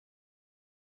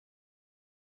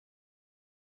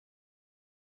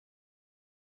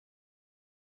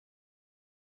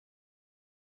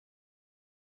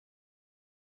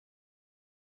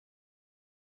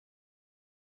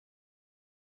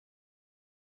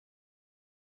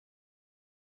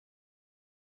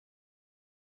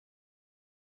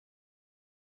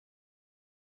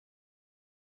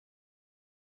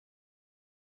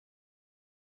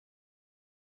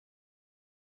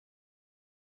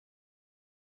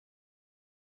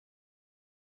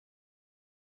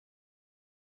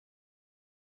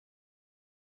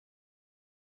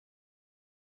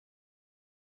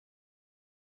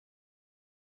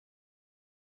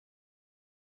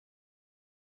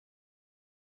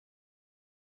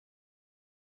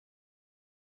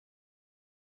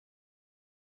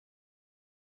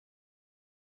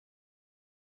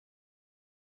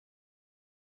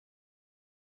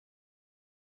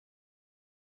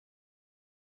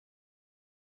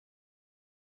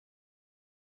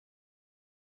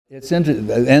It's interesting,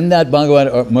 in that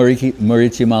Bhagavad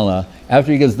Marichimala,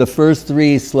 after he gives the first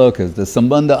three slokas, the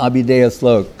Sambandha Abhideya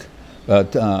slok,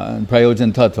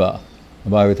 Prayojan Tattva,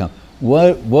 Bhagavatam,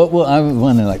 what will I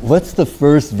wonder, like, what's the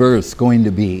first verse going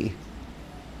to be?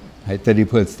 Right, that he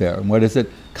puts there. And what is it?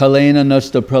 Kalena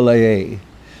Nashta Pralaye.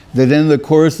 That in the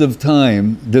course of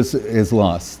time, this is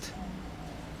lost.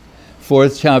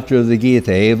 Fourth chapter of the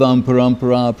Gita, Evam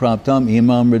Parampara Praptam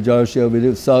Imam Rajarsya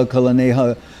Vidu Sa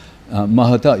Kalaneha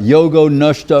Mahata Yogo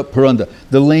Nashta Paranda.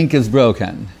 The link is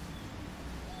broken.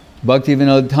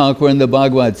 Bhaktivinod Thakur in the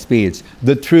Bhagavad speech,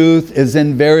 the truth is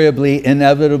invariably,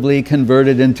 inevitably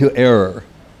converted into error.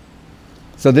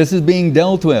 So this is being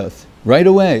dealt with right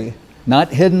away, not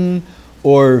hidden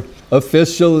or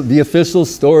official. The official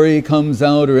story comes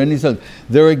out or any such.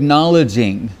 They're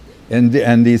acknowledging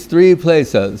in these three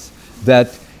places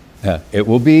that it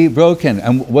will be broken.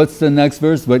 And what's the next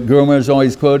verse? What Guru Maharaj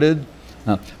always quoted?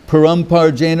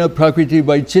 Paramparjena Prakriti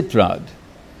by Chitrad.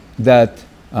 That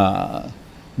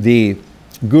the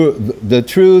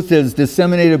truth is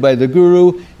disseminated by the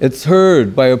Guru, it's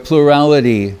heard by a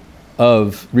plurality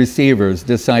of receivers,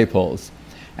 disciples.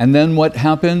 And then what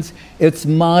happens? It's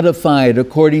modified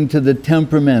according to the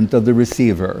temperament of the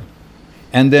receiver.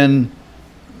 And then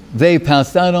they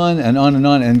pass that on and on and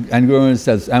on. And Guru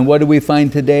says, and what do we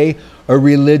find today? A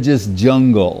religious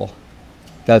jungle.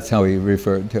 That's how he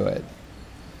referred to it.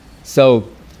 So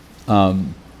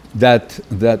and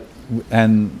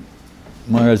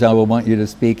Maharaj, I will want you to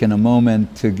speak in a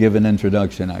moment to give an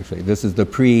introduction, actually. This is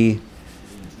the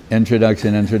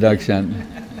introduction.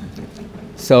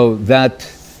 So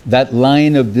that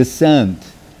line of descent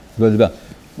goes about,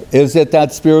 is it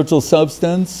that spiritual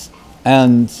substance?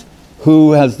 And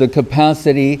who has the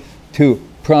capacity to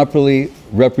properly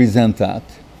represent that?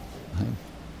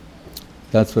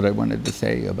 That's what I wanted to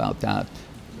say about that.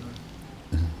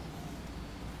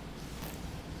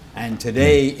 And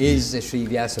today is the Sri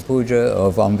Vyasa Puja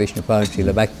of Om Vishnupad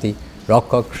Srila Bhakti,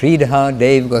 Rakshak Sridhar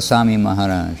Dev-Goswami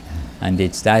Maharaj. And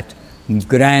it's that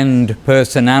grand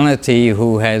personality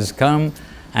who has come,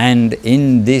 and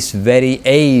in this very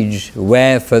age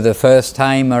where for the first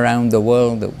time around the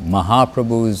world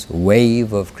Mahaprabhu's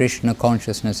wave of Krishna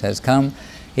consciousness has come,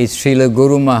 it's Srila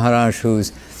Guru Maharaj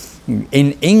who's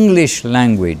in English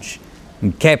language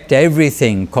kept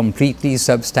everything completely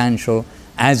substantial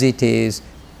as it is,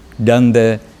 done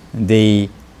the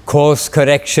course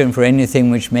correction for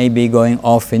anything which may be going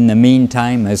off in the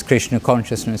meantime as Krishna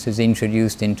consciousness is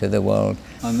introduced into the world.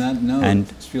 On that note,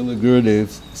 Srila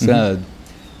Gurudev said,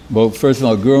 well, first of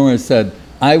all, Guru Maharaj said,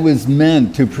 I was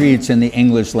meant to preach in the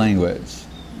English language.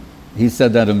 He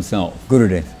said that himself.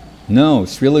 Gurudev? No,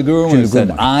 Srila Guru Maharaj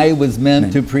said, I was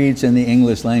meant to preach in the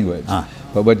English language.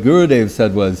 But what Gurudev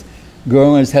said was, Guru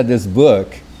Maharaj had this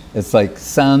book, it's like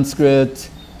Sanskrit,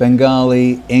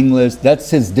 Bengali, English, that's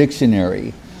his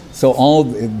dictionary. So all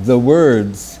the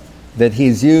words that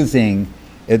he's using,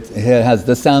 it has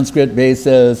the Sanskrit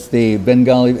basis, the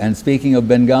Bengali, and speaking of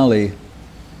Bengali,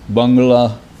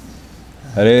 Bangla,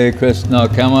 Hare Krishna,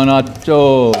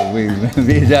 Kamanacho,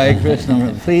 Vijay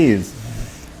Krishna, please.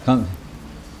 Come.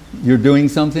 You're doing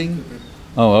something?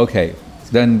 Oh, okay.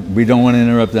 Then we don't want to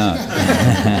interrupt that.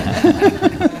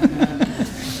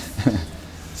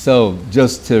 So,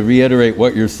 just to reiterate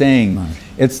what you're saying,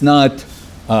 it's not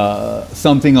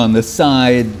something on the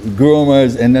side. Guru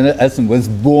Maharaj, in essence, was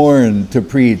born to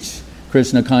preach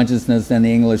Krishna consciousness in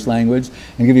the English language.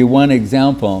 And give you one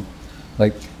example,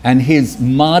 and he's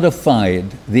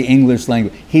modified the English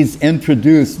language. He's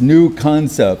introduced new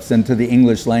concepts into the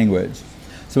English language.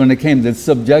 So when it came to the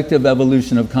subjective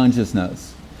evolution of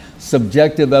consciousness,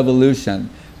 subjective evolution,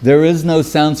 there is no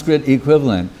Sanskrit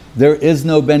equivalent. There is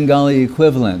no Bengali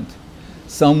equivalent.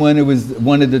 Someone who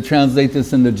wanted to translate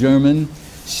this into German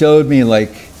showed me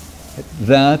like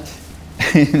that.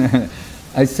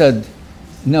 I said,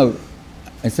 no.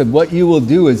 I said, what you will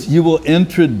do is you will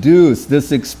introduce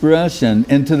this expression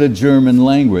into the German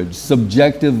language,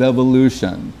 subjective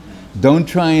evolution. Don't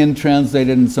try and translate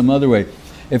it in some other way.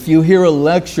 If you hear a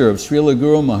lecture of Srila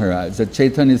Guru Maharaj at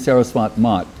Chaitanya Saraswat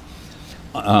Math,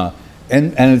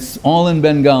 and it's all in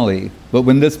Bengali, but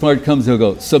when this part comes, he'll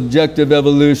go, subjective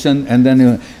evolution, and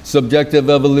then subjective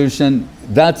evolution,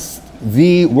 that's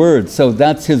the word. So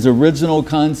that's his original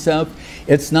concept.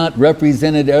 It's not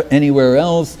represented anywhere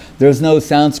else. There's no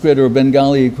Sanskrit or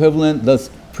Bengali equivalent, thus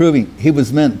proving he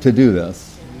was meant to do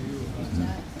this.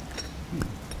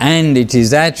 And it is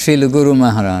that Srila Guru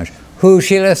Maharaj who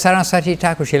Srila Saraswati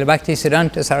Thakur, Srila Bhakti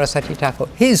Siddhanta Saraswati Thakur,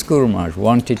 his Guru Maharaj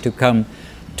wanted to come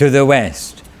to the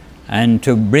West. and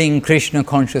to bring Krishna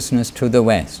consciousness to the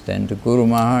West. And Guru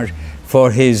Maharaj,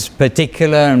 for his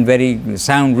particular and very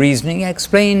sound reasoning,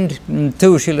 explained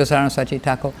to Srila Saraswati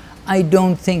Thakur, I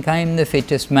don't think I'm the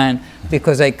fittest man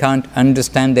because I can't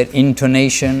understand their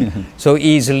intonation so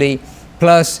easily.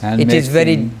 Plus, it is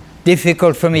very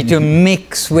difficult for me to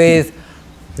mix with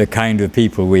the kind of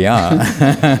people we are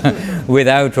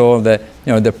without all the,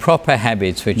 the proper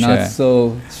habits which Not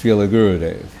so Srila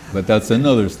Gurudev, but that's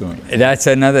another story. That's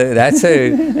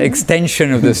an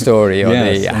extension of the story, or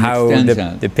yes, how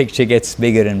the picture gets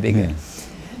bigger and bigger. Yes.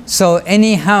 So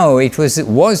anyhow, it was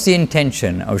the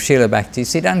intention of Srila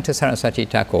Bhaktisiddhanta Saraswati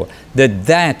Thakur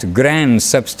that grand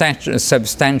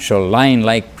substantial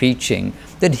line-like preaching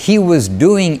that he was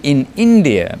doing in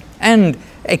India and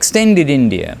extended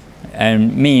India,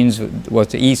 and means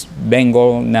what East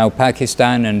Bengal, now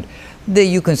Pakistan, and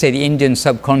you can say the Indian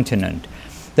subcontinent.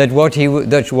 That's what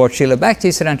Srila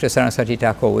Bhaktisiddhanta Saraswati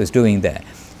Thakur was doing there.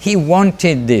 He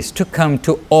wanted this to come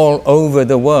to all over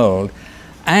the world,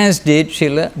 as did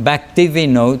Srila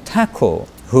Bhaktivinod Thakur,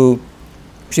 who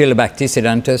Srila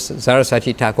Bhaktisiddhanta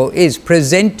Saraswati Thakur is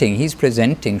presenting. He's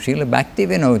presenting Srila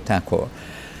Bhaktivinod Thakur.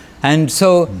 And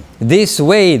so this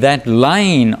way, that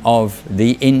line of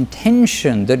the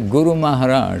intention that Guru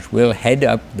Maharaj will head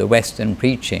up the Western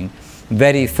preaching,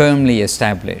 very firmly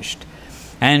established.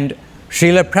 And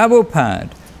Srila Prabhupada,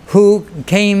 who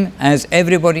came, as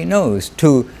everybody knows,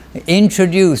 to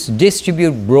introduce,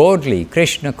 distribute broadly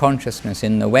Krishna consciousness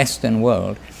in the Western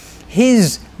world,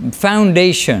 his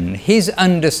foundation, his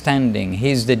understanding,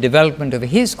 the development of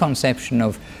his conception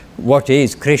of what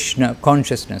is Krishna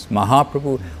consciousness,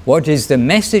 Mahaprabhu, what is the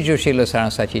message of Srila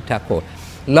Saraswati Thakur,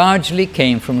 largely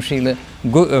came from Srila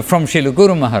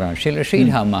Guru Maharaj, Srila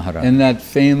Sridhar Maharaj. And that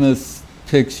famous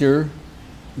picture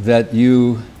that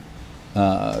you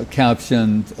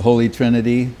captioned, Holy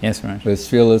Trinity, yes, Maharaj, with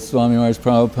Srila Swami Maharaja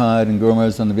Prabhupada and Guru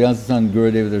Maharaj on the Vyasa side and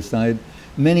Gurudev at their side.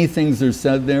 Many things are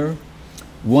said there.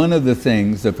 One of the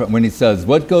things, when he says,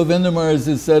 what Govinda Maharaj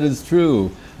has said is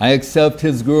true, I accept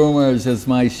his Guru Maharaj as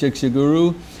my Shiksha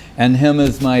Guru and him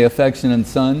as my affectionate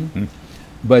son.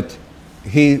 But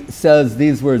he says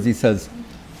these words, he says,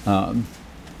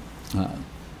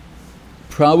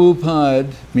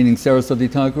 Prabhupada, meaning Saraswati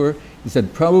Thakur, he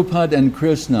said, Prabhupada and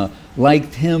Krishna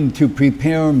liked him to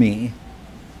prepare me.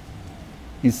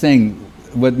 He's saying,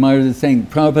 what Maharaj is saying,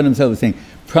 Prabhupada himself is saying,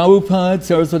 Prabhupada,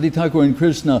 Saraswati Thakur and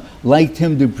Krishna liked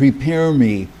him to prepare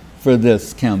me for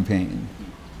this campaign.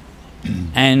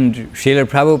 And Srila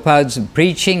Prabhupada's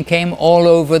preaching came all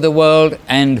over the world,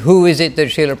 and who is it that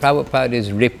Srila Prabhupada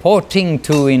is reporting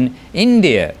to in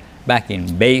India, back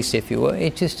in base if you will?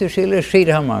 It is to Srila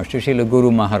Sridhar Maharaj, to Srila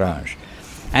Guru Maharaj.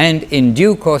 And in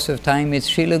due course of time it's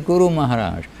Srila Guru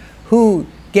Maharaj who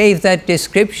gave that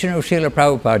description of Srila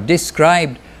Prabhupada,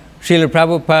 described Srila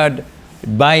Prabhupada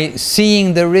by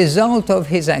seeing the result of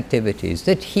his activities,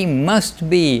 that he must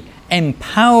be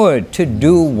empowered to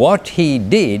do what he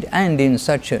did, and in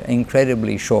such an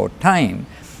incredibly short time.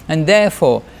 And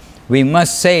therefore, we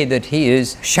must say that he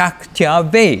is Shaktya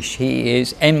Vesh, he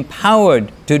is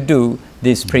empowered to do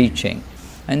this preaching.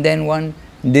 And then one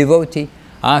devotee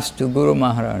asked to Guru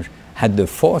Maharaj, had the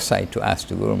foresight to ask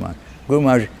to Guru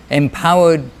Maharaj,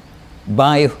 empowered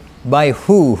by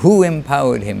who? Who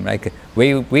empowered him? Like,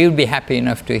 we'll be happy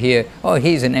enough to hear, oh,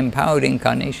 he's an empowered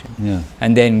incarnation. Yeah.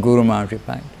 And then Guru Maharaj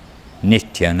replied,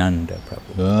 Nityananda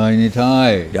Prabhu. Jai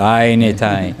Nitai. Jai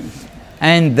Nitai.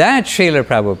 And that Srila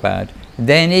Prabhupada,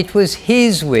 then it was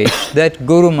his wish that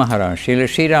Guru Maharaj, Srila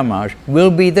Sridhar Maharaj,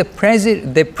 will be the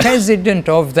president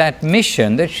of that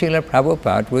mission that Srila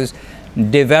Prabhupada was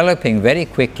developing very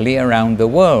quickly around the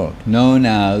world. Known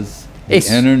as the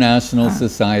International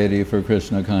Society for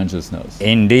Krishna Consciousness.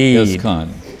 Indeed. ISKCON.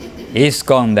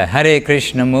 ISKCON, the Hare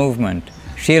Krishna movement.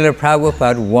 Srila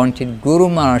Prabhupada wanted Guru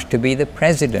Maharaj to be the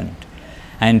president.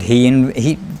 And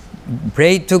he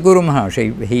prayed to Guru Maharaj,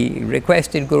 he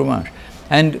requested Guru Maharaj,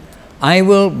 and I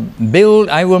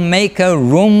will make a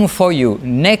room for you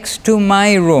next to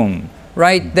my room,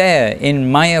 right there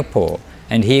in Mayapur.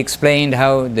 And he explained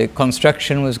how the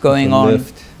construction was going on,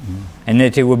 lift. And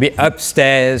that it would be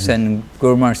upstairs. And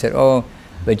Guru Maharaj said, oh,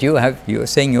 but you're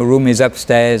saying your room is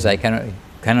upstairs, I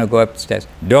cannot go upstairs.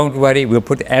 Don't worry, we'll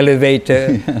put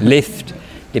elevator, lift,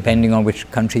 depending on which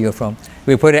country you're from.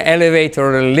 We'll put an elevator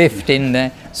or a lift in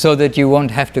there so that you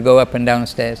won't have to go up and down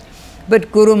stairs.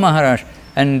 But Guru Maharaj,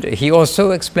 and he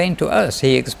also explained to us,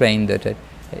 he explained that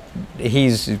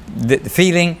he's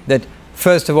feeling that,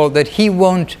 first of all, that he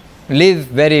won't live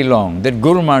very long, that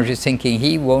Guru Maharaj is thinking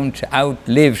he won't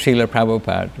outlive Srila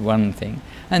Prabhupada, one thing.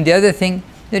 And the other thing,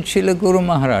 that Srila Guru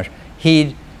Maharaj,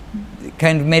 he'd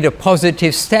kind of made a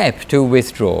positive step to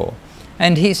withdraw.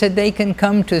 And he said, they can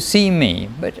come to see me,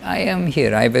 but I am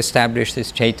here. I've established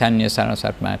this Chaitanya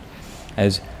Saraswat Math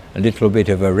as a little bit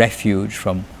of a refuge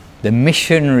from the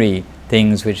missionary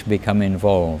things which become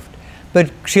involved. But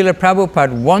Srila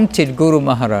Prabhupada wanted Guru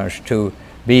Maharaj to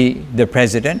be the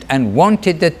president and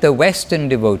wanted that the Western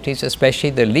devotees,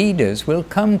 especially the leaders, will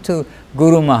come to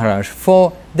Guru Maharaj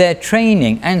for their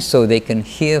training and so they can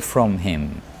hear from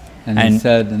him. And he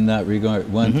said in that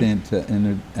regard, one thing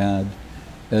to add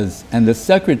is, and the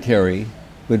secretary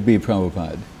would be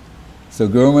Prabhupada. So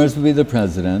Guru Maharaj would be the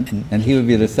president and he would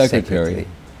be the secretary.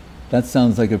 That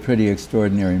sounds like a pretty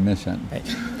extraordinary mission.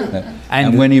 Right.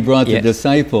 And when he brought the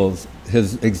disciples,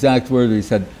 his exact word, he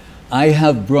said, I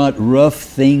have brought rough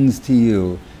things to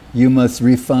you. You must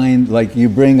refine, like you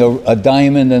bring a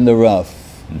diamond in the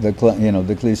rough, the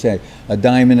cliche, a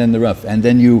diamond in the rough, and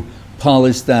then you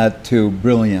polish that to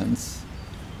brilliance.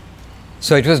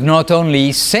 So it was not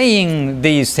only saying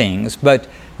these things, but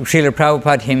Srila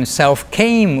Prabhupada himself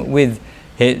came with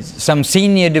some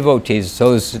senior devotees,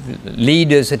 those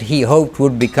leaders that he hoped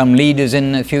would become leaders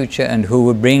in the future and who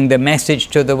would bring the message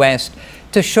to the West,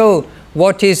 to show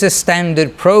what is a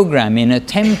standard program in a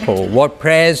temple, what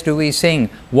prayers do we sing,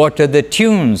 what are the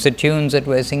tunes that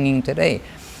we're singing today.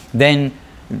 Then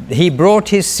he brought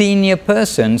his senior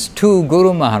persons to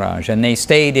Guru Maharaj and they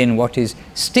stayed in what is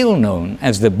still known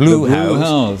as the Blue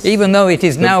House, even though it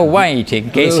is now white, in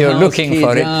case you're looking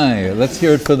for it. Let's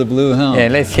hear it for the Blue House. Yeah,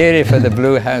 let's hear it for the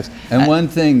Blue House. And one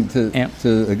thing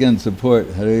to again support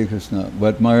Hare Krishna,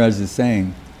 what Maharaj is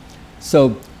saying.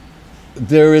 So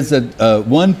there is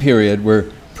one period where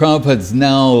Prabhupada's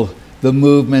now, the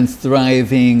movement's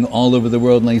thriving all over the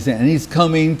world, and he's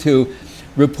coming to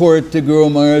report to Guru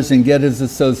Maharaj and get his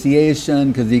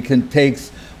association, because he takes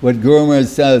what Guru Maharaj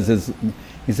says.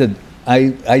 He said,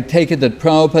 I take it that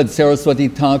Prabhupada Saraswati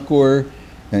Thakur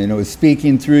is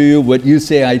speaking through you. What you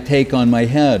say I take on my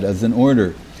head as an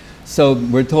order. So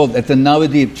we're told at the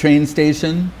Navadip train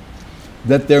station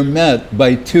that they're met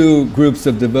by two groups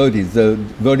of devotees, the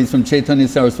devotees from Chaitanya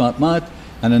Saraswat Math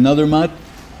and another Math,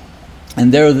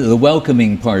 and they're the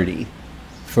welcoming party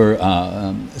for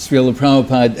Srila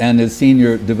Prabhupada and his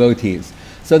senior devotees.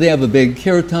 So they have a big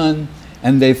kirtan,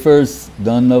 and they first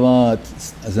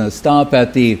stop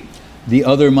at the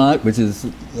other Math, which is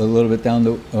a little bit down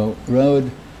the road,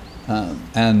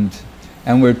 and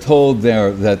we're told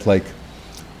there that like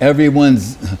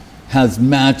everyone's has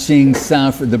matching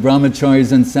the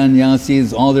brahmacharis and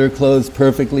sannyasis, all their clothes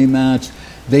perfectly matched.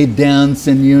 They dance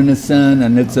in unison,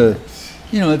 and it's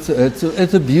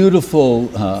a beautiful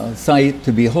sight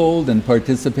to behold and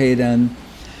participate in.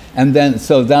 And then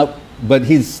but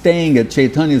he's staying at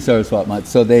Chaitanya Saraswat Math,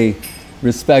 so they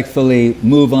respectfully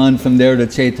move on from there to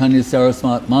Chaitanya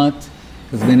Saraswat Math,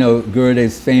 because we know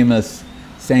Gurudev's famous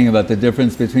saying about the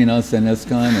difference between us and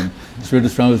ISKCON, and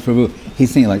Sridhar Prabhu,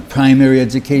 he's saying like primary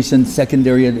education,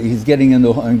 secondary, he's getting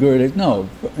into, and Gurudev, no,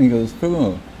 he goes,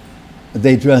 Prabhu,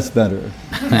 they dress better.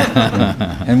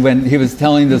 And when he was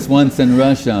telling this once in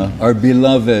Russia, our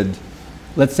beloved,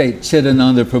 let's say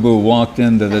Chidananda Prabhu walked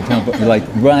into the temple, like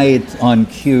right on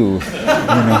cue,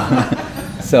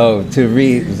 so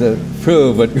to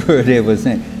prove what Gurudev was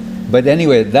saying. But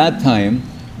anyway, at that time,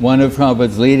 one of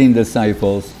Prabhupada's leading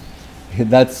disciples,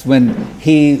 that's when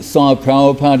he saw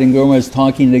Prabhupada and Guru Maharaj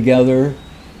talking together,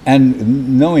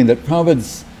 and knowing that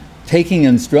Prabhupada's taking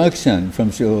instruction from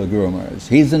Srila Guru Maharaj.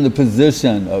 He's in the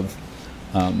position of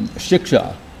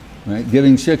shiksha, right?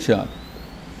 Giving shiksha.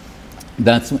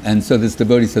 And so this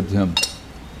devotee said to him,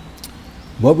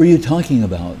 what were you talking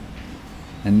about?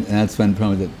 And that's when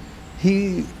Prabhupada said,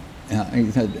 he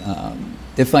said,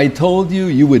 if I told you,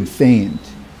 you would faint.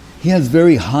 He has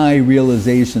very high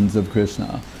realizations of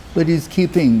Krishna, but he's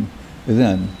keeping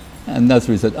then. And that's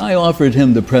what he said, I offered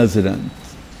him the president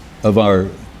of our,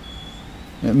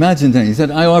 imagine that, he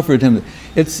said, I offered him,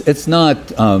 it's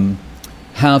not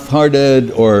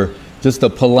half-hearted or just a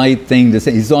polite thing to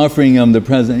say, he's offering him the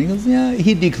president. He goes, yeah,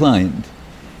 he declined.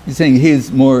 He's saying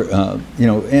he's more,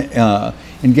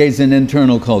 engaged in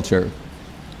internal culture.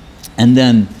 And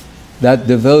then that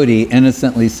devotee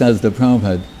innocently says to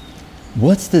Prabhupada,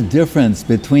 what's the difference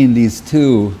between these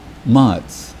two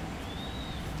mats?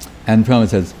 And Prabhupada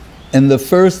says, in the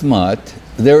first mat,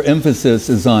 their emphasis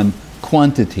is on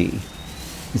quantity.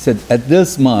 He said, at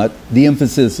this mat, the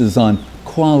emphasis is on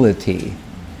quality.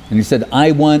 And he said,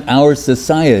 I want our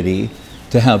society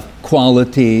to have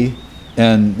quality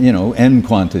and, and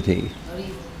quantity.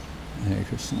 Hare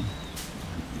Krishna.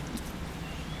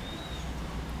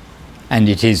 And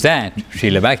it is that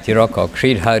Srila Bhakti Rakshak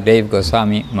Sridhar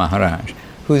Dev-Goswami Maharaj,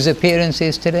 whose appearance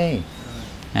is today.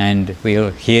 and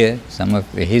we'll hear some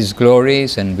of his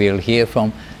glories, and we'll hear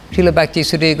from Srila Bhakti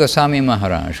Sri Goswami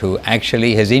Maharaj, who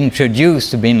actually has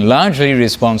introduced, been largely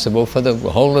responsible for the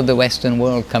whole of the Western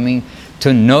world coming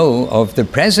to know of the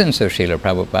presence of Srila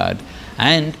Prabhupada,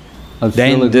 and of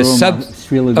then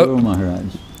Srila Guru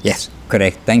Maharaj. Yes,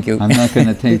 correct, thank you. I'm not going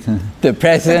to take the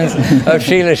presence of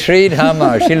Srila Sridhar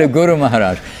Maharaj, Srila Guru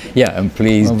Maharaj. Yeah, and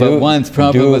please do. But once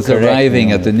Prabhu was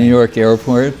arriving at the New York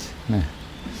airport,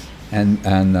 and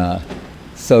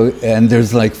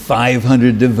there's like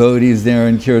 500 devotees there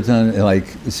in Kirtan, like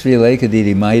Sri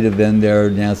Lekadidi might have been there,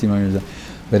 Nancy Maharaj.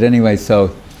 But anyway,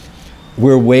 so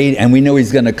we're waiting, and we know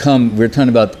he's going to come. We're talking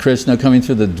about Krishna coming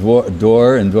through the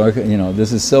door, and you know,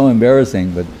 this is so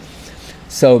embarrassing. But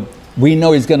so we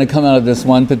know he's going to come out of this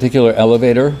one particular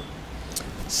elevator.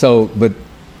 So, but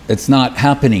it's not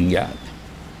happening yet.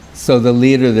 So the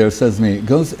leader there says to me,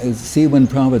 "Go see when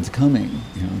Prabhupada's coming."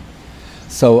 You know.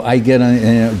 So I get on,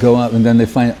 and go up, and then they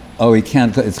find, oh, he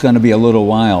can't. It's going to be a little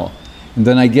while. And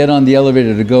then I get on the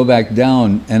elevator to go back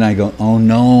down, and I go, oh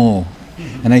no.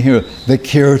 And I hear the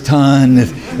kirtan.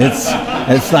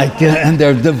 It's like, and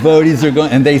their devotees are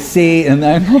going, and they see, and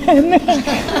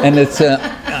it's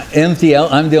empty.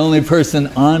 I'm the only person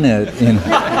on it, you know.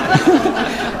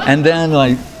 And then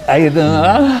like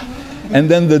and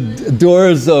then the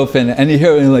doors open, and you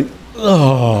hear it like,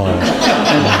 oh,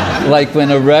 and like when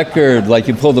a record, like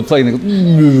you pull the plate, and it goes,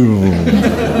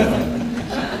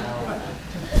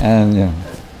 and yeah.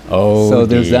 Oh, so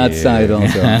there's that side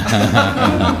also.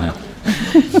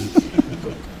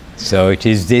 So it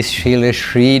is this Srila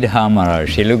Sridhar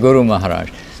Maharaj, Srila Guru Maharaj,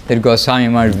 that Goswami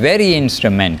Maharaj very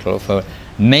instrumental for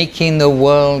making the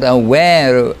world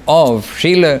aware of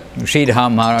Srila Sridhar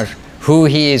Maharaj, who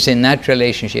he is in that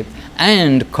relationship,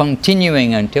 and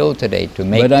continuing until today to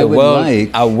make the world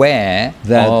aware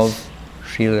of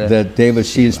Srila. That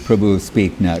Devashis Prabhu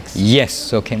speak next.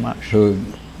 Yes, okay, Maharaj.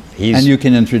 And you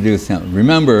can introduce him.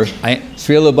 Remember,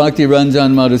 Srila Bhakti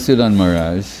Ranjan Madhusudan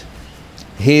Maharaj,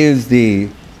 he is the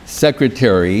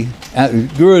secretary,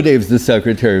 Gurudev's the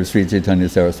secretary of Sri Chaitanya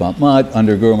Saraswat Math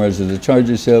under Guru Maharaj's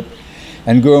chargership,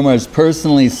 and Guru Maharaj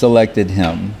personally selected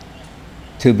him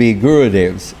to be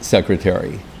Gurudev's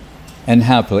secretary, and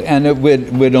happily, and it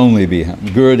would only be him.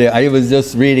 Gurudev, I was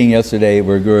just reading yesterday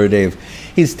where Gurudev,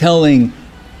 he's telling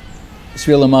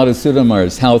Srila Madhusudan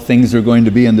Maharaj how things are going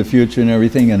to be in the future and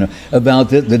everything, and about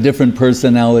the different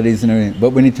personalities and everything. But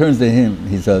when he turns to him,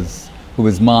 he says, who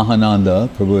was Mahananda,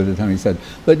 Prabhu at the time, he said,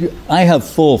 but I have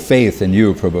full faith in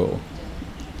you, Prabhu.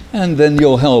 And then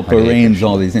you'll help arrange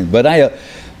all these things. But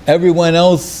everyone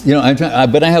else, you know,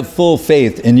 but I have full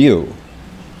faith in you.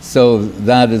 So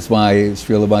that is why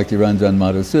Srila Bhakti Ranjan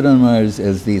Madhusudan Maharaj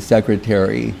is the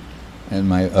secretary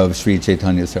of Sri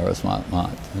Chaitanya Saraswat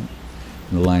Math,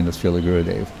 in the line of Srila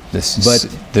Gurudev.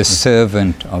 The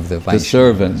servant of the Vaishnavas. The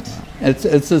servant.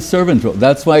 It's a servant role.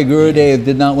 That's why Gurudev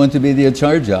did not want to be the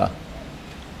Acharya.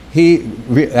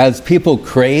 As people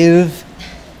crave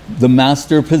the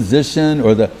master position,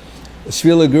 or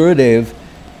Srila Gurudev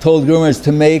told Guru Maharaj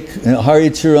to make Hari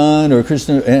Charan or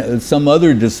Krishna, some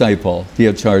other disciple, the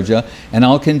Acharya, and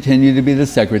I'll continue to be the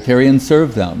secretary and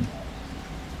serve them.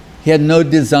 He had no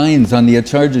designs on the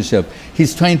Acharyaship.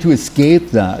 He's trying to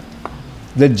escape that.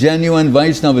 The genuine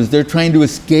Vaishnavas, they're trying to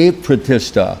escape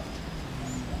pratishtha,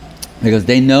 because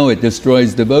they know it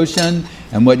destroys devotion,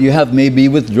 and what you have may be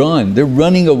withdrawn. They're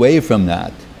running away from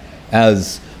that,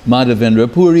 as Madhavendra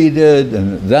Puri did,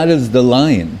 and that is the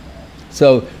line.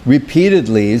 So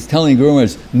repeatedly he's telling Guru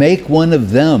Maharaj, make one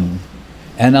of them,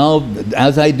 and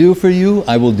as I do for you,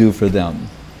 I will do for them.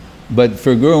 But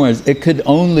for Guru Maharaj, it could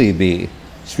only be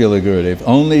Srila Gurudev.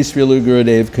 Only Srila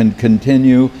Gurudev can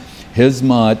continue his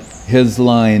mat, his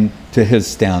line, to his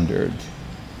standard.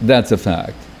 That's a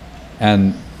fact.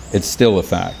 And it's still a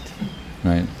fact,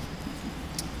 right?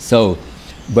 So,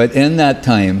 but in that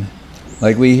time,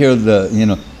 like we hear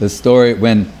the story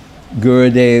when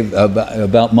Gurudev,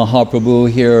 about Mahaprabhu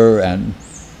here, and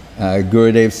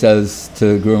Gurudev says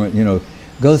to Guru,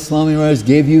 Goswami Maharaj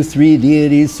gave you 3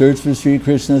 deities, search for Sri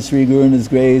Krishna, Sri Guru and His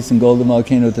grace, and Golden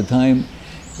Volcano at the time.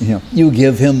 You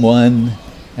give him one.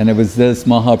 And it was this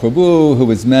Mahaprabhu who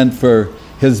was meant for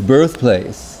his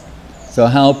birthplace. So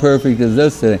how perfect is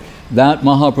this today? That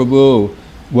Mahaprabhu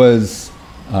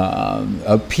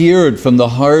appeared from the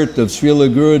heart of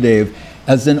Srila Gurudev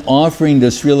as an offering to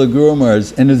Srila Guru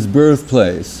Maharaj in his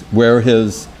birthplace, where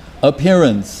his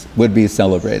appearance would be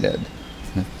celebrated.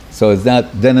 So is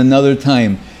that, then another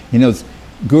time,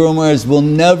 Guru Maharaj will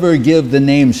never give the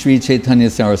name Sri Chaitanya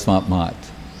Saraswat Math.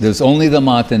 There's only the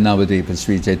Math in Navadvip is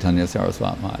Sri Chaitanya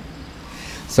Saraswat Math.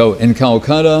 So in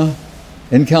Calcutta,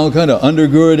 in Calcutta, under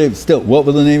Gurudev, still, what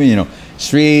was the name? You know,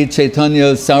 Sri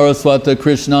Chaitanya Saraswat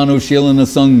Krishnanu Shilana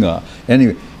Sangha.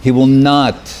 Anyway, he will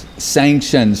not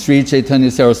sanction Sri Chaitanya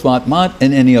Saraswat Math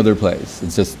in any other place.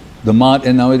 It's just the Math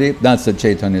in Navadip, that's the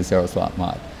Chaitanya Saraswat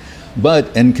Math.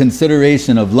 But in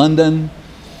consideration of London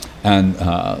and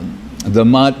the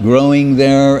Math growing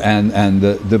there and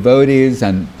the devotees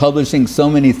and publishing so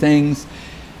many things,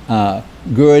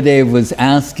 Gurudev was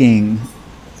asking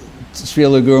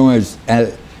Srila Guru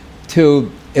Maharaj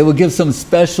it would give some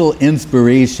special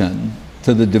inspiration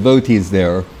to the devotees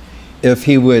there if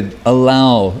he would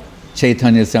allow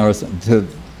Chaitanya Saraswat,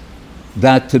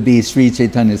 that to be Sri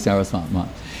Chaitanya Saraswat Math.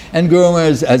 And Guru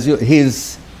Maharaj,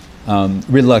 he's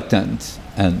reluctant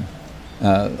and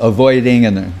avoiding,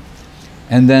 and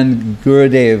then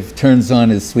Gurudev turns on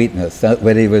his sweetness. That's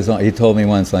what he told me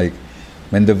once, like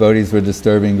when devotees were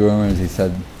disturbing Guru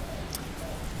Maharaj,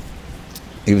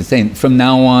 he was saying, from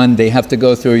now on, they have to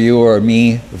go through you or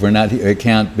me. If we're not here,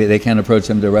 they can't approach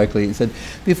him directly. He said,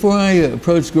 before I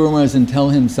approach Guru Maharaj and tell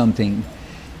him something,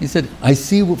 he said, I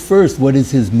see first what is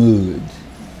his mood.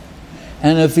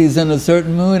 And if he's in a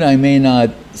certain mood, I may not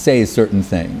say certain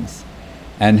things.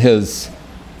 And his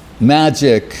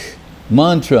magic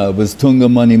mantra was Tunga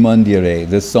Mani Mandire,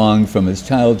 this song from his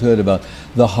childhood about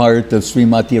the heart of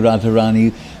Srimati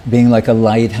Radharani being like a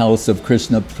lighthouse of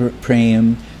Krishna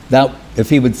Prem. That, if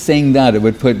he would sing that, it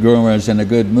would put Guru Maharaj in a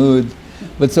good mood.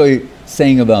 But so he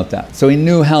sang about that. So he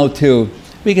knew how to,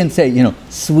 we can say, you know,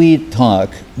 sweet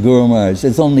talk Guru Maharaj,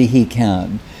 as only he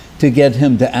can, to get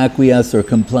him to acquiesce or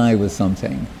comply with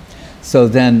something. So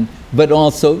then, but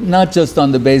also, not just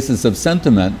on the basis of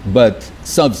sentiment, but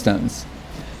substance.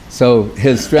 So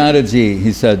his strategy,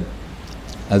 he said,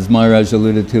 as Maharaj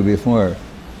alluded to before,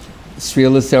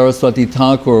 Srila Saraswati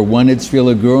Thakur wanted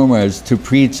Srila Guru Maharaj to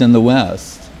preach in the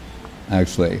West,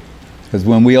 actually. Because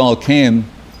when we all came,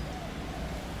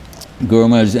 Guru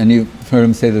Maharaj, and you've heard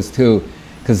him say this too,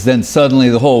 because then suddenly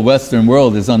the whole Western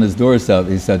world is on his doorstep.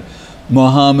 He said,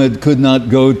 Muhammad could not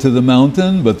go to the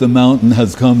mountain, but the mountain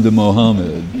has come to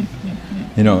Muhammad.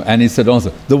 You know, and he said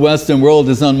also, the Western world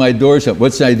is on my doorstep.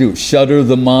 What should I do? Shutter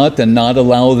the Math and not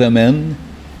allow them in?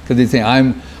 Because he'd say,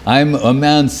 I'm a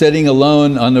man sitting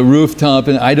alone on the rooftop,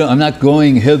 and I'm not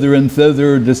going hither and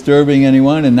thither, disturbing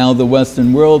anyone. And now the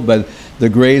Western world, by the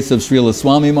grace of Srila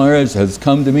Swami Maharaj, has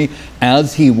come to me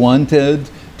as he wanted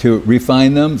to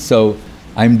refine them. So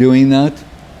I'm doing that.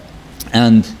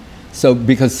 And so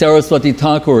because Saraswati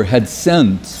Thakur had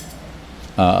sent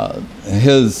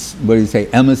his,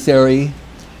 emissary,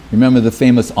 remember the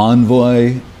famous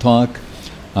envoy talk?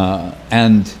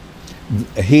 And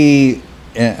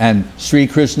Sri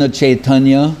Krishna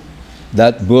Chaitanya,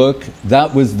 that book,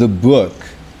 that was the book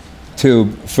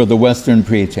for the Western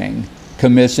preaching,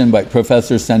 commissioned by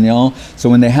Professor Sanyal. So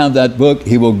when they have that book,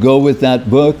 he will go with that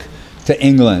book to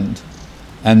England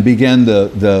and begin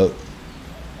the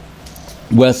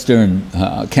Western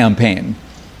campaign.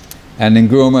 And in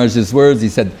Guru Maharaj's words, he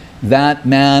said, that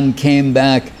man came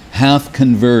back half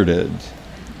converted.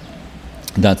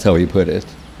 That's how he put it.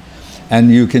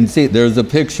 And you can see, there's a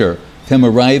picture of him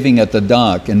arriving at the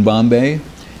dock in Bombay,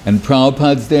 and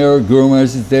Prabhupada's there, Guru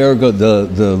Maharaj is there,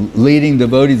 the leading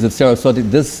devotees of Saraswati,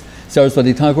 this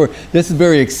Saraswati Thakur. This is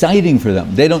very exciting for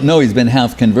them. They don't know he's been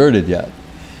half converted yet.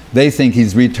 They think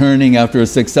he's returning after a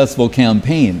successful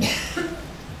campaign.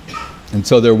 And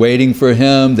so they're waiting for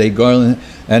him,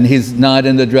 and he's not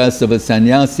in the dress of a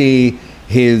sannyasi,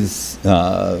 he's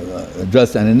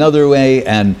dressed in another way,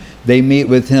 and they meet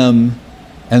with him,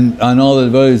 and all the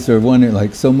devotees are wondering,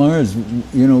 like, so Maharaj,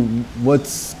 you know,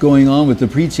 what's going on with the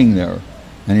preaching there?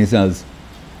 And he says,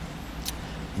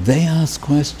 they ask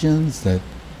questions that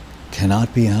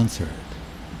cannot be answered.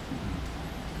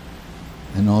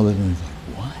 And all the devotees are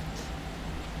like, what?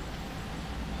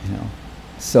 You know,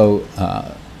 so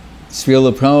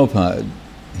Srila Prabhupada,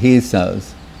 he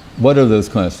says, what are those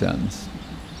questions?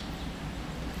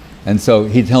 And so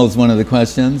he tells one of the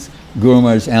questions, Guru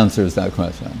Maharaj answers that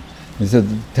question. He said,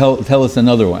 tell us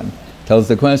another one. Tells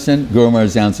the question, Guru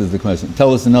Maharaj answers the question.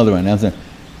 Tell us another one. Answer.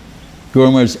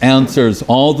 Guru Maharaj answers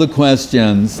all the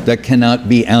questions that cannot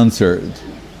be answered.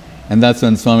 And that's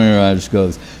when Swami Maharaj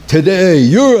goes, today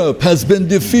Europe has been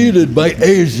defeated by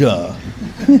Asia.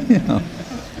 You know.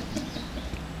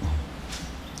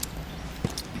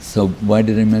 So why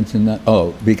did I mention that?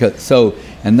 Oh,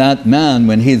 and that man,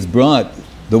 when he's brought,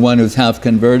 the one who's half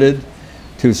converted,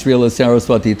 to Srila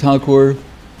Saraswati Thakur,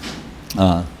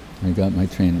 I got my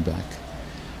train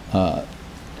back.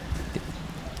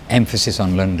 Emphasis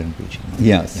on London preaching.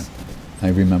 Yes, yeah.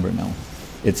 I remember now.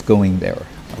 It's going there.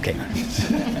 Okay.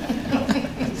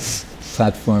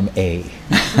 platform A.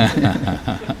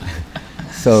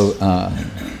 So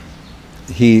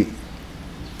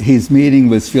he's meeting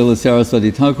with Srila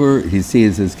Saraswati Thakur. He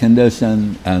sees his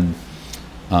condition, and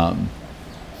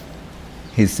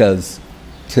he says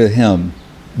to him,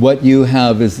 what you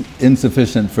have is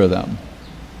insufficient for them.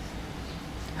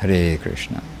 Hare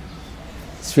Krishna.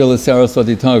 Srila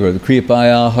Saraswati Thakur, the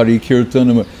Kripaya Hari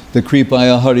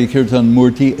Kirtan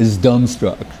Murti is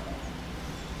dumbstruck.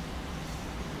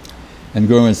 And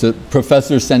Guru Maharaj said,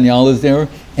 Professor Sanyal is there,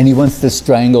 and he wants to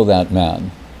strangle that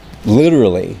man.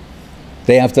 Literally.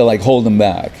 They have to like hold him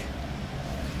back.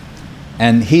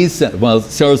 And he said, well,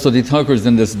 Saraswati Thakur is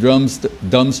in this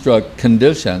dumbstruck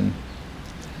condition.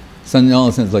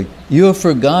 Sanyal says, like, you have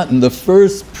forgotten the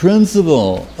first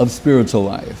principle of spiritual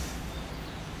life.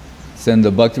 Send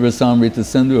the Bhakti Rasamrita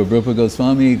Sindhu of Rupa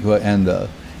Goswami and the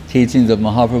teachings of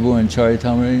Mahaprabhu and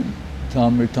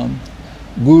Charitamritam.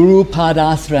 Guru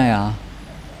Padasraya.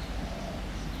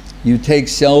 You take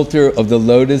shelter of the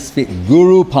lotus feet.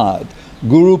 Gurupad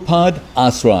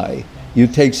Asray. You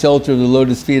take shelter of the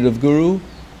lotus feet of Guru.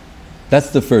 That's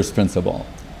the first principle.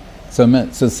 So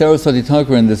Saraswati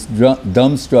Thakur in this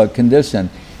dumbstruck condition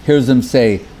hears him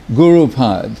say,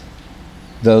 Gurupad,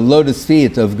 the lotus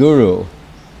feet of Guru.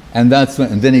 And that's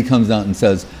when, and then he comes out and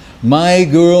says, my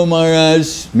Guru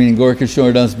Maharaj, meaning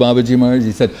Gorkishore Das Babaji Maharaj,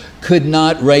 he said, could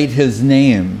not write his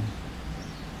name.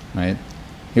 Right?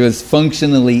 He was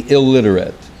functionally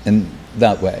illiterate in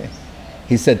that way.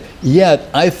 He said, yet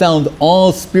I found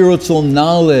all spiritual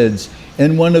knowledge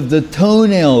in one of the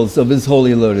toenails of his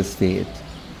holy lotus feet,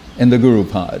 in the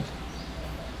Gurupad.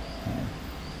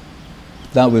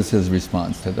 That was his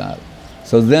response to that.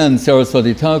 So then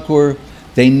Saraswati Thakur,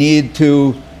 they need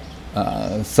to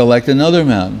select another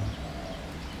man.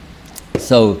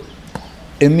 So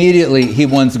immediately he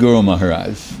wants Guru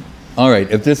Maharaj. All right,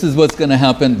 if this is what's going to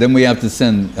happen, then we have to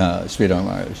send Sridhar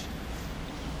Maharaj.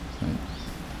 Right.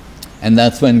 And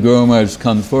that's when Guru Maharaj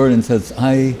comes forward and says,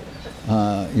 I,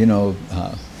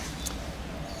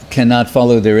 cannot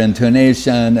follow their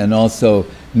intonation and also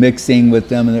mixing with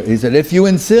them. And he said, if you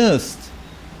insist,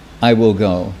 I will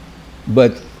go.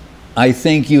 But I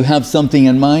think you have something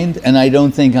in mind, and I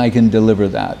don't think I can deliver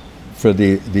that for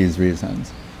these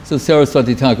reasons. So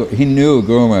Saraswati Thakur, he knew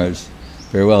Guru Maharaj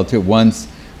very well too. Once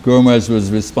Guru Maharaj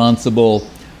was responsible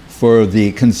for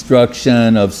the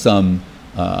construction of some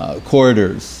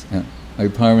quarters.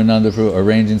 Like Paramananda Prabhu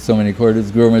arranging so many quarters.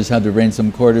 Guru Maharaj had to arrange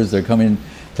some quarters. They're coming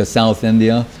to South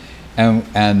India.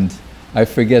 And I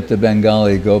forget the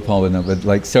Bengali Gopal, but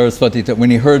like Saraswati Thakur,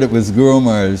 when he heard it was Guru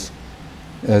Maharaj,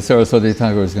 Saraswati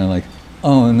Thakur was going like,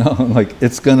 oh no, like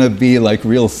it's going to be like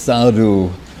real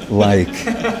sadhu-like.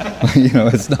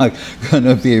 It's not going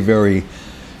to be very,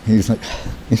 he's like,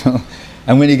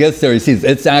 and when he gets there, he sees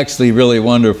it's actually really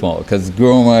wonderful because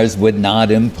Guru Maharaj would not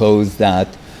impose that.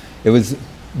 It was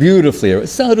beautifully,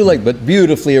 sadhu-like, but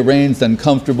beautifully arranged and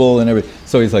comfortable and everything.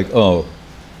 So he's like, oh,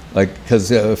 like,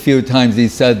 because a few times he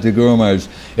said to Guru Maharaj,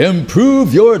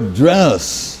 improve your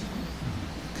dress.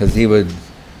 Because he would,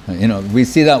 we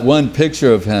see that one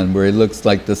picture of him where he looks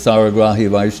like the Saragrahi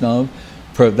Vaishnava.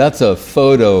 That's a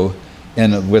photo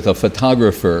with a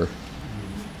photographer.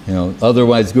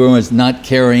 Otherwise Guru Maharaj not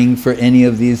caring for any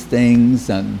of these things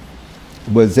and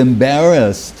was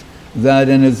embarrassed that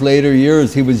in his later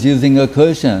years he was using a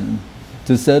cushion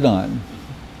to sit on.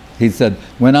 He said,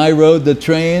 when I rode the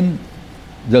train,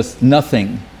 just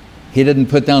nothing. He didn't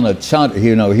put down a chat,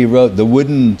 he rode the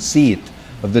wooden seat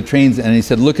of the trains, and he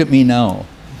said, look at me now.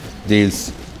 The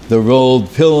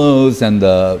rolled pillows and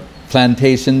the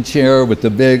plantation chair with the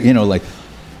big,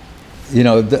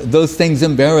 those things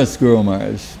embarrassed Guru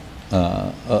Maharaj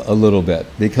a little bit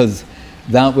because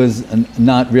that was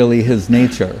not really his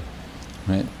nature,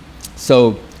 right?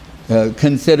 So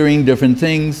considering different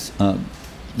things,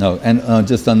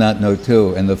 just on that note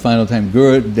too, and the final time,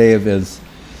 Gurudev is,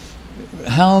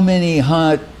 how many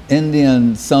hot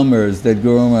Indian summers did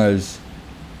Guru Maharaj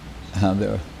have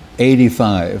there?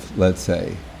 85, let's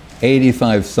say.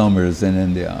 85 summers in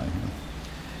India.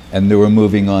 And they were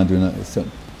moving on to another. So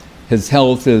his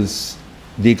health is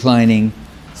declining.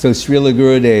 So Srila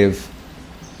Gurudev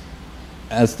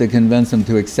has to convince him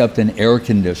to accept an air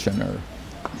conditioner.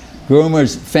 Guru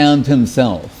Maharaj found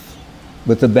himself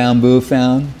with a bamboo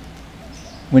fan.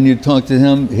 When you talk to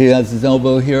him, he has his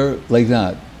elbow here like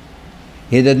that.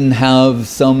 He didn't have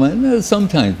someone,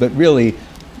 sometimes, but really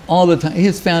all the time,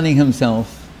 he's fanning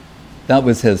himself. That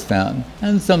was his fan,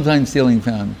 and sometimes ceiling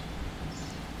fan.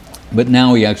 But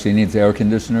now he actually needs air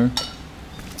conditioner.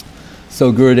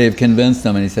 So Gurudev convinced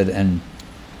him, and he said, and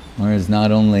Whereas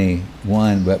not only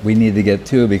one, but we need to get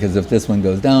two, because if this one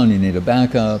goes down, you need a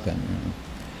backup.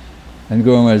 And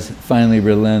Guru Maharaj finally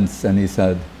relents, and he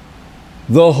said,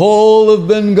 the whole of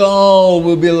Bengal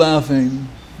will be laughing.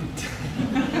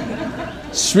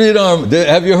 Sridhar,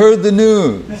 have you heard the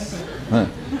news?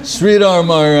 Sridhar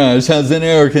Maharaj has an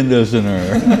air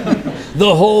conditioner.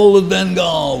 The whole of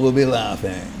Bengal will be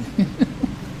laughing.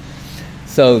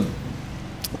 So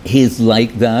he's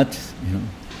like that, you know.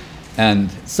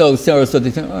 And so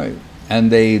Saraswati said, all right.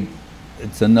 And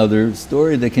it's another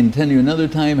story. They continue another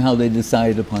time how they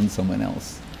decide upon someone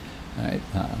else. Right?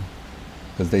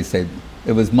 Because they say,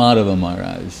 it was Madhava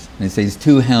Maharaj. And they say, he's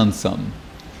too handsome.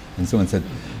 And someone said,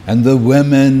 and the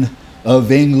women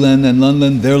of England and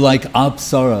London, they're like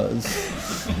apsaras.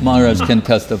 Maharaj can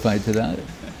testify to that.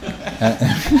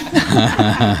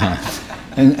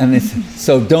 And they said,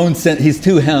 so don't send, he's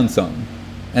too handsome.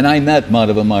 And I met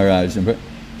Madhava Maharaj. And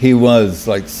he was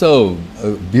like so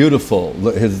beautiful.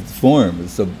 His form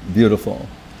was so beautiful.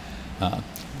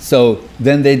 So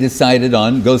then they decided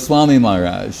on Goswami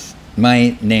Maharaj,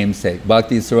 my namesake,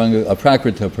 Bhakti Saranga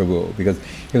Aprakrita Prabhu, because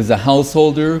he was a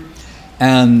householder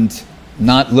and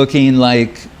not looking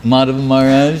like Madhava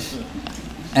Maharaj,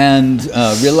 and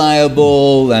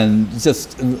reliable, and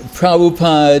just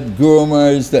Prabhupada, Guru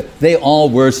Maharaj, they all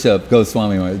worship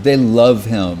Goswami Maharaj. They love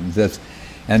him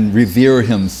and revere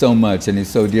him so much, and he's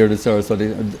so dear to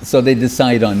Saraswati. So they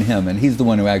decide on him, and he's the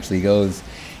one who actually goes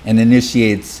and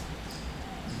initiates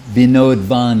Vinod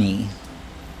Vani,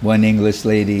 one English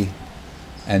lady,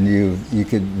 and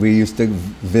we used to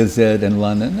visit in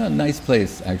London, a nice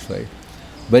place actually.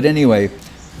 But anyway,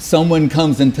 someone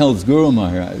comes and tells Guru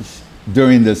Maharaj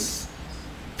during this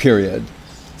period,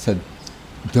 said,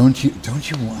 don't you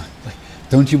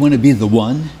want to be the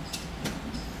one?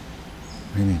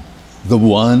 What do you mean? The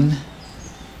one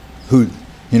who,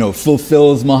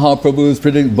 fulfills Mahaprabhu's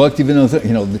prediction, Bhaktivinod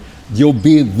Thakur, you'll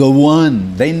be the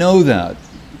one. They know that.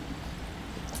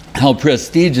 How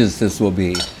prestigious this will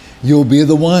be. You'll be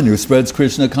the one who spreads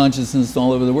Krishna consciousness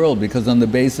all over the world, because on the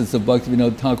basis of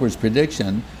Bhaktivinod Thakur's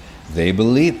prediction, they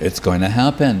believe it's going to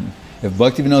happen. If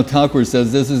Bhaktivinod Thakur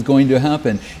says this is going to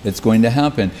happen, it's going to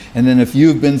happen. And then if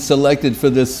you've been selected for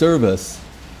this service,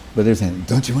 but they're saying,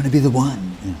 don't you want to be the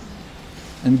one? Yeah.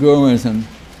 And Guru Maharaj said,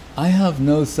 I have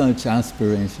no such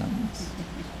aspirations.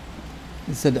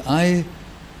 He said, I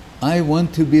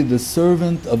want to be the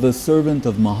servant of a servant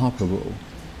of Mahaprabhu.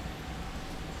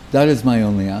 That is my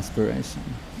only aspiration.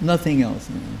 Nothing else.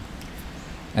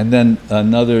 And then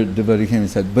another devotee came and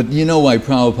said, but you know why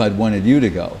Prabhupada wanted you to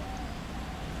go?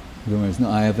 Guru Maharaj, no,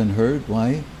 I haven't heard.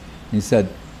 Why? He said,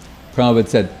 Prabhupada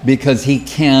said, because he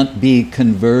can't be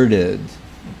converted.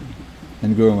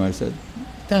 And Guru Maharaj said,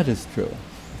 that is true.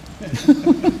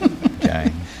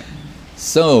 Okay.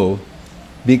 So,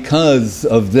 because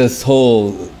of this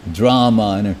whole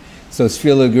drama, so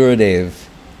Srila Gurudev,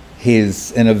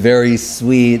 he's in a very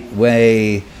sweet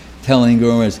way telling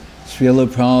Guru Maharaj, Srila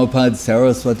Prabhupada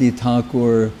Saraswati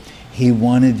Thakur, he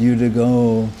wanted you to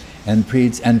go and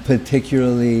preach, and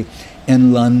particularly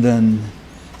in London.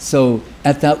 So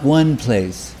at that one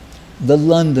place, the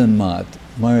London Math,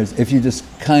 Maharaj, if you just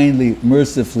kindly,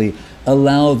 mercifully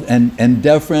allow, and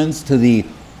deference to the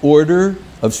order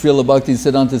of Srila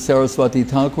Bhaktisiddhanta Saraswati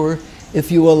Thakur,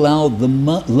 if you allow the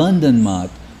London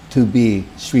Math to be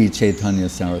Sri Chaitanya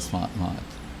Saraswat Math.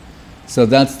 So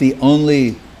that's the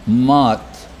only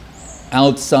Math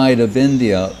outside of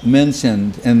India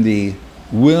mentioned in the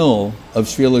will of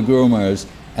Srila Guru Maharaj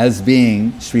as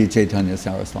being Sri Chaitanya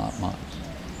Saraswat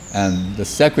Math. And the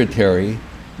secretary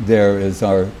there is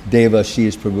our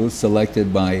Devashis Prabhu,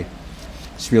 selected by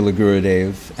Srila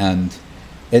Gurudev, and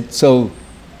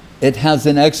it has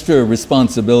an extra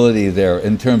responsibility there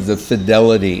in terms of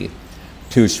fidelity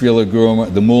to Srila Guru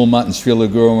Maharaj, the Mool and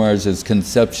Srila Guru Maharaj's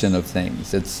conception of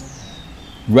things. It's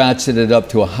ratcheted up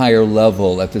to a higher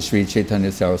level at the Sri Chaitanya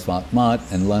Saraswat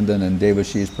Math in London, and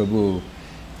Devashis Prabhu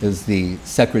is the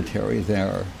secretary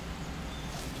there.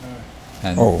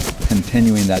 And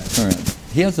continuing that current.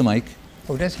 He has a mic.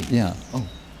 Oh, does he? Yeah. Oh,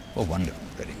 wonderful.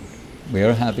 Very good. We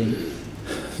are happy.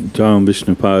 Jai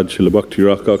Vishnupad, Srila Bhakti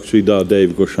Rakshak, Sridhar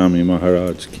Dev-Goswami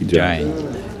Maharaj ki Jai.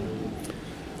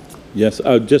 Yes,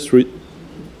 I'll just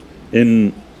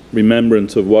in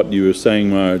remembrance of what you were saying,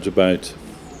 Maharaj, about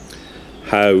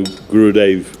how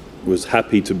Gurudev was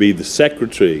happy to be the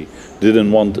secretary,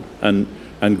 didn't want, and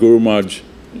Guru Maharaj,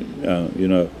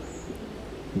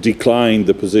 declined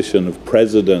the position of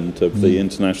president of the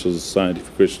International Society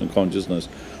for Krishna Consciousness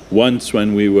once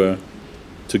when we were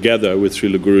together with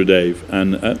Srila Gurudev,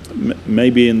 and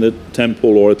maybe in the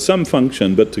temple or at some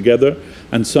function, but together.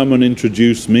 And someone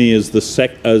introduced me as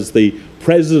the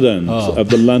president of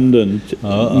the London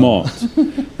Mott.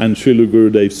 And Srila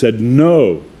Gurudev said,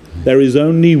 "No, there is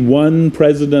only one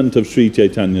president of Sri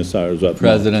Chaitanya Saraswat.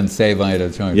 President Sevite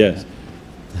Acharya. Yes,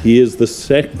 he is the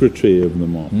secretary of the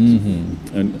Mott."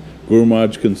 And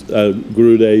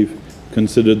Gurudev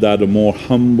considered that a more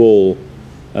humble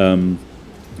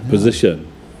position.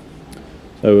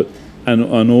 So,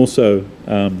 and also,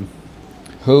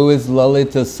 who is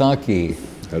Lalita Sakhi?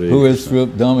 Who is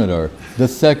Swarup Damodar? The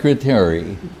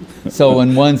secretary. So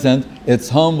in one sense, it's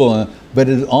humble, but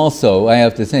it also, I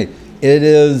have to say, it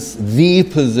is the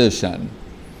position.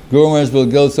 Guru Maharaj will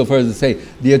go so far as to say,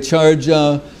 the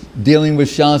Acharya dealing with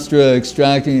Shastra,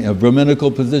 extracting a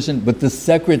Brahminical position, but the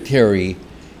secretary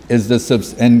is the,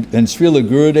 and Srila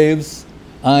Gurudev's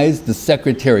eyes, the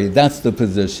secretary, that's the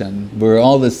position where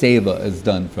all the seva is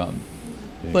done from.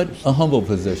 But a humble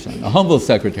position, a humble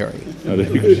secretary.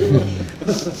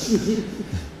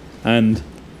 And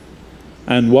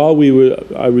while we were,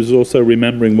 I was also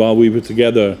remembering while we were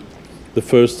together, the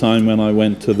first time when I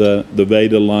went to the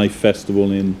Veda Life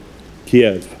Festival in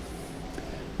Kiev,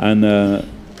 and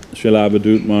Srila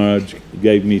Avadut Maharaj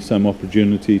gave me some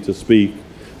opportunity to speak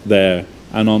there.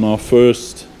 And on our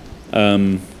first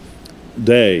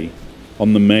day,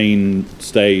 on the main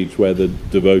stage where the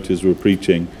devotees were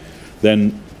preaching,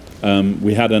 then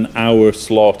we had an hour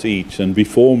slot each, and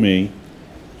before me,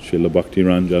 Srila Bhakti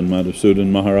Ranjan Madhusudan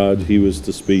Maharaj, he was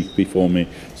to speak before me.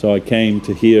 So I came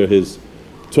to hear his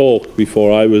talk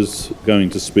before I was going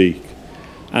to speak.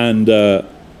 And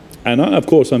of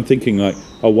course I'm thinking like,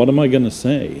 oh, what am I going to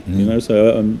say? You know,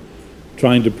 so I'm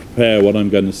trying to prepare what I'm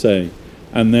going to say.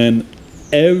 And then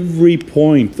every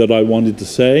point that I wanted to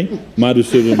say,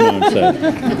 Madhusudan Maharaj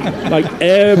said. Like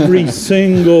every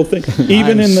single thing,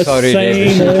 even in the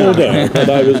same order that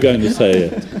I was going to say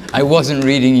it. I wasn't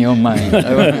reading your mind.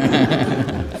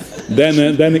 Then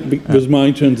it was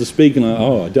my turn to speak, and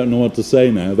I don't know what to say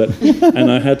now.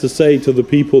 And I had to say to the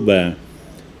people there,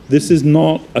 this is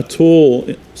not at all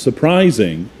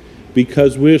surprising,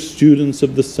 because we're students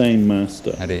of the same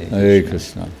master. Hare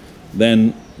Krishna.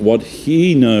 Then what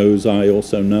he knows, I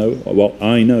also know. What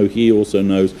I know, he also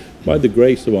knows, by the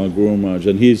grace of our Guru Maharaj.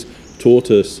 And he's taught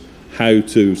us how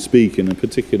to speak in a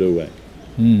particular way.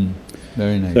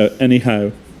 Very nice. So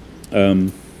anyhow,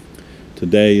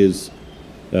 today is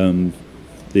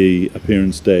the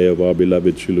appearance day of our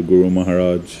beloved Srila Guru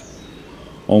Maharaj.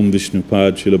 Om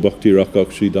Vishnupad Srila Bhakti Rakshak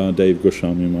Sridhar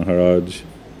Dev-Goswami Maharaj.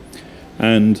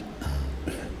 And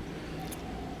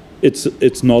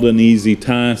it's not an easy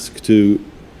task to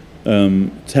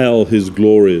tell his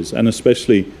glories, and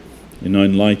especially, you know,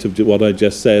 in light of what I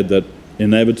just said, that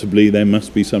inevitably there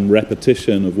must be some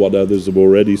repetition of what others have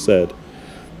already said.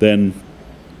 Then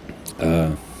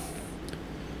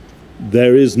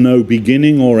there is no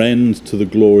beginning or end to the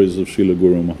glories of Srila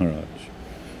Guru Maharaj.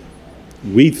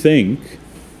 We think,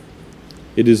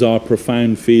 it is our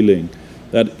profound feeling,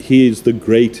 that he is the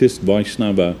greatest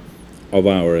Vaishnava of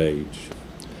our age.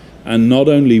 And not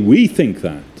only we think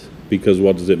that, because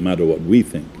what does it matter what we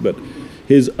think, but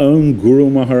his own Guru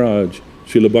Maharaj,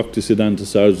 Srila Bhaktisiddhanta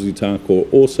Saraswati Thakur,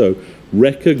 also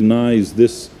recognized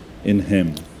this in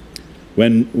him.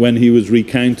 When he was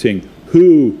recounting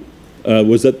who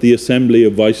was at the assembly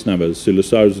of Vaishnavas, Srila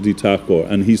Saraswati Thakur,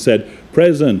 and he said,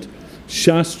 present,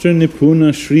 Shastra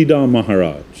Nipuna Sridhar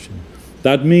Maharaj.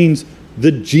 That means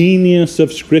the genius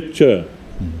of scripture,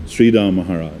 Sridhar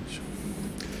Maharaj.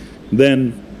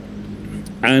 Then,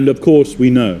 and of course we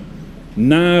know,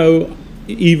 now,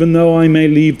 even though I may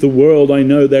leave the world, I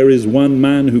know there is one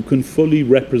man who can fully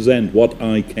represent what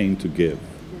I came to give,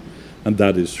 and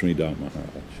that is Sridhar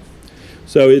Maharaj.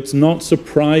 So it's not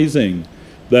surprising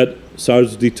that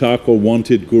Saraswati Thakur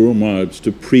wanted Guru Maharaj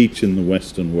to preach in the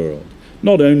Western world,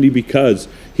 not only because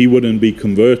he wouldn't be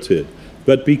converted,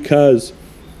 but because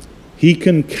he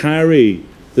can carry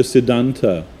the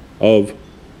Siddhanta of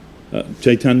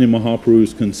Chaitanya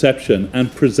Mahaprabhu's conception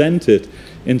and present it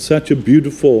in such a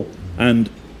beautiful and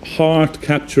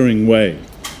heart-capturing way.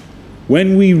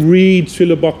 When we read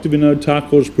Srila Bhaktivinod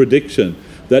Thakur's prediction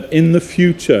that in the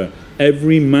future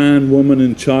every man, woman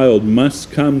and child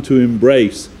must come to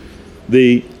embrace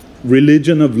the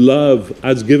religion of love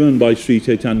as given by Sri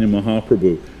Chaitanya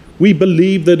Mahaprabhu, we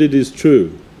believe that it is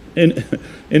true.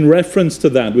 In reference to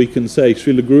that, we can say,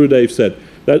 Srila Gurudev said,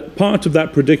 that part of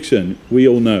that prediction, we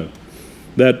all know,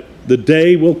 that the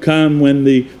day will come when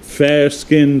the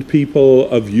fair-skinned people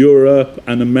of Europe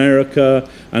and America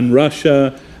and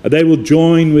Russia, they will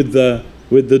join with the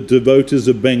with the devotees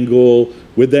of Bengal,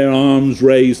 with their arms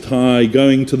raised high,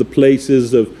 going to the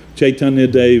places of Chaitanya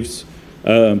Dev's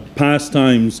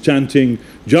pastimes, chanting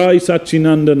Jaya Sachi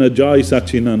Nandana, Jaya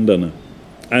Sachi Nandana.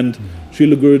 And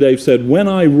Srila Gurudev said, when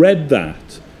I read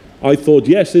that, I thought,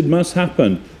 yes, it must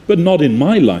happen, but not in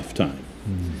my lifetime.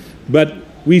 But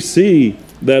we see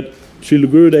that Srila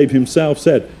Gurudev himself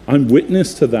said, I'm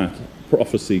witness to that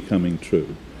prophecy coming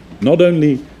true. Not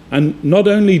only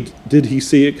did he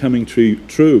see it coming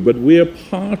true, but we are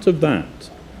part of that,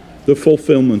 the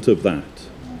fulfillment of that.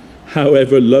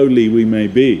 However lowly we may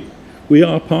be, we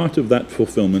are part of that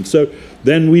fulfillment. So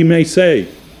then we may say,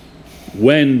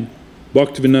 when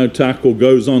Bhaktivinod Thakur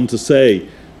goes on to say,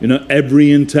 you know,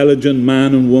 every intelligent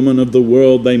man and woman of the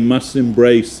world, they must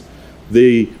embrace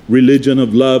the religion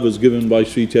of love as given by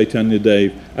Sri Chaitanya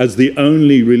Dev as the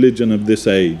only religion of this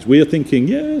age. We are thinking,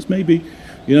 yes, maybe,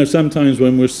 you know, sometimes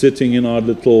when we're sitting in our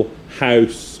little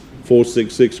house,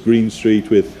 466 Green Street,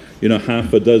 with, you know,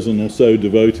 half a dozen or so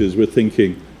devotees, we're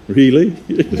thinking, really?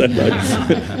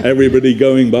 Everybody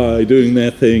going by, doing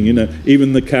their thing, you know,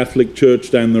 even the Catholic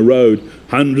Church down the road,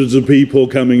 hundreds of people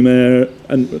coming there,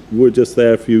 and we're just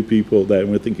there, a few people there,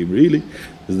 and we're thinking, really?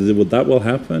 That will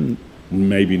happen?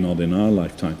 Maybe not in our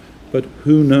lifetime, but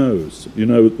who knows? You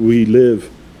know, we live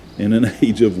in an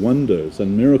age of wonders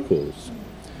and miracles.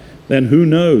 Then who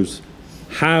knows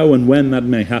how and when that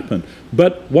may happen?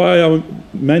 But why I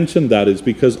mentioned that is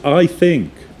because I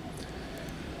think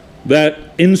that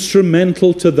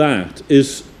instrumental to that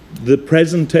is the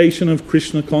presentation of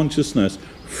Krishna consciousness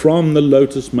from the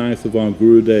lotus mouth of our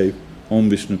Gurudev, Om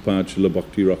Vishnupad Srila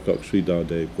Bhakti Rakshak Sridhar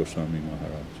Dev-Goswami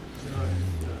Maharaj.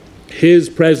 His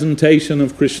presentation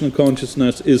of Krishna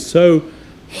consciousness is so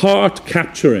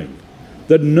heart-capturing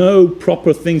that no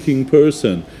proper thinking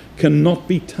person cannot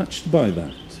be touched by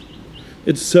that.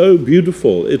 It's so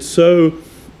beautiful, it's so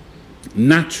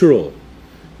natural,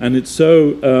 and it's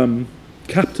so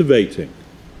captivating,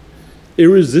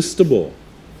 irresistible.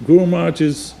 Guru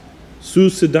Maharaj's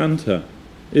Susiddhanta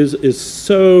is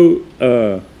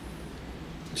so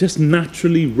just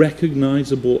naturally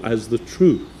recognizable as the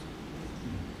truth.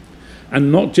 And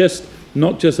not just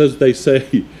as they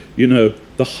say, you know,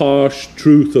 the harsh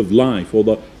truth of life or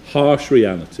the harsh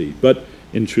reality, but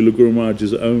in Srila Guru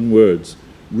Maharaj's own words,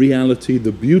 reality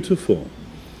the beautiful.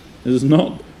 It is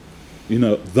not, you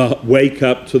know, the wake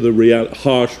up to the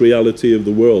harsh reality of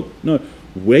the world. No,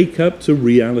 wake up to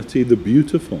reality the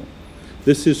beautiful.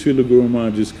 This is Srila Guru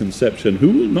Maharaj's conception. Who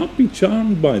will not be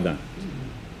charmed by that?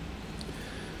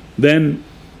 Then,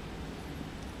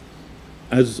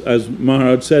 as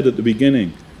Maharaj said at the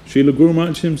beginning, Srila Guru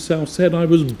Maharaj himself said, I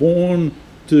was born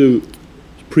to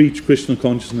preach Krishna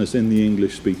consciousness in the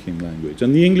English-speaking language.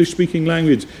 And the English-speaking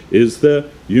language is the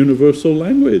universal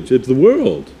language. It's the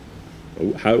world.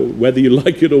 Whether you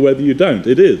like it or whether you don't,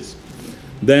 it is.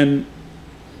 Then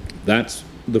that's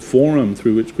the forum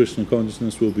through which Krishna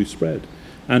consciousness will be spread.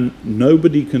 And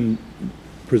nobody can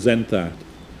present that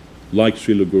like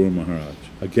Srila Guru Maharaj.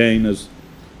 Again, as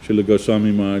Srila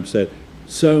Goswami Maharaj said,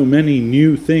 so many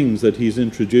new things that he's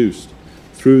introduced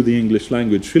through the English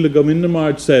language. Srila Govinda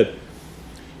Maharaj said,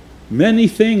 many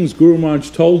things Guru Maharaj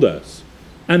told us,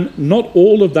 and not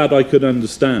all of that I could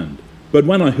understand. But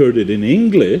when I heard it in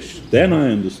English, then I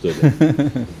understood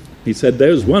it. He said,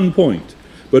 there's one point.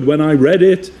 But when I read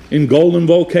it in Golden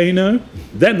Volcano,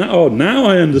 then, oh, now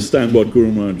I understand what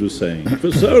Guru Maharaj was saying.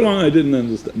 For so long I didn't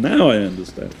understand. Now I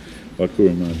understand what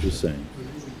Guru Maharaj was saying.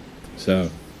 So,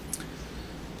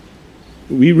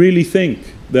 we really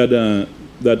think that,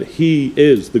 that he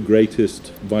is the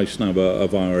greatest Vaishnava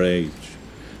of our age.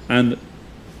 And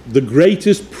the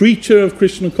greatest preacher of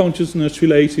Krishna consciousness,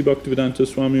 Srila A.C. Bhaktivedanta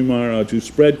Swami Maharaj, who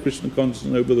spread Krishna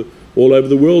consciousness all over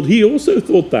the world, he also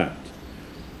thought that.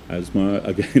 As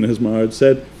Maharaj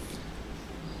said,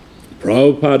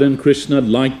 Prabhupada and Krishna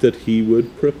liked that he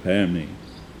would prepare me.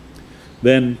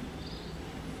 Then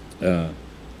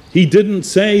he didn't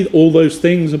say all those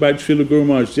things about Srila Guru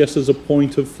Maharaj just as a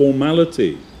point of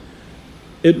formality.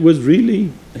 It was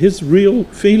really his real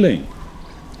feeling.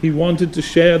 He wanted to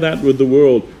share that with the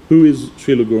world. Who is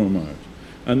Srila Guru Maharaj?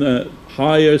 And the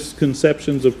highest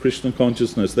conceptions of Krishna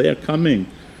consciousness, they are coming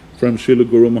from Srila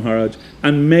Guru Maharaj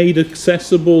and made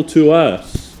accessible to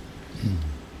us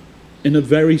in a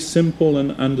very simple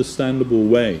and understandable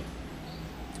way.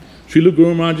 Srila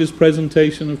Guru Maharaj's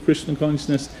presentation of Krishna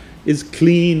consciousness is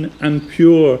clean and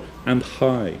pure and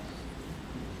high.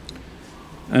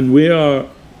 And we are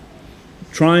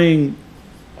trying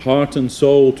heart and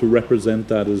soul to represent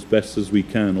that as best as we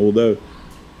can, although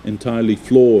entirely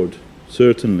flawed,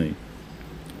 certainly.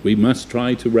 We must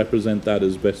try to represent that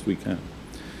as best we can.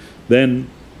 Then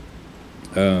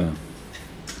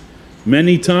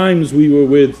Many times we were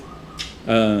with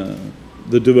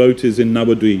the devotees in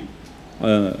Navadvip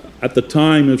at the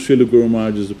time of Srila Guru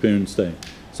Maharaj's appearance day.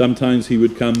 Sometimes he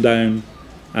would come down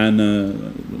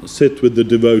and sit with the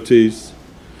devotees,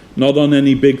 not on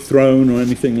any big throne or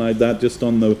anything like that, just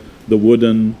on the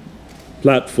wooden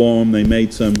platform. They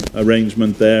made some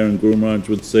arrangement there and Guru Maharaj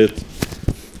would sit.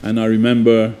 And I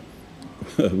remember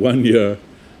one year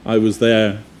I was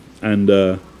there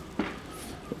and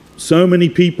so many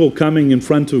people coming in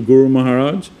front of Guru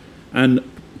Maharaj and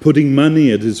putting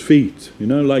money at his feet, you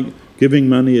know, like giving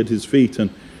money at his feet.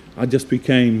 And I just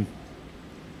became,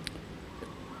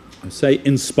 I say,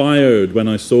 inspired when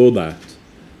I saw that.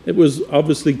 It was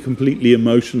obviously completely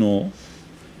emotional.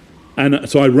 And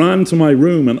so I ran to my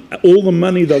room and all the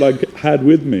money that I had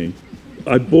with me,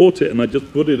 I bought it and I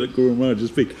just put it at Guru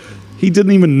Maharaj's feet. He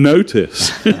didn't even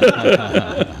notice.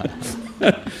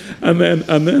 and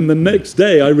then the next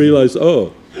day I realized,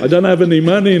 oh, I don't have any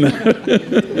money now.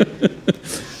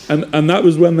 and that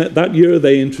was when that year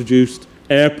they introduced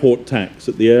airport tax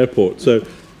at the airport. So,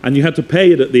 and you had to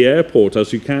pay it at the airport,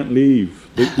 else you can't leave.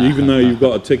 Even though you've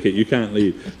got a ticket, you can't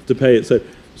leave to pay it.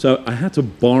 So I had to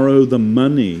borrow the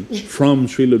money from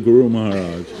Srila Guru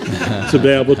Maharaj to be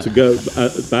able to go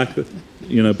back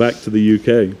to the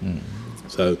UK.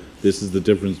 So this is the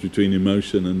difference between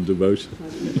emotion and devotion.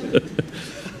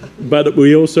 But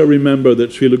we also remember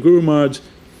that Srila Guru Maharaj,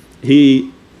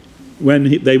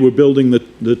 when they were building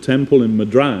the temple in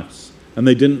Madras, and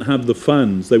they didn't have the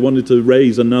funds, they wanted to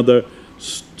raise another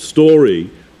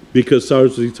story because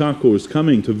Saraswati Thakur was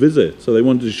coming to visit. So they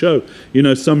wanted to show, you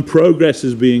know, some progress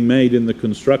is being made in the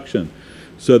construction.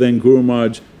 So then Guru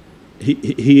Maharaj,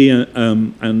 he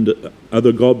and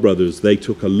other godbrothers, they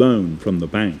took a loan from the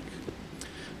bank.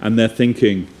 And they're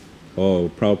thinking,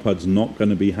 oh, Prabhupada's not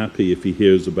going to be happy if he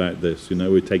hears about this. You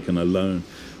know, we're taking a loan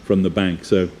from the bank.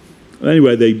 So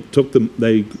anyway, they took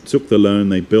the loan,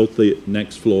 they built the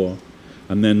next floor.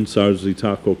 And then Saraswati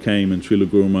Thakur came and Srila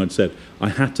Guru Maharaj said, I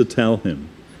had to tell him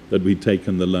that we'd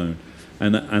taken the loan.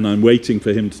 And I'm waiting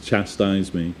for him to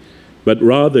chastise me. But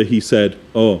rather he said,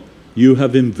 oh, you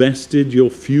have invested your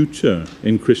future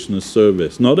in Krishna's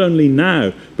service. Not only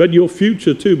now, but your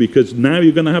future too, because now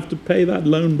you're going to have to pay that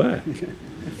loan back.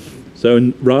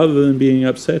 So rather than being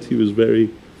upset, he was very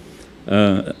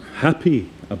happy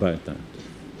about that.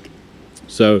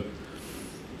 So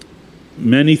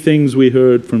many things we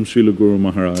heard from Srila Guru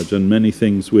Maharaj, and many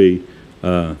things we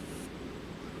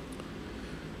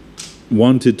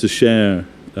wanted to share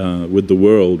with the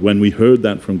world when we heard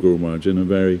that from Guru Maharaj in a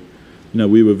very, you know,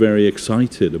 we were very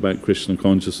excited about Krishna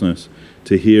consciousness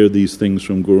to hear these things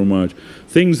from Guru Maharaj.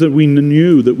 Things that we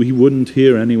knew that we wouldn't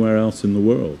hear anywhere else in the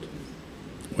world.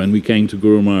 When we came to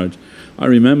Guru Maharaj, I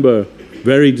remember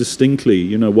very distinctly,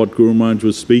 you know, what Guru Maharaj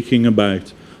was speaking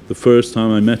about the first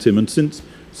time I met him. And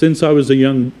since I was a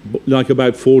young, like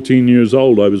about 14 years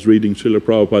old, I was reading Srila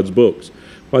Prabhupada's books.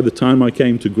 By the time I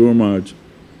came to Guru Maharaj,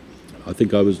 I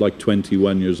think I was like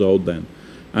 21 years old then.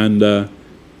 And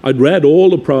I'd read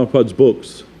all of Prabhupada's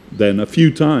books then a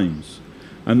few times.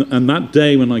 And that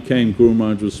day when I came, Guru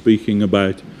Maharaj was speaking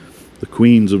about the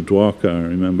queens of Dwarka, I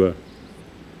remember.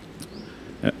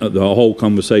 The whole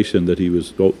conversation that he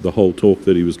was, the whole talk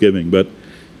that he was giving. But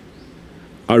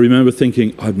I remember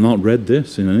thinking, I've not read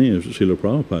this in any of Srila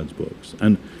Prabhupada's books.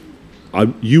 And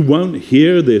you won't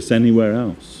hear this anywhere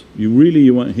else. You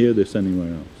won't hear this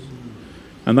anywhere else.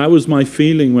 And that was my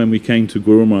feeling when we came to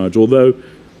Guru Maharaj. Although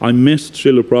I missed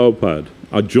Srila Prabhupada,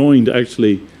 I joined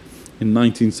actually in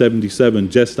 1977,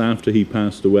 just after he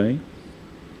passed away.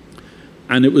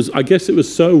 And it was, I guess it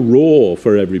was so raw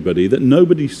for everybody that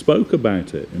nobody spoke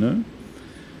about it, you know?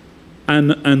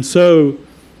 And so,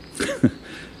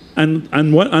 and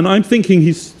I'm thinking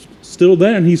he's still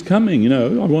there and he's coming, you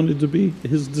know? I wanted to be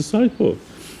his disciple.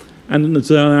 And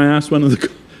so I asked one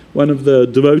of the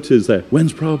devotees there,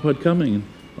 when's Prabhupada coming? And,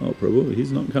 oh, Prabhu,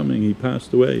 he's not coming. He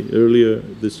passed away earlier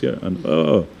this year. And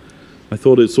oh, I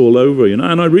thought it's all over, you know.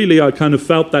 And I kind of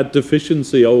felt that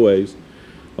deficiency always.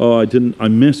 Oh, I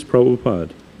missed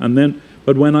Prabhupada. And then,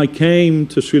 but when I came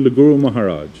to Srila Guru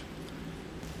Maharaj,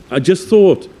 I just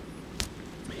thought,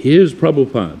 here's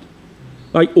Prabhupada.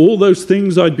 Like all those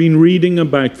things I'd been reading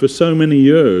about for so many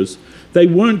years, they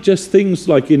weren't just things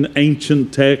like in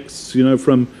ancient texts, you know,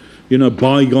 from, you know,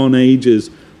 bygone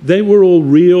ages. They were all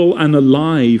real and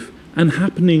alive and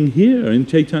happening here in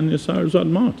Chaitanya Saraswat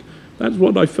Math. That's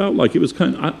what I felt like. It was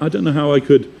kind of, I don't know how I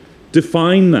could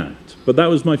define that, but that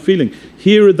was my feeling.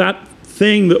 Here, that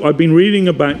thing that I've been reading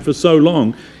about for so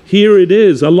long, here it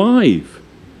is, alive.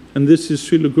 And this is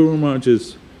Srila Guru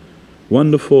Maharaj's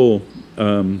wonderful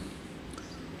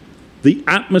the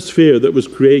atmosphere that was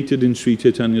created in Sri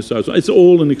Chaitanya Saraswat, it's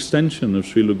all an extension of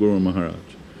Srila Guru Maharaj.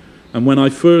 And when the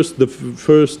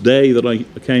first day that I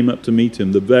came up to meet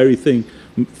him, the very thing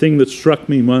that struck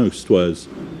me most was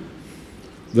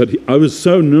that I was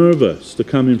so nervous to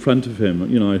come in front of him.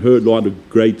 You know, I heard a lot of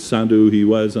great sadhu he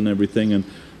was and everything, and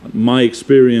my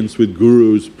experience with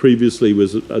gurus previously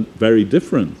was very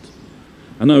different.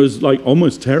 And I was like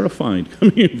almost terrified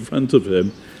coming in front of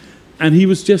him. And he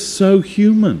was just so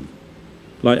human.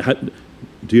 Like,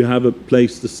 do you have a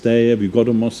place to stay? Have you got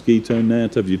a mosquito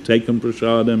net? Have you taken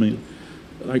prasad? I mean,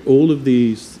 like all of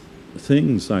these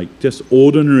things, like just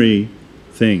ordinary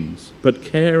things, but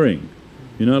caring.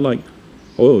 You know, like,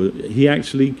 oh, he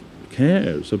actually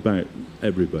cares about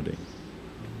everybody.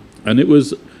 And it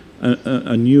was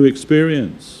a new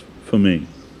experience for me.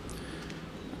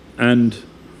 And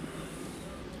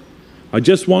I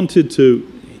just wanted to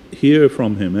hear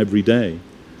from him every day.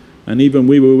 And even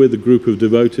we were with a group of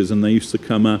devotees, and they used to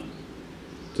come up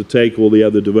to take all the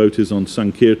other devotees on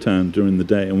Sankirtan during the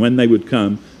day. And when they would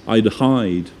come, I'd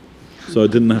hide, so I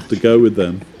didn't have to go with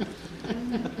them.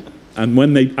 And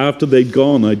when after they'd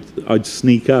gone, I'd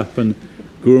sneak up, and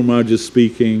Guru Maharaj is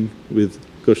speaking with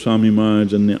Goswami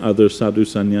Maharaj and the other sadhu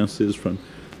sannyasis from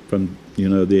you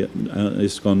know, the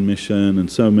ISKCON mission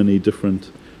and so many different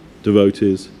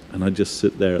devotees. And I'd just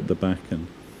sit there at the back and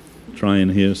try and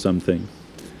hear something.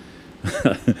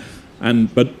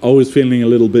 But always feeling a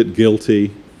little bit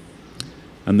guilty.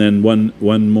 And then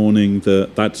one morning,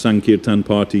 that Sankirtan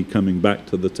party coming back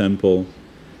to the temple,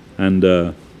 and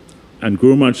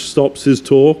Guru Maharaj stops his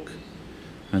talk,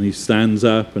 and he stands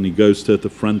up and he goes to the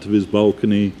front of his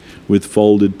balcony with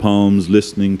folded palms,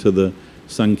 listening to the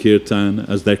Sankirtan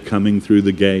as they're coming through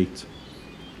the gate.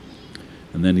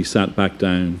 And then he sat back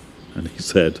down and he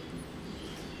said,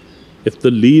 if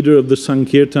the leader of the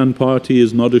Sankirtan party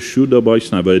is not a Shuddha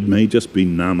Vaishnava, it may just be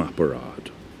Namaparad.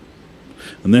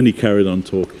 And then he carried on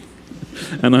talking.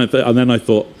 And then I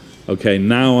thought, okay,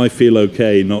 now I feel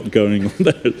okay not going on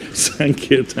the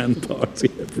Sankirtan party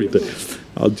every day.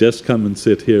 I'll just come and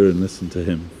sit here and listen to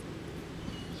him.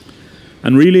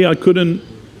 And really I couldn't,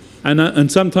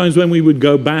 and sometimes when we would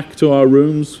go back to our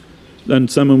rooms, and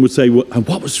someone would say, well,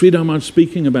 what was Sridhar Maharaj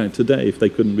speaking about today, if they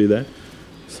couldn't be there?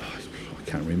 So I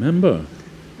can't remember.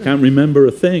 Can't remember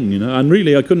a thing, you know. And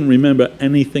really I couldn't remember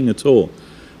anything at all.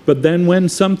 But then when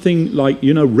something like,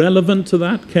 you know, relevant to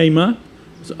that came up,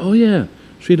 I said, oh yeah,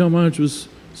 Sridhar Maharaj was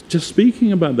just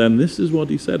speaking about that, and this is what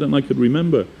he said, and I could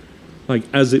remember, like,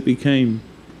 as it became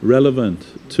relevant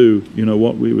to, you know,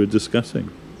 what we were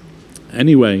discussing.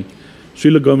 Anyway,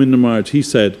 Srila Govinda Maharaj, he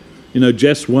said, you know,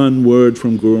 just one word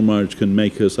from Guru Maharaj can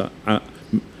make us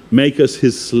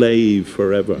his slave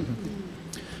forever.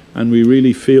 And we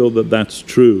really feel that that's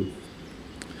true.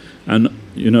 And,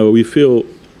 you know, we feel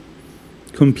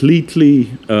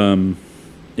completely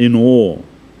in awe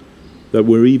that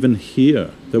we're even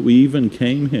here, that we even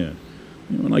came here.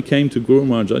 You know, when I came to Guru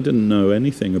Maharaj, I didn't know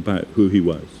anything about who he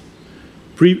was.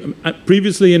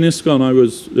 Previously in ISKCON, I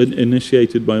was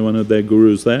initiated by one of their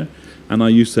gurus there, and I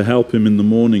used to help him in the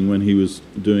morning when he was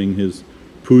doing his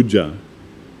puja.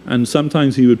 And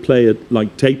sometimes he would play it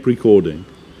like tape recording.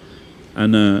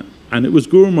 And it was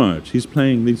Guru Maharaj. He's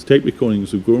playing these tape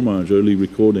recordings of Guru Maharaj, early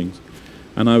recordings.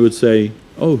 And I would say,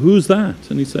 oh, who's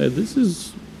that? And he said, this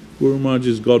is Guru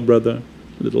Maharaj's godbrother,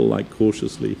 a little like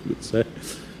cautiously, he would say.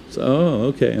 So, oh,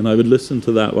 okay. And I would listen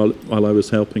to that while I was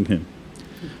helping him.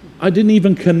 I didn't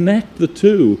even connect the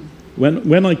two.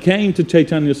 When I came to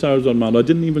Chaitanya Saraswat Math, I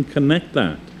didn't even connect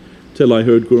that till I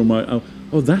heard Guru Maharaj.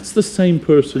 Oh, that's the same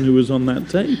person who was on that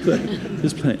tape that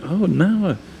is playing. Oh,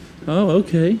 now,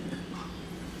 okay.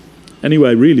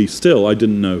 Anyway, really, still, I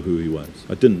didn't know who he was.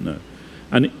 I didn't know.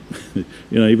 And,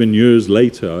 you know, even years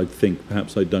later, I'd think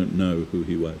perhaps I don't know who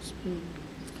he was.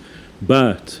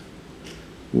 But,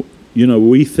 you know,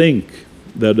 we think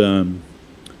that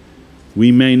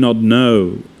we may not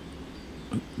know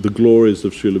the glories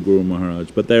of Srila Guru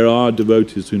Maharaj, but there are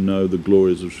devotees who know the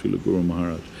glories of Srila Guru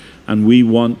Maharaj. And we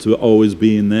want to always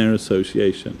be in their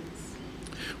association.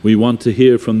 We want to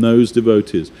hear from those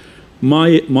devotees.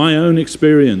 My own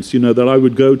experience, you know, that I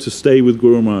would go to stay with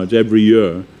Guru Maharaj every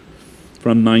year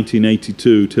from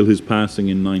 1982 till his passing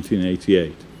in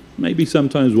 1988. Maybe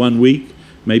sometimes 1 week,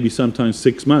 maybe sometimes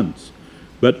 6 months,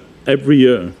 but every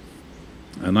year.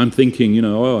 And I'm thinking, you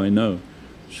know, oh, I know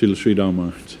Sridhar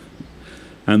Maharaj.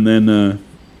 And then, and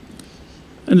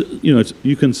you know,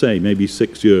 you can say maybe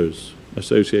 6 years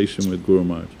association with Guru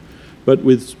Maharaj. But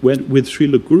with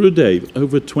Srila Gurudev,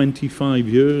 over 25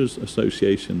 years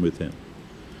association with him.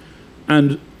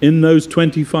 And in those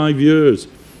 25 years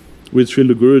with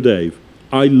Srila Gurudev,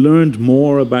 I learned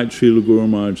more about Srila Guru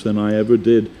Maharaj than I ever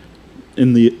did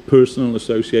in the personal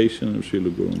association of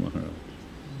Srila Guru Maharaj.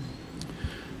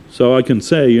 So I can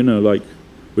say, you know, like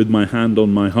with my hand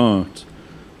on my heart,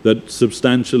 that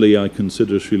substantially I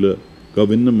consider Srila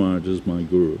Govinda Maharaj as my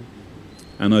Guru.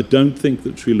 And I don't think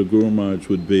that Srila Guru Maharaj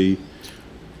would be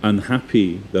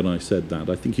unhappy that I said that.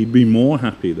 I think he'd be more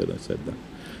happy that I said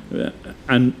that.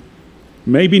 And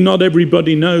maybe not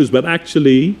everybody knows, but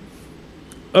actually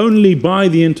only by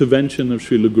the intervention of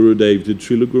Srila Gurudev did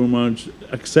Srila Guru Maharaj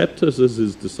accept us as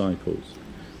his disciples.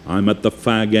 I'm at the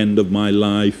fag end of my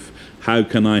life. How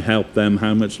can I help them?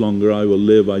 How much longer I will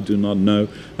live, I do not know.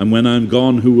 And when I'm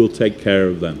gone, who will take care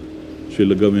of them?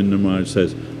 Srila Govinda Maharaj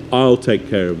says, I'll take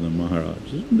care of them,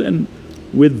 Maharaj. And then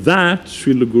with that,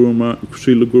 Srila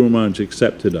Guru Maharaj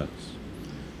accepted us,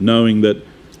 knowing that,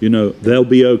 you know, they'll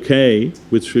be okay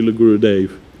with Srila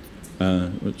Gurudev,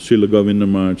 with Srila Govinda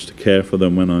Maharaj to care for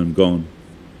them when I'm gone.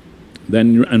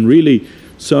 Then, and really,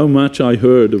 so much I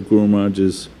heard of Guru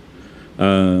Maharaj's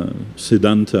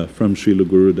Siddhanta from Srila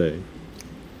Gurudev.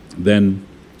 Then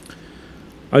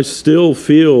I still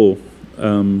feel,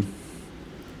 you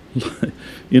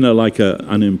know, like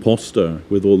an imposter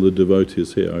with all the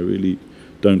devotees here. I really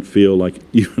don't feel like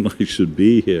even I should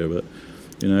be here, but,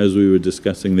 you know, as we were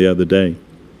discussing the other day,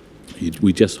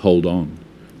 we just hold on.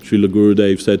 Srila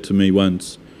Gurudev said to me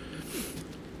once,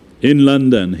 in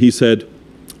London, he said,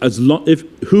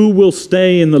 who will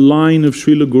stay in the line of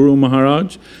Srila Guru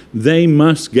Maharaj, they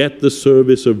must get the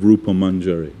service of Rupa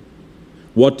Manjari.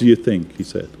 What do you think? He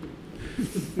said. I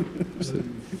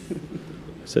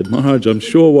said, Maharaj, I'm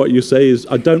sure what you say is,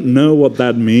 I don't know what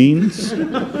that means,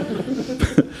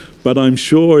 but I'm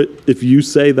sure if you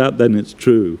say that, then it's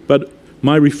true. But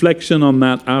my reflection on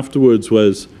that afterwards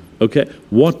was, okay,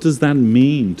 what does that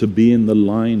mean to be in the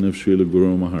line of Srila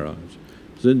Guru Maharaj?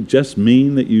 Does it just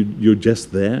mean that you're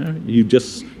just there? You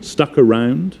just stuck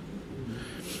around?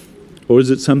 Or is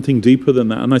it something deeper than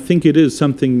that? And I think it is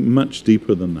something much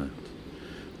deeper than that.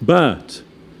 But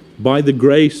by the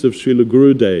grace of Srila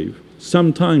Gurudev,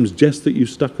 sometimes just that you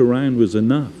stuck around was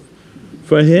enough.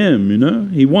 For him, you know,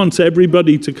 he wants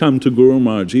everybody to come to Guru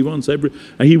Maharaj. He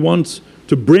wants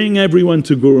to bring everyone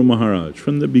to Guru Maharaj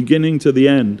from the beginning to the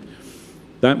end.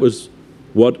 That was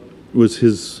what was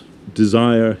his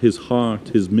desire, his heart,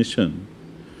 his mission.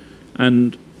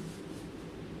 And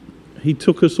he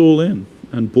took us all in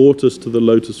and brought us to the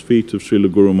lotus feet of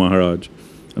Srila Guru Maharaj.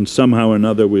 And somehow or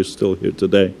another we're still here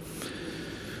today.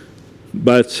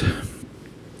 But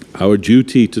our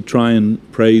duty to try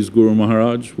and praise Guru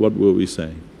Maharaj, what will we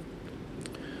say?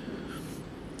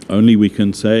 Only we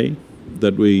can say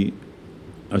that we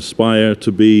aspire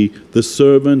to be the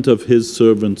servant of his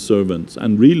servant's servants,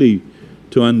 and really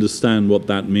to understand what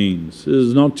that means. It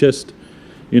is not just,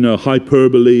 you know,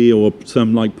 hyperbole or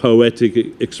some like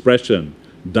poetic expression,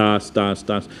 das, das,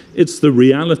 das. It's the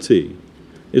reality.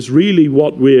 It's really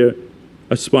what we're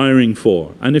aspiring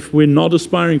for. And if we're not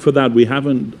aspiring for that, we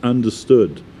haven't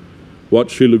understood what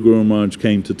Srila Guru Maharaj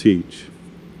came to teach.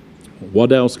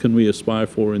 What else can we aspire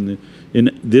for in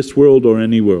this world or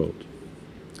any world?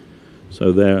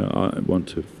 So there I want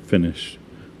to finish.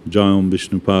 Jayam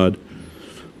Vishnupad.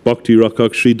 Bhakti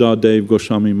Rakshak Sridhar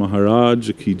Dev-Goswami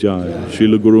Maharaj ki jai.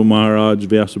 Srila Guru Maharaj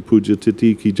Vyasa Puja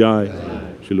Titi ki jai.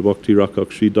 Srila Bhakti Rakshak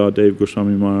Sridhar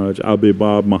Dev-Goswami Maharaj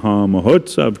Abhibab Maha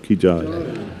Mahotsav ki jai.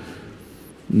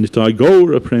 Nitai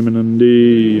Gaura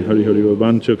Premanandi Hari Hari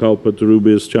Vavancha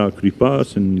Kalpatarubhis Cha Kripa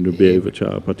Sindhubheva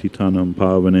Cha Patitanam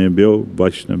Pavanebhyo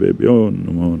Vaishnavebhyo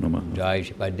Namo Namah. Jaya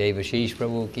Sripad Devashis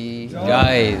Prabhu ki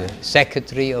jai, the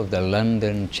secretary of the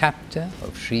London chapter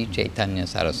of Sri Chaitanya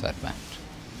Saraswat Math.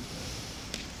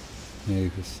 Hare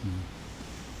Krishna.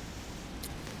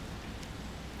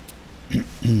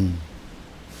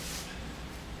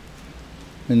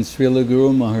 And Srila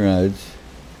Guru Maharaj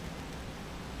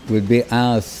would be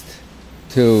asked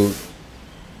to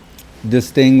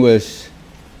distinguish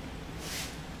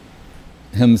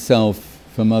himself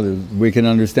from others. We can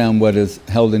understand what is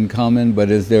held in common, but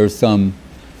is there some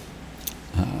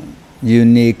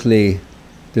uniquely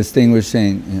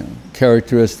distinguishing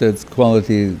characteristics,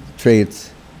 quality,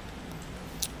 traits?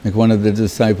 Like one of the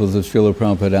disciples of Srila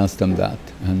Prabhupada asked him that.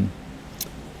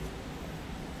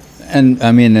 And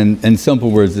I mean, in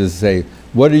simple words, is to say,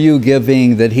 what are you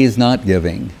giving that he's not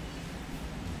giving?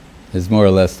 Is more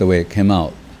or less the way it came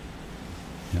out.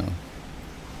 You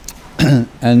know.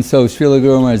 And so Srila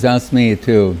Guru Maharaj asked me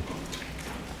to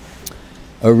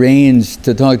arrange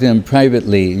to talk to him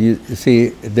privately. You see,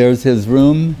 there's his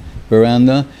room,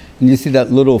 veranda, and you see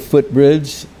that little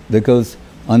footbridge that goes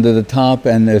under the top,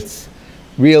 and it's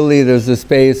really, there's a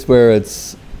space where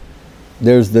it's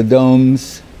there's the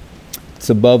domes. It's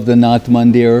above the Nath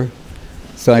Mandir.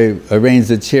 So I arranged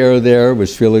a chair there with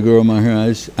Srila Guru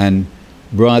Maharaj and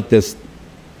brought this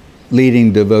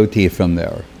leading devotee from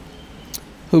there,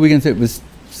 who we can say was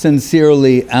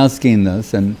sincerely asking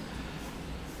this, and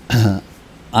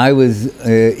I was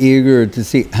eager to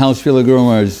see how Srila Guru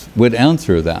Maharaj would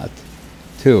answer that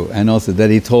too, and also that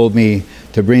he told me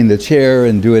to bring the chair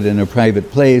and do it in a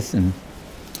private place, and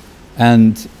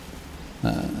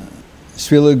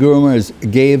Srila Guru Maharaj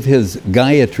gave his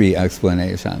Gayatri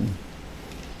explanation.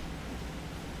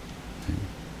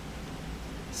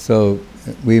 So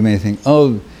we may think,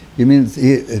 oh, you mean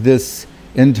this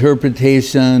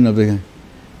interpretation of the...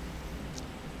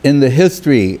 In the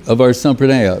history of our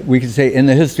Sampradaya, we could say in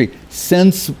the history,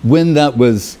 since when that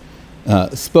was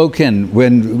spoken,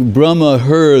 when Brahma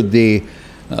heard the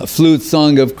flute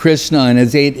song of Krishna in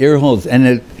his 8 ear holes, and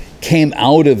it came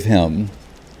out of him,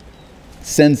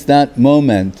 since that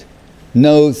moment,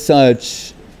 no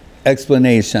such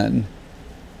explanation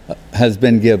has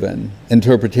been given,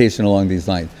 interpretation along these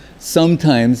lines.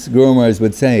 Sometimes Guru Maharaj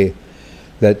would say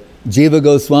that Jiva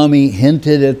Goswami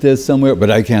hinted at this somewhere,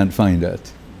 but I can't find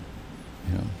it.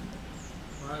 You know.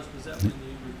 Maharaj, was that when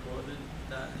you recorded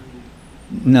that?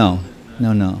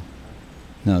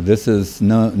 No, this is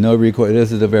no record.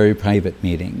 This is a very private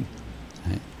meeting.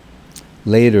 Right?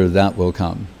 Later that will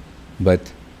come.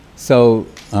 But so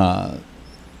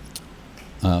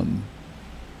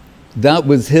that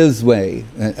was his way.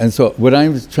 And so what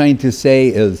I'm trying to say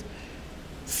is,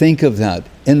 think of that.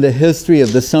 In the history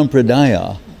of the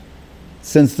Sampradaya,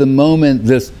 since the moment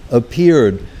this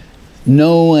appeared,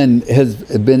 no one has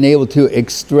been able to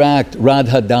extract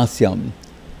Radha Dasyam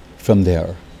from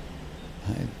there.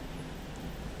 Right?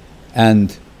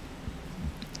 And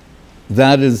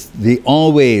that is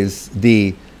always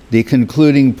the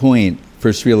concluding point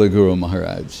for Srila Guru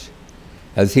Maharaj.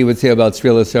 As he would say about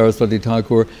Srila Saraswati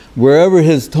Thakur, wherever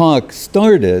his talk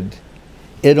started,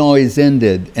 it always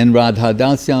ended in Radha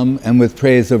Dasyam and with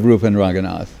praise of Rupa and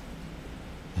Raghunath.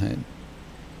 Right?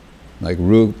 Like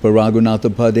Rupa Raghunatha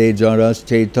Pade Jaras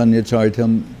Chaitanya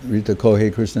Charitam Rita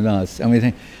Kohe Krishnadas. And we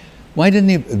think, why didn't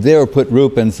he there put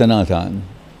Rupa and Sanatan?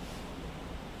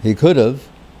 He could have,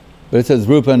 but it says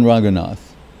Rupa and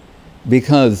Raghunath.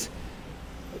 Because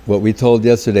what we told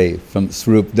yesterday, from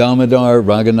Swarup Damodar,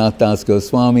 Raghunath Das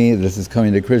Goswami, this is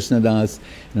coming to Krishna Das,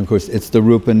 and of course it's the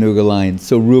Rupa Nuga line,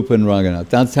 so Rupa and Raghunath.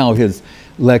 That's how his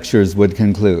lectures would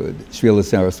conclude, Srila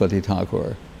Saraswati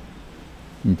Thakur.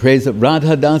 In praise of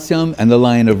Radha Dasyam and the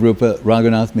line of Rupa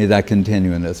Raghunath, may that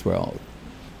continue in this world.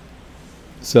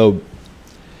 So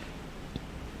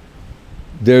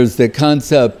there's the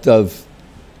concept of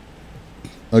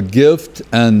a gift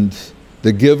and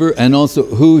the giver, and also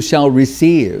who shall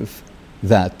receive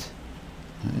that.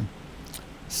 Right?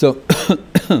 So,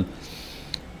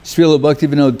 Srila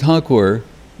Bhaktivinod Thakur,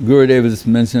 Gurudev has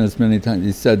mentioned this many times,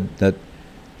 he said that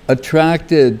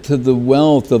attracted to the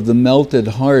wealth of the melted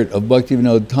heart of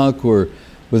Bhaktivinod Thakur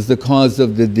was the cause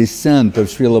of the descent of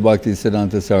Srila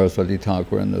Bhaktisiddhanta Saraswati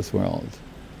Thakur in this world.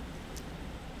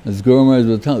 As Guru Maharaj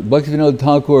was telling, Bhaktivinod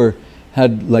Thakur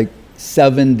had like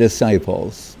 7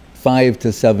 disciples. 5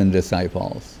 to 7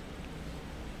 disciples.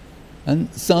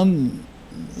 And some,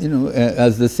 you know,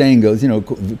 as the saying goes, you know,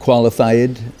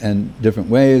 qualified in different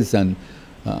ways, and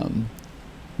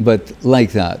but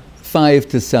like that, 5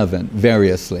 to 7,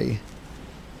 variously.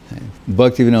 Okay.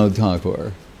 Bhaktivinod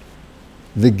Thakur.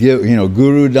 The, you know,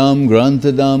 Gurudam,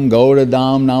 Grantadam,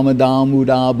 Gauradam, Namadam,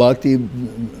 Uda,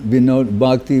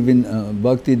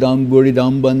 Bhaktidam,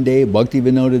 Buridam Bande,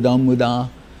 Bhaktivinodadam Uda.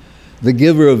 The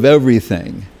giver of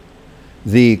everything.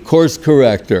 The course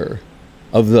corrector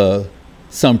of the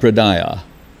Sampradaya.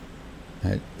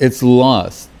 Right? It's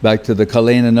lost. Back to the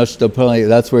Kalena Nashtapali,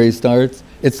 that's where he starts.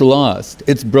 It's lost.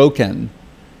 It's broken.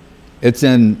 It's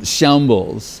in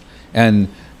shambles. And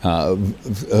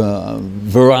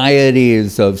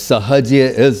varieties of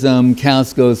Sahajiaism,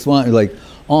 caste Goswami, like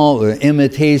all the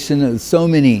imitation, so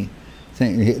many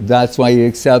things. That's why he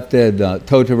accepted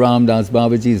Tota Ram Das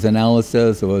Babaji's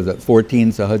analysis. What was it,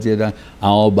 14 Sahajiya,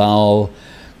 Ao Bao,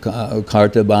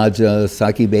 Karta Bhaja,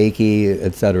 Saki Beki,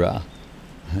 etc.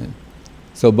 Right?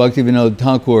 So Bhaktivinod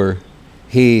Thakur,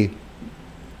 he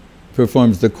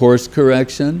performs the course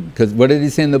correction, because what did he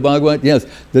say in the Bhagavad? Yes,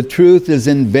 the truth is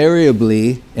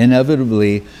invariably,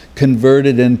 inevitably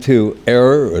converted into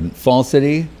error and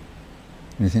falsity.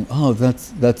 And you think, oh,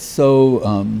 that's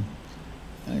so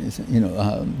you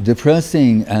know,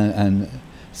 depressing and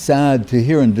sad to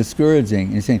hear and discouraging.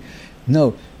 And you're saying,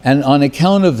 no, and on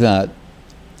account of that,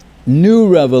 new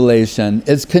revelation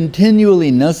is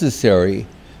continually necessary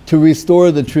to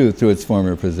restore the truth to its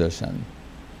former position.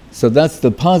 So that's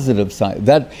the positive side.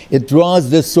 That it draws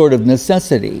this sort of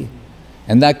necessity,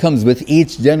 and that comes with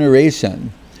each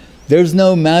generation. There's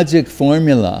no magic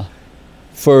formula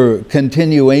for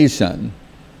continuation,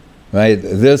 right?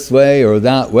 This way or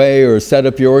that way, or set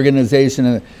up your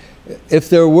organization. If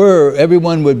there were,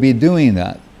 everyone would be doing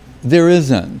that. There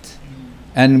isn't.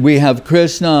 And we have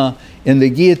Krishna in the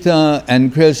Gita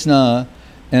and Krishna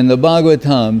in the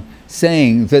Bhagavatam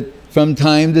saying that from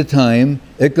time to time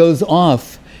it goes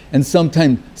off, and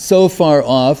sometimes so far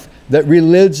off that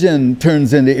religion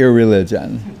turns into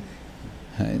irreligion.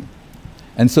 Right?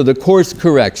 And so the course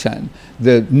correction,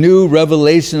 the new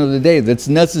revelation of the day that's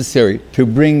necessary to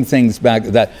bring things back,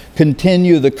 that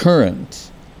continue the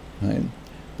current. Right?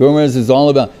 Guru Maharaj is all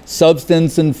about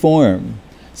substance and form,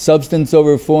 substance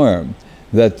over form.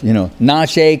 That, you know, na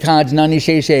shekaj, na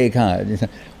shekaj.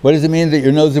 What does it mean that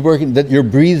your nose is working? That you're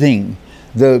breathing.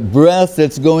 The breath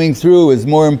that's going through is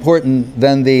more important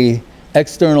than the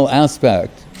external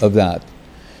aspect of that.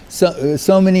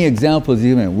 So many examples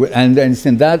even, and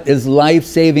that is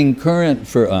life-saving current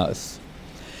for us.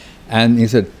 And he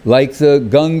said, like the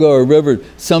Ganga or river,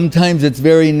 sometimes it's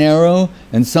very narrow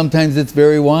and sometimes it's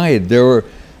very wide. There were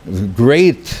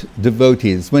great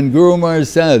devotees. When Guru Maharaj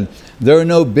said, there are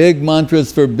no big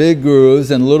mantras for big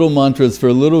gurus and little mantras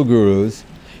for little gurus,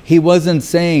 he wasn't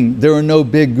saying there are no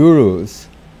big gurus.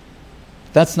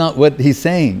 That's not what he's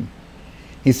saying.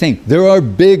 He's saying there are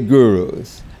big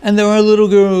gurus and there are little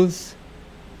gurus,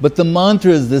 but the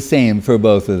mantra is the same for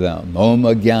both of them. Om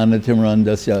Ajnana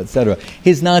Timrandasya, etc.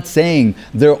 He's not saying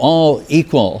they're all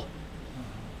equal.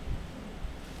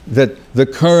 That the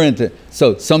current,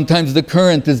 so sometimes the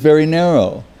current is very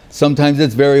narrow, sometimes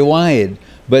it's very wide,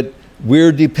 but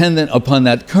we're dependent upon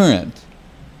that current.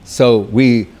 So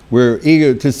we're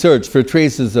eager to search for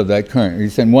traces of that current.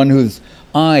 He's saying one whose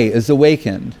eye is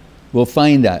awakened will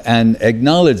find that and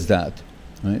acknowledge that.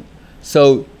 Right?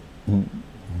 So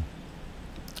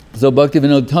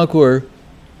Bhaktivinod Thakur,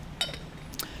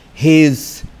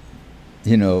 he's,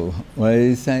 you know, what did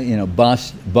he say? You know,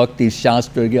 Bhakti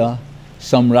Shastragya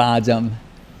Samrajam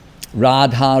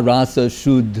Radha Rasa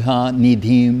Shuddha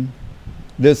Nidhim.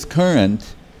 This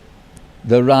current,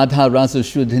 the Radha Rasa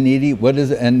Shuddha Nidhi, what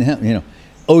is it? And, you know,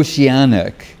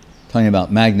 oceanic, talking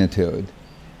about magnitude.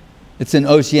 It's an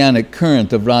oceanic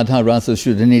current of Radha Rasa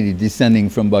Shuddha Nidhi descending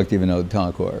from Bhaktivinod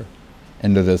Thakur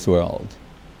into this world.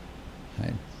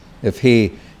 Right? If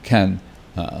he can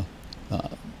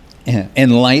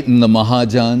enlighten the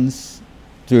Mahajans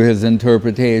through his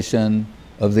interpretation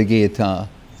of the Gita,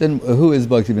 then who is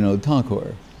Bhaktivinod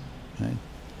Thakur? Right?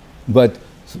 But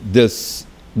this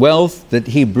wealth that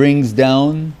he brings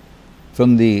down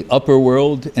from the upper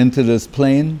world into this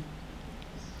plane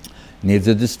needs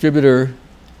a distributor.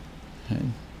 Right?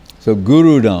 So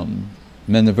Gurudam,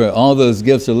 all those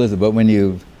gifts are listed, but when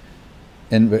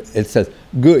it says,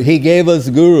 he gave us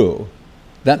Guru,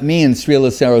 that means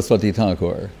Srila Saraswati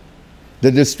Thakur,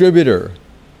 the distributor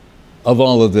of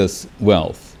all of this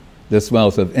wealth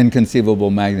of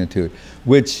inconceivable magnitude,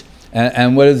 which,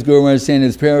 and what is Guru Maharaj saying in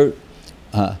his prayer?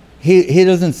 He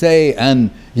doesn't say,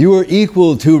 and you are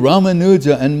equal to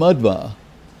Ramanuja and Madhva.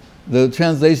 The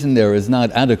translation there is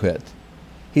not adequate.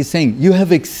 He's saying, you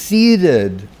have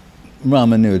exceeded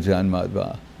Ramanuja and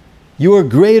Madhva. You are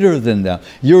greater than them.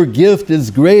 Your gift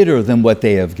is greater than what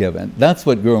they have given. That's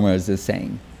what Guru Maharaj is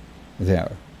saying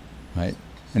there, right?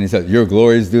 And he said, your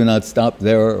glories do not stop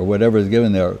there, or whatever is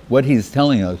given there. What he's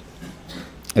telling us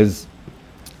is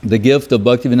the gift of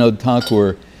Bhaktivinod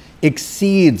Thakur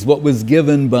exceeds what was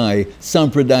given by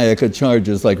Sampradayika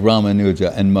acharyas like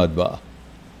Ramanuja and Madhva.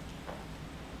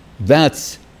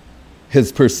 That's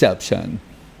his perception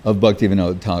of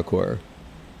Bhaktivinod Thakur.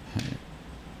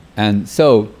 And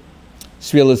so,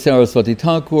 Srila Saraswati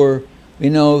Thakur, you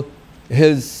know,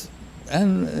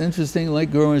 and interesting,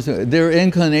 like Guru Maharaj said, their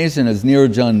inclination is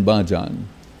Nirjan Bhajan.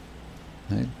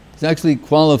 Right? He's actually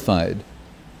qualified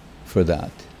for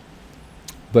that.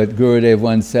 But Gurudev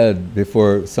once said,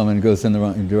 before someone goes in the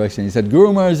wrong direction, he said,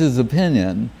 Guru Maharaj's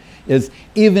opinion is,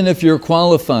 even if you're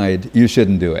qualified, you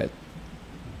shouldn't do it.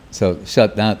 So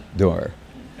shut that door.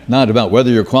 Not about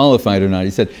whether you're qualified or not.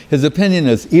 He said, his opinion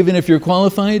is, even if you're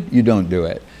qualified, you don't do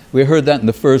it. We heard that in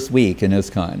the first week in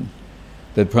ISKCON.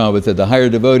 That Prabhu said the higher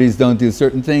devotees don't do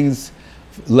certain things,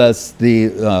 lest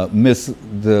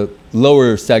the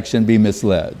lower section be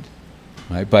misled,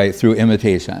 right, through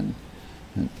imitation.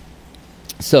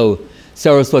 So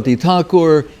Saraswati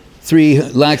Thakur, 3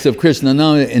 lakhs of Krishna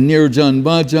Nama and Nirjan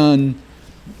Bhajan,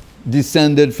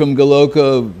 descended from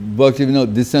Goloka,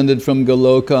 Bhaktivinod descended from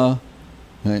Goloka,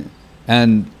 right?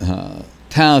 And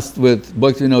tasked with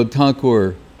Bhaktivinod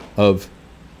Thakur of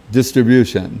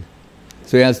distribution.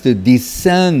 So he has to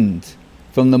descend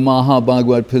from the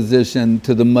Mahabhagavad position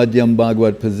to the Madhyam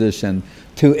Bhagavad position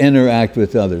to interact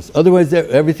with others. Otherwise,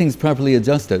 everything's properly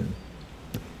adjusted.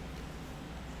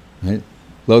 Right?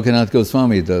 Lokanath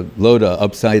Goswami, the Loda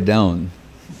upside down.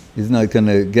 He's not going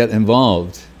to get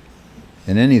involved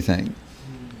in anything.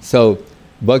 So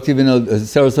Bhaktivinod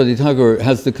Saraswati Thakur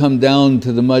has to come down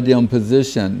to the Madhyam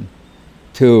position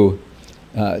to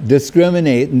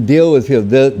discriminate and deal with people.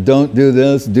 Don't do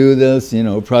this, you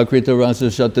know, prakrita rasa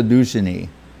shatadushini.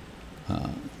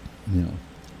 You know,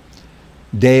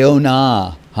 deo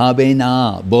na, habe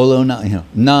na, bolo na, you know,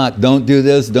 not, don't do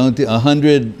this, don't do,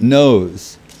 100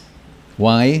 no's.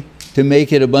 Why? To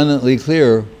make it abundantly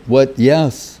clear what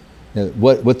yes,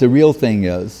 what the real thing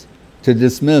is, to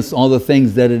dismiss all the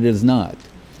things that it is not.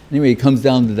 Anyway, he comes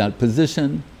down to that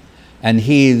position, and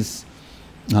he's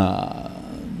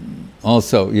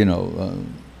also, you know,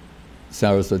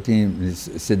 Saraswati,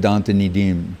 Siddhanta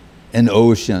Nidim, an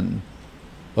ocean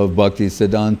of Bhakti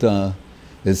Siddhanta,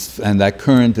 and that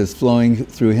current is flowing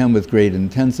through him with great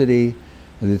intensity.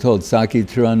 As he told Saki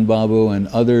Charan Babu and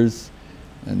others,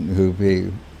 and who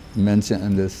we mentioned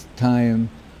in this time,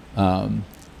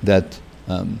 that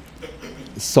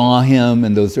saw him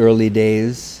in those early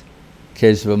days,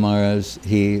 Keshava Maharaj,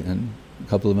 he and a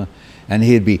couple of them, and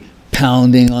he'd be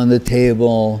pounding on the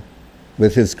table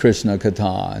with his Krishna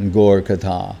Katha and Gaur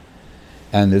Katha.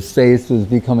 And his face was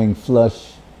becoming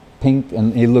flush pink,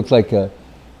 and he looked like an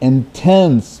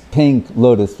intense pink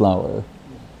lotus flower.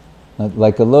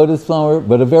 Like a lotus flower,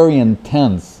 but a very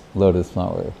intense lotus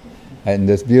flower. And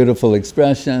this beautiful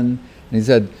expression. And he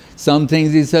said, some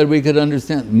things he said we could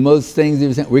understand, most things he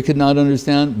was saying we could not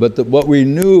understand, but what we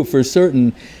knew for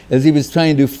certain is he was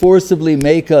trying to forcibly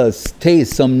make us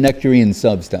taste some nectarine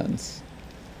substance.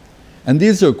 And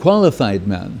these are qualified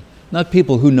men, not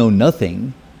people who know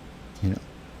nothing, you know,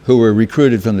 who were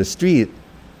recruited from the street.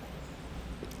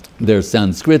 They're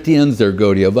Sanskritians, they're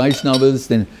Gaudiya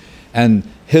Vaishnavas, and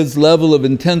his level of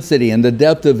intensity and the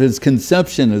depth of his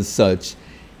conception is such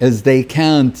as they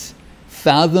can't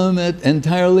fathom it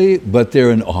entirely, but they're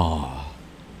in awe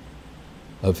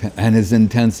of him and his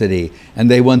intensity, and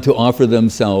they want to offer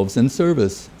themselves in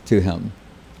service to him.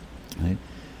 Right?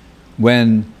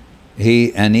 When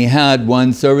he had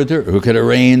one servitor who could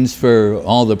arrange for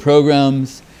all the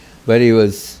programs, but he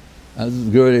was, as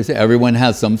Gurudev said, everyone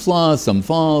has some flaw, some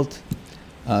fault.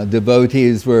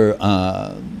 Devotees were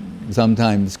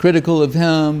sometimes critical of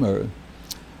him, or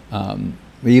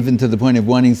even to the point of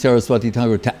wanting Saraswati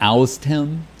Thakur to oust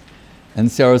him.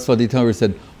 And Saraswati Thakur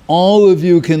said, all of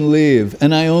you can leave,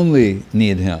 and I only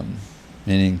need him.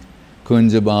 Meaning,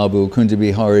 Kunja Babu, Kunja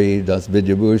Bihari, Das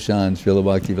Vidyabhushan, Srila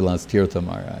Bhaktivilas Tirtha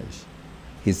Maharaj.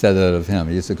 He said that of him.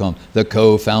 He used to call him the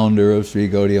co-founder of Sri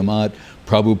Gaudiya Math,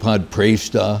 Prabhupada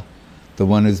Pratishtha, the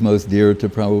one who's most dear to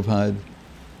Prabhupada.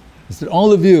 He said,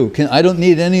 all of you, I don't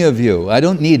need any of you. I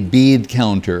don't need bead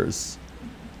counters.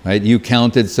 Right? You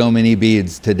counted so many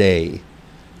beads today.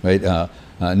 Right?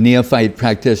 Neophyte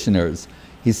practitioners.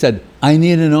 He said, I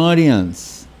need an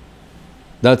audience.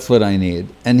 That's what I need.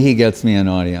 And he gets me an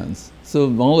audience.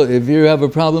 So if you have a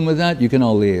problem with that, you can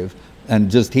all leave.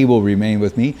 And just he will remain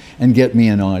with me and get me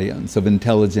an audience of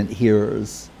intelligent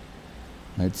hearers.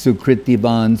 Right?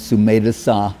 Sukritivan,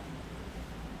 Sumedasa,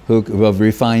 who of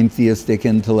refined theistic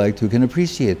intellect, who can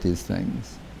appreciate these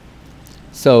things.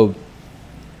 So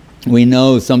we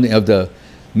know something of the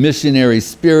missionary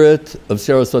spirit of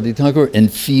Saraswati Thakur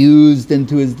infused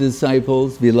into his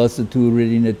disciples, Vilasatu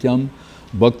Ridinityam,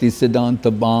 Bhakti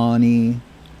Siddhanta Bani,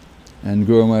 and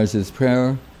Guru Maharaj's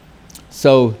prayer.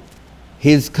 So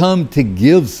he's come to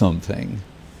give something,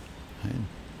 right?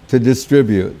 To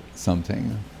distribute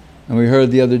something. And we heard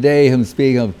the other day him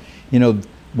speak of, you know,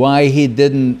 why he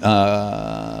didn't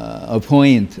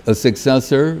appoint a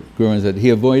successor. Guru Maharaj said he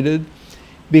avoided,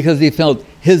 because he felt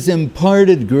his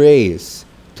imparted grace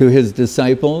to his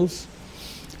disciples,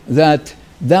 that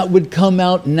would come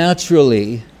out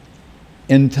naturally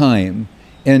in time,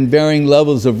 in varying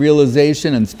levels of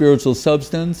realization and spiritual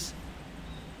substance.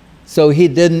 So he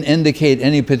didn't indicate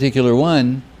any particular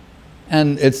one,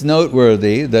 and it's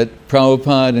noteworthy that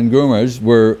Prabhupada and Guru Maharaj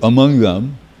were among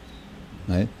them,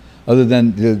 right? Other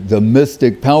than the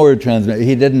mystic power transmission,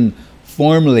 he didn't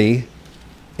formally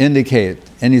indicate.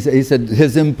 And he said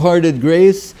his imparted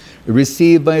grace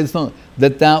received by his phone,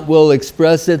 that will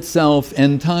express itself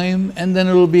in time, and then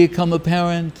it will become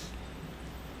apparent.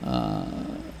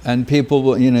 And people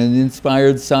will, you know, the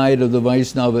inspired side of the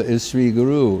Vaishnava is Sri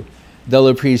Guru. They'll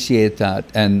appreciate that,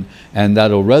 and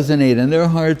that'll resonate in their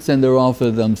hearts, and they'll offer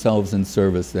themselves in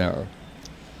service there.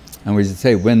 And we should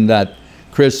say, when that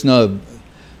Krishna,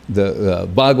 the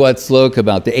Bhagavad sloka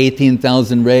about the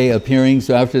 18,000 ray appearing,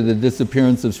 so after the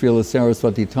disappearance of Srila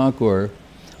Saraswati Thakur,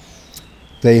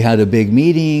 they had a big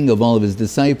meeting of all of his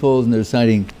disciples, and they're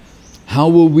deciding, how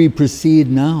will we proceed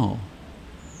now?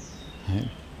 Right?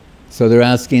 So they're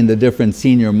asking the different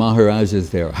senior Maharajas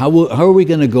there, how are we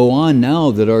going to go on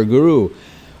now that our Guru,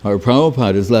 our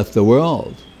Prabhupada, has left the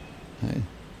world? Right?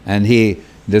 And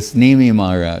this Nemi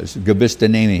Maharaj, Gabishta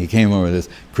Nemi, he came over this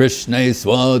Krishna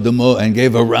Swadamo and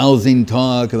gave a rousing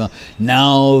talk about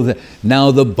now the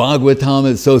Bhagavatam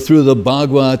is, so through the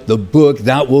Bhagavat, the book,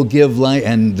 that will give light,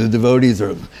 and the devotees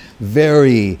are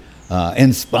very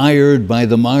inspired by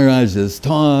the Maharaj's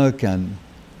talk, and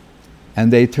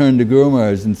they turn to Guru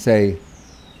Maharaj and say,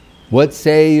 what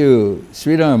say you,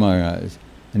 Sridhar Maharaj?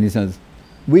 And he says,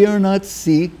 we are not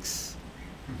Sikhs.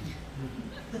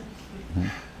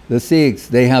 The Sikhs,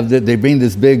 they bring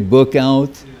this big book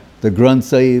out, the Granth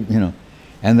Sahib,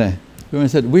 and the Guru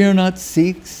said, we are not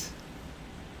Sikhs.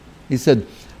 He said,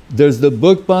 there's the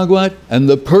book Bhagavat and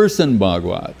the person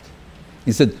Bhagavat.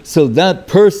 He said, so that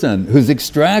person who's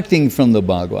extracting from the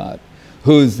Bhagavat,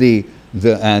 who's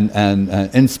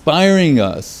inspiring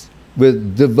us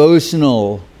with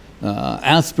devotional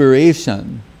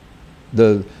aspiration,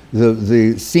 the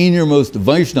senior-most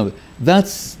Vaishnava,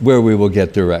 that's where we will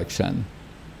get direction.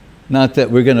 Not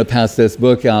that we're going to pass this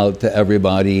book out to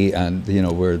everybody and,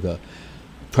 we're the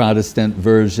Protestant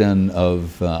version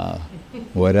of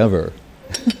whatever.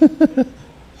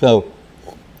 So,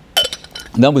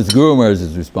 that was Guru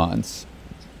Maharaj's response.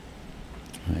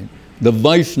 Right? The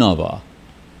Vaishnava.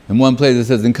 In one place it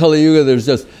says, in Kali Yuga there's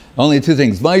just only two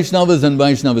things, Vaishnavas and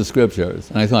Vaishnava scriptures.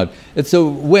 And I thought, it's a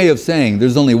way of saying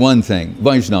there's only one thing,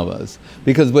 Vaishnavas.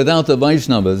 Because without the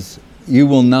Vaishnavas, you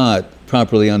will not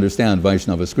properly understand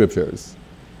Vaishnava scriptures.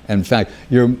 In fact,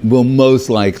 you will most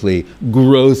likely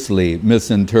grossly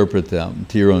misinterpret them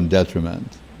to your own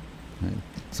detriment. Right?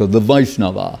 So the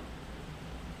Vaishnava.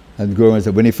 And Guru Maharaj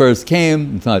said, when he first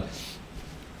came, he thought,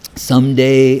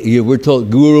 someday, you were told,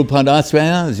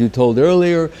 Gurupada, as you told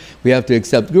earlier, we have to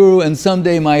accept Guru, and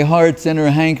someday my heart's inner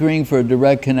hankering for a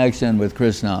direct connection with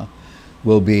Krishna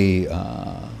will be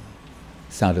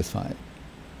satisfied.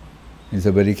 He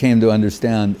said, but he came to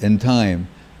understand in time,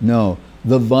 no,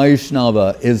 the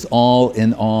Vaishnava is all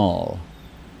in all.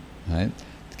 Right?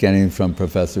 Getting from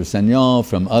Professor Sanyal,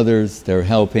 from others, they're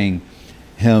helping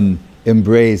him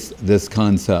embrace this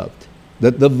concept,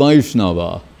 that the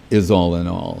Vaishnava is all in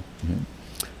all. Right?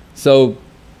 So,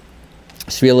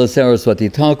 Srila Saraswati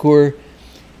Thakur,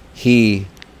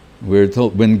 we're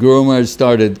told, when Guru Maharaj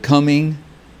started coming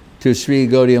to Sri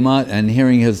Gaudiya Math and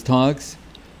hearing his talks,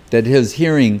 that his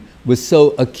hearing was so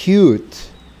acute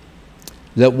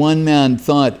that one man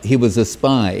thought he was a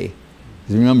spy.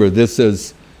 Remember, this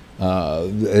is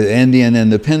the Indian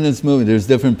independence movement, there's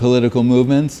different political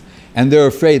movements, and they're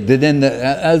afraid that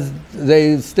as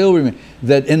they still remember,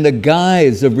 that in the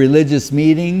guise of religious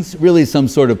meetings, really some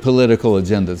sort of political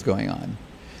agenda is going on.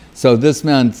 So this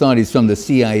man thought he's from the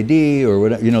CID or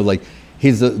whatever, like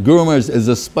Guru Maharaj is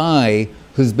a spy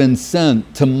who's been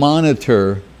sent to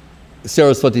monitor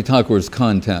Saraswati Thakur's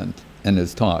content in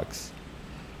his talks.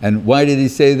 And why did he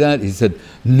say that? He said,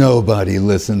 nobody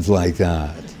listens like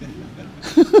that.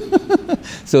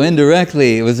 So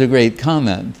indirectly, it was a great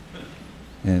comment.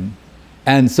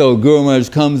 And so Guru Maharaj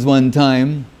comes one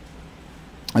time,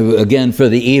 again for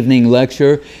the evening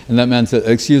lecture, and that man said,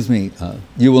 excuse me,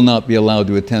 you will not be allowed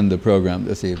to attend the program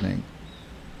this evening.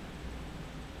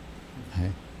 Okay.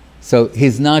 So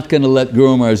he's not going to let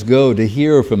Guru Maharaj go to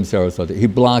hear from Saraswati. He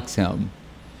blocks him.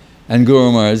 And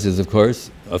Guru Maharaj is, of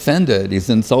course, offended. He's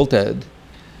insulted.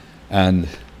 And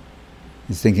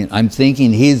he's thinking, I'm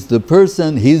thinking he's the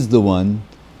person, he's the one,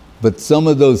 but some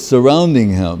of those surrounding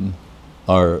him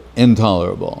are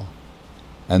intolerable.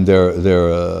 And they're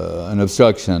an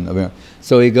obstruction.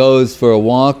 So he goes for a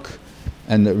walk,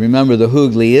 and remember the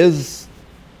Hooghly is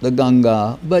the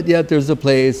Ganga, but yet there's a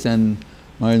place, and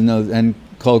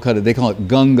Kolkata, they call it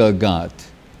Ganga Ghat.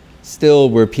 Still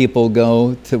where people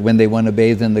go to when they want to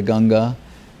bathe in the Ganga,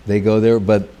 they go there,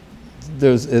 but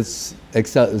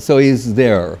so he's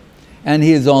there. And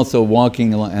he is also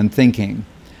walking along and thinking.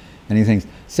 And he thinks,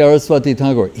 Saraswati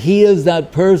Thakur, he is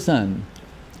that person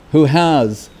who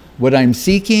has what I'm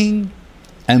seeking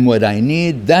and what I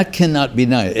need. That cannot be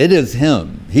denied. It is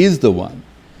him. He's the one.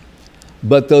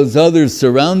 But those others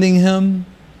surrounding him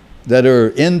that are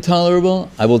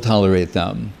intolerable, I will tolerate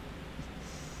them.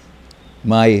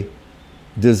 My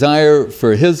desire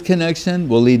for his connection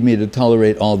will lead me to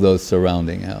tolerate all those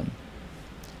surrounding him.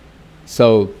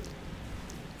 So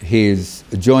he's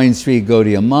joined Sri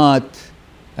Gaudiya Math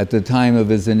At the time of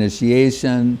his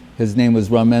initiation, his name was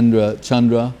Ramendra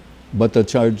Chandra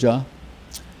Bhattacharya.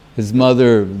 His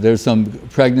mother, there's some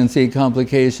pregnancy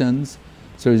complications,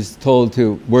 so he's told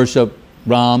to worship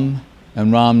Ram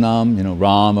and Ram Nam, you know,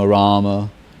 Rama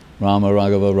Rama, Rama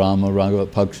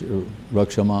Raghava,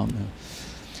 Rakshamam.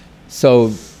 So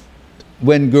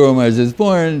when Guru Maharaj is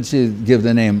born, she gives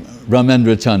the name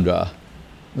Ramendra Chandra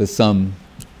with some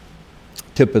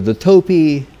tip of the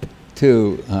topi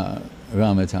to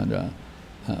Ramachandra.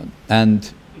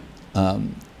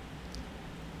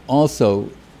 Also,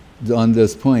 on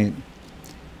this point,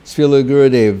 Srila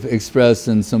Gurudev expressed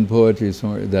in some poetry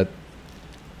that,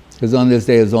 because on this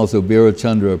day is also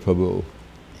Birachandra Prabhu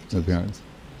appearance.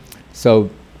 So,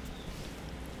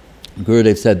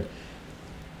 Gurudev said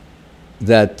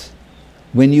that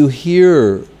when you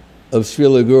hear of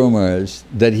Srila Guru Maharaj,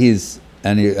 that he's,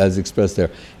 and he, as expressed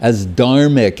there, as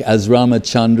dharmic as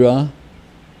Ramachandra,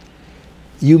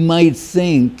 you might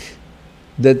think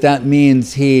that that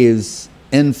means he is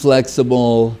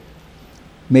inflexible,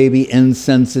 maybe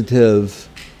insensitive,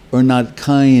 or not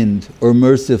kind or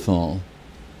merciful.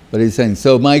 But he's saying,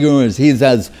 so my Guru is, he's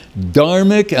as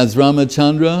dharmic as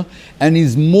Ramachandra, and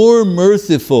he's more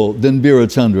merciful than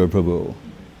Birachandra Prabhu.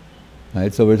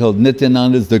 Right? So we're told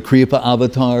Nityananda is the Kripa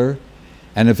avatar,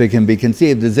 and if it can be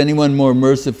conceived, is anyone more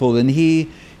merciful than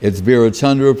he? It's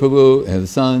Birachandra Prabhu,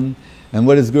 his son. And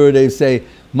what does Gurudev say?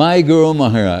 My Guru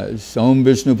Maharaj, Om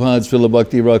Vishnupad Srila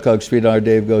Bhakti Rakshak Sridhar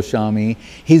Dev-Goswami,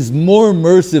 he's more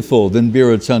merciful than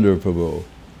Birachandra Prabhu.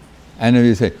 And then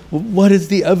you say, well, what is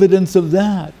the evidence of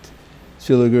that?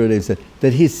 Srila Gurudev said,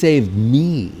 that he saved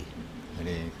me.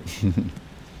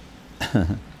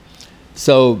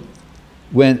 So,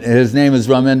 when his name is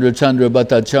Ramendra Chandra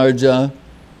Bhattacharya,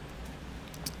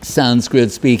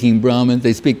 Sanskrit-speaking Brahmins,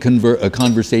 they speak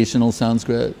conversational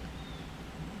Sanskrit.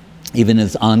 Even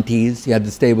his aunties, he had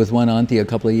to stay with one auntie a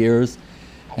couple of years,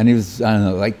 and he was, I don't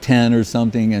know, like 10 or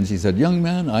something, and she said, young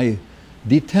man, I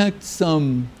detect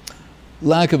some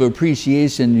lack of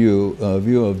appreciation of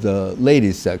you of the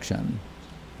ladies section.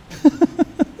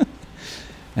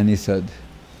 And he said,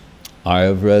 I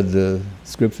have read the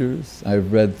scriptures,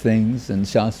 I've read things in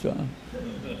Shastra.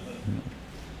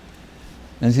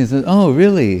 And she said, oh,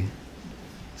 really?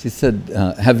 She said,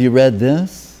 have you read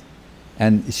this?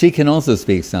 And she can also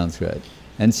speak Sanskrit.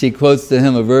 And she quotes to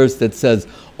him a verse that says,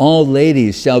 all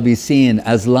ladies shall be seen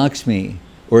as Lakshmi,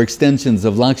 or extensions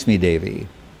of Lakshmi Devi.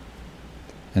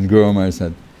 And Guru Maharaj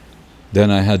said, then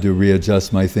I had to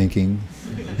readjust my thinking.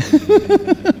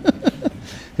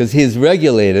 Because he's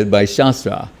regulated by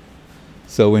Shastra.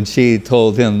 So when she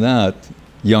told him that,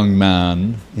 young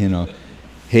man, you know,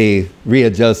 he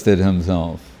readjusted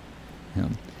himself. You know.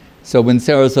 So when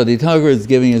Saraswati Thakur is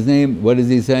giving his name, what does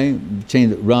he say?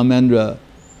 Change Ramendra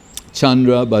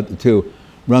Chandra, but to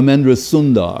Ramendra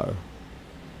Sundar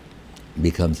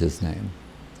becomes his name.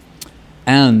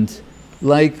 And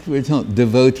like we're told,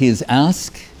 devotees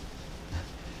ask.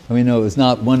 And we know it was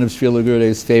not one of Srila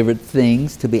Gurudev's favorite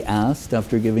things to be asked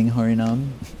after giving harinam.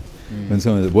 When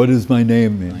someone said, what does my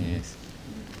name mean? Oh, yes.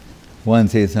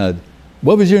 Once he said,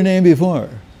 what was your name before?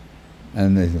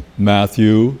 And they said,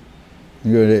 Matthew.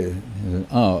 And said,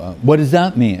 oh, what does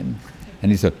that mean?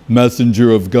 And he said, messenger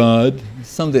of God.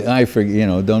 Something, I forget, you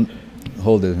know, don't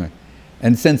hold it.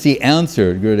 And since he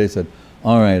answered, Gurudev said,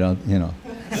 all right, you know.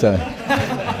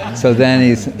 So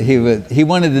then he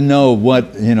wanted to know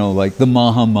what, you know, like the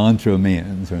Maha Mantra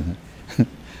means.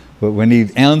 But when he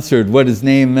answered what his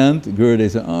name meant,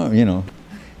 Gurudev said, oh, you know,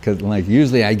 because like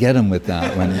usually I get them with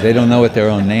that when they don't know what their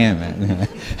own name is.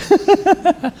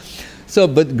 So,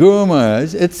 but Guru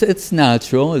Maharaj, it's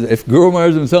natural. If Guru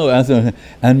Maharaj himself asked him,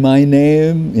 and my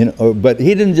name, you know, but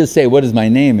he didn't just say, what does my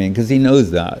name mean? Because he knows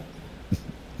that,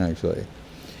 actually.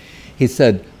 He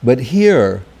said, but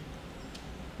here,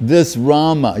 this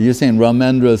Rama, you're saying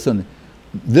Ramendra, son,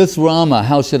 this Rama,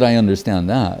 how should I understand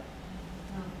that?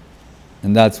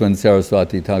 And that's when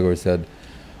Saraswati Thakur said,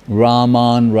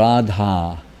 Raman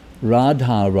Radha,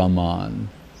 Radha Raman,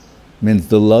 means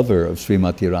the lover of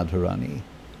Srimati Radharani.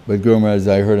 But Guru Maharaj,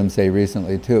 I heard him say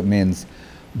recently too, it means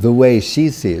the way she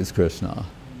sees Krishna,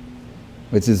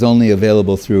 which is only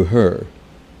available through her.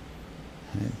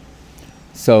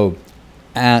 So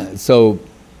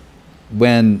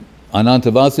when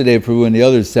Ananta Vasudeva Prabhu and the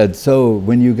others said, so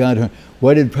when you got her,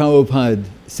 what did Prabhupada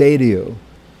say to you?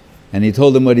 And he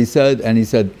told them what he said, and he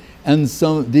said, and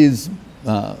some these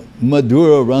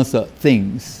Madhura Rasa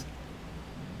things.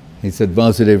 He said,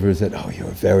 Vasudeva said, oh, you're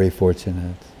very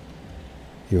fortunate.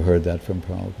 You heard that from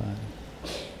Prabhupada.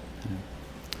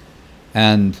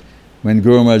 And when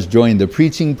Guru Maharaj joined the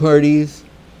preaching parties,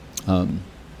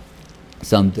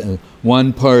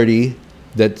 one party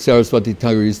that Saraswati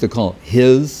Thakur used to call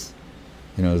his,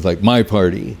 it was like my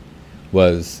party,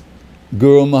 was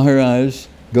Guru Maharaj,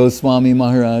 Goswami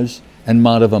Maharaj, and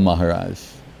Madhava Maharaj.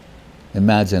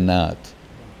 Imagine that,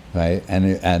 right?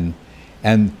 And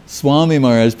Swami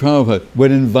Maharaj, Prabhupada,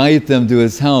 would invite them to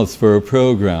his house for a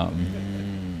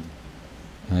program.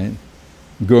 Right?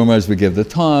 Guru Maharaj would give the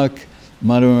talk,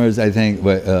 Madhava Maharaj, I think,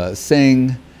 would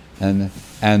sing, and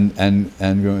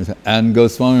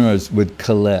Goswami Maharaj would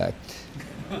collect.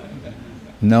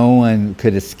 No one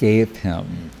could escape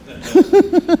him.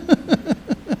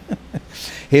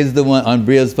 He's the one on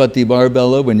Brihaspati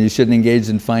Barbella, when you shouldn't engage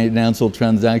in financial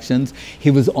transactions.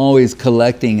 He was always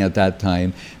collecting at that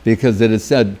time, because it is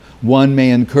said one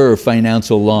may incur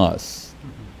financial loss.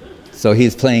 So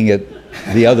he's playing it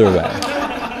the other way.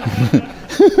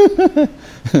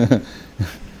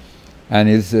 And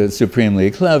he's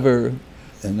supremely clever.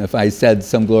 And if I said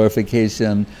some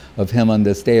glorification of him on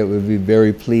this day, it would be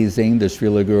very pleasing to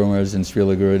Srila Guru Maharaj and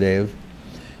Srila Gurudev.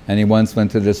 And he once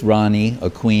went to this Rani, a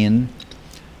queen,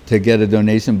 to get a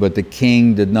donation, but the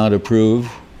king did not approve.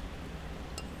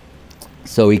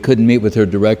 So he couldn't meet with her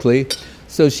directly.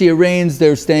 So she arranged,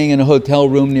 they're staying in a hotel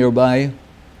room nearby,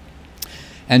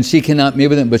 and she cannot meet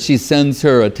with him, but she sends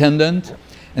her attendant,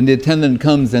 and the attendant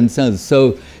comes and says,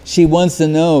 so she wants to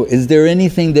know, is there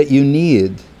anything that you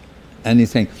need? And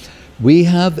he's saying, we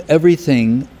have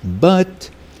everything, but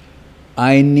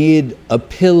I need a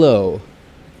pillow.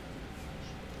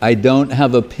 I don't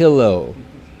have a pillow.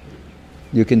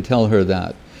 You can tell her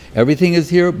that. Everything is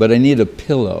here, but I need a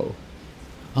pillow.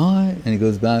 All right. And he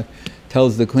goes back,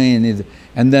 tells the queen,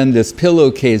 and then this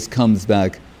pillowcase comes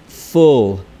back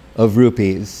full of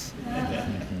rupees. Right.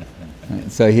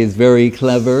 So he's very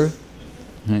clever.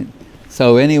 Right.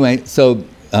 So anyway, so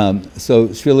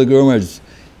Srila Guru Maharaj,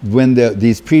 when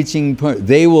these preaching,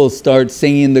 they will start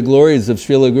singing the glories of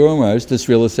Srila Guru Maharaj to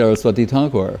Srila Saraswati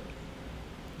Thakur.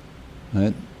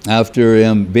 Right? After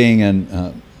him being in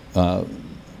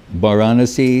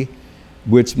Varanasi,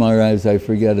 which Maharaj I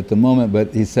forget at the moment,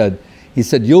 but he said,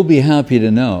 you'll be happy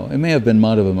to know, it may have been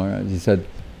Madhava Maharaj, he said,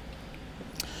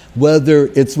 whether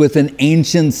it's with an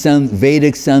ancient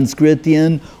Vedic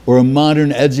Sanskritian or a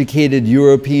modern educated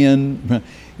European,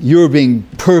 you're being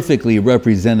perfectly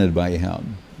represented by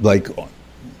him, like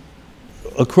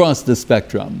across the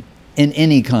spectrum, in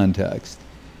any context.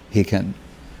 He can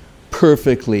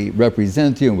perfectly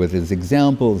represent you with his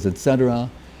examples, etc.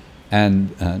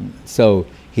 And so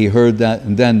he heard that,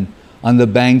 and then on the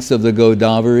banks of the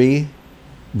Godavari,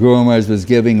 Guru Maharaj was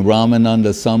giving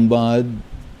Ramananda Sambad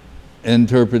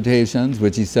interpretations,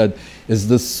 which he said is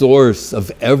the source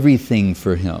of everything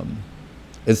for him.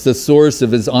 It's the source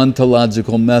of his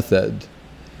ontological method.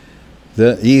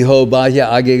 The iho bhaya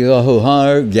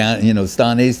agegahohar,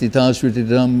 stane stita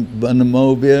shrutitam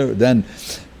banamobir, then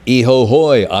iho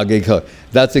hoy agega.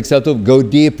 That's acceptable. Go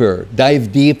deeper.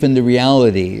 Dive deep into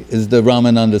reality is the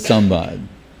Ramananda Sambad.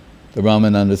 The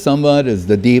Ramananda Sambad is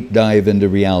the deep dive into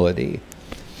reality.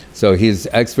 So he's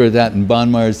expert at that. And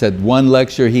Ban Maharaj said one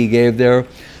lecture he gave there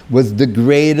was the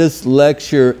greatest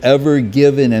lecture ever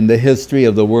given in the history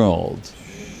of the world.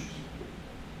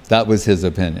 That was his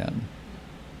opinion.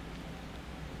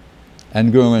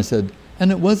 And Guru Maharaj said,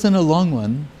 and it wasn't a long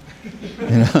one.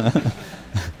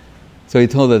 So he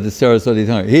told that to Saraswati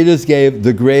Thakur. He just gave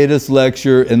the greatest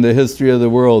lecture in the history of the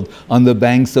world on the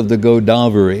banks of the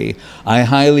Godavari. I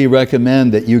highly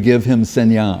recommend that you give him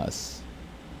sannyas.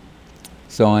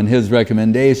 So on his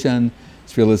recommendation,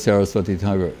 Srila Saraswati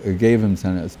Thakur gave him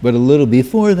sannyas. But a little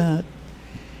before that,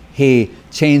 he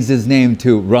changed his name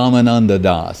to Ramananda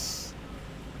Das.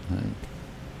 Right.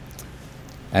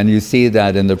 And you see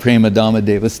that in the Prema Dhamma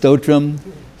Deva Stotram,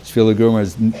 Srila Guru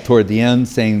Maharaj toward the end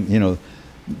saying,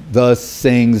 thus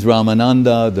sings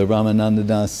Ramananda, the Ramananda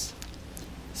Das.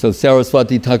 So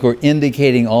Saraswati Thakur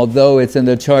indicating, although it's in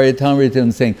the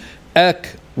Charitamrita saying,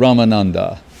 Ek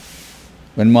Ramananda.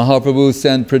 When Mahaprabhu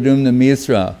sent Pradyumna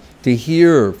Misra to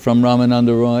hear from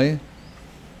Ramananda Roy,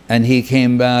 and he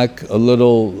came back a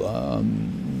little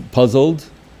puzzled,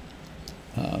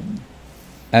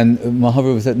 and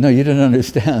Mahaprabhu said, no, you don't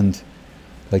understand.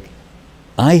 Like,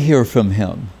 I hear from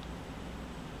him.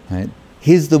 Right?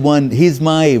 He's the one, he's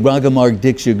my Ragamarg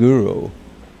Diksha Guru.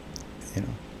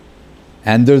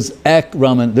 And there's Ek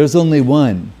Raman, there's only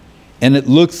one. And it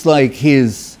looks like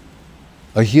he's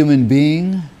a human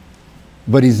being,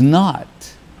 but he's not.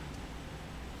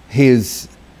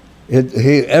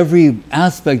 Every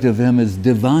aspect of him is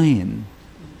divine.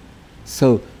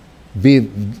 So be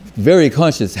very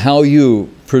cautious how you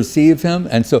perceive him.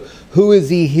 And so who is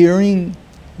he hearing?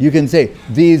 You can say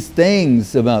these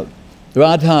things about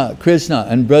Radha, Krishna,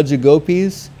 and Braja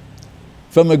Gopis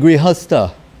from a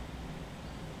Grihastha.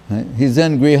 Right? He's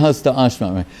in Grihastha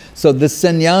ashram. Right? So the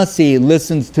sannyasi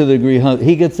listens to the Grihastha.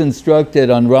 He gets instructed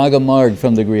on Raga Marg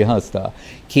from the Grihastha.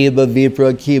 Kiba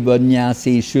Vipra, Kiba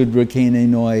Nyasi, Shudra Kene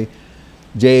Noi,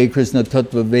 Jai Krishna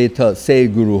Tattva Veta, Se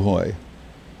Guru Hoy.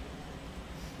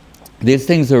 These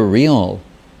things are real.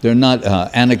 They're not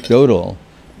anecdotal.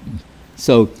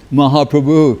 So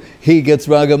Mahaprabhu, he gets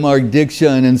Raga Marg Diksha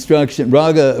and instruction,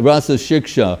 Raga Rasa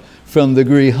Shiksha from the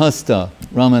Grihastha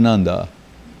Ramananda.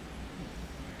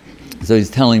 So he's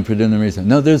telling Pradyumna,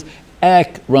 no, there's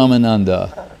Ek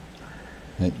Ramananda.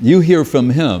 You hear from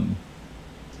him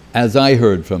as I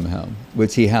heard from him,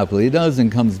 which he happily does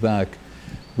and comes back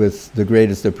with the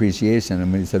greatest appreciation.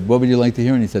 And when he said, what would you like to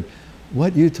hear? And he said,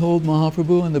 what you told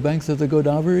Mahaprabhu on the banks of the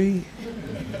Godavari?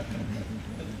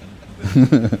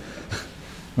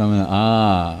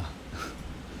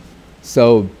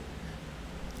 So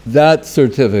that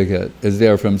certificate is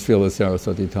there from Srila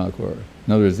Saraswati Thakur.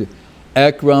 In other words,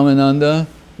 Ek Ramananda,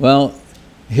 well,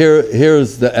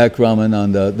 here's the Ek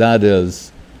Ramananda, that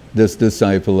is this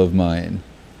disciple of mine.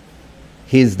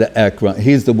 He's the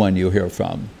he's the one you hear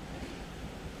from.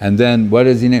 And then what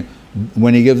is he name?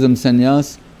 When he gives him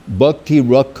sannyas, Bhakti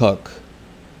Rakshak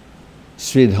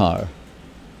Sridhar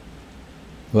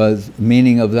was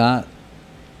meaning of that.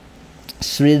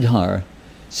 Sridhar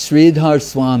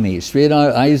Swami.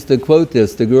 Sridhar, I used to quote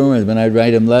this to Guru when I'd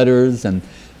write him letters and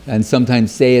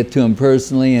sometimes say it to him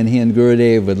personally, and he and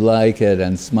Gurudev would like it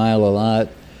and smile a lot.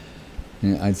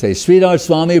 And I'd say, Sridhar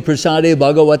Swami Prasade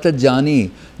Bhagavata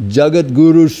Jani, Jagat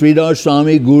Guru Sridhar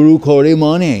Swami Guru Kore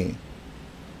Mane.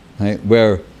 Right?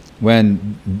 Where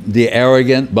when the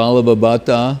arrogant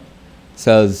Balabhabata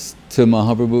says to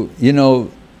Mahaprabhu, you know,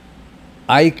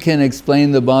 I can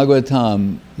explain the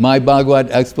Bhagavatam. My Bhagavat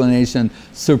explanation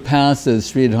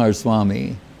surpasses Sridhar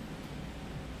Swami,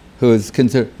 who is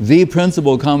considered the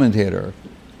principal commentator.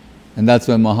 And that's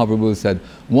when Mahaprabhu said,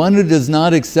 one who does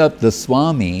not accept the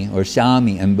Swami, or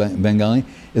Shami in Bengali,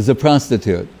 is a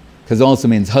prostitute, because it also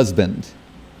means husband.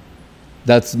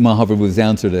 That's Mahaprabhu's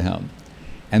answer to him.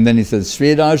 And then he says,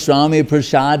 Sridhar Swami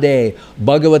Prasade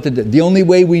Bhagavata. The only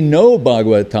way we know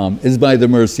Bhagavatam is by the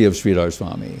mercy of Sridhar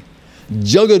Swami.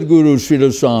 Jagat Guru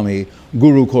Sridhar Swami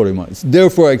Guru Korimas.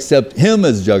 Therefore accept him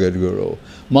as Jagat Guru.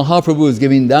 Mahaprabhu is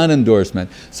giving that endorsement.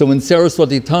 So when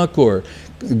Saraswati Thakur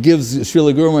gives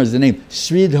Srila Guru Maharaj the name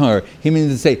Sridhar, he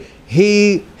means to say,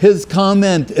 his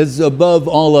comment is above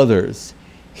all others.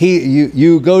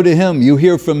 You go to him, you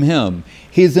hear from him.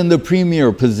 He's in the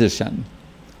premier position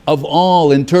of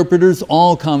all interpreters,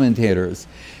 all commentators.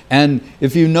 And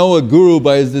if you know a guru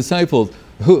by his disciples,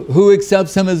 who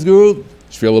accepts him as guru?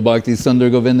 Srila Bhakti Sundar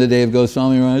Govinda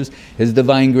Dev-Goswami Maharaj, His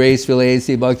Divine Grace Srila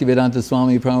A.C. Bhaktivedanta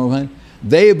Swami Prabhupada,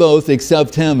 they both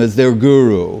accept him as their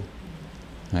guru,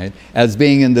 right? As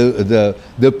being in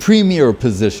the premier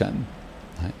position.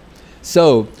 Right?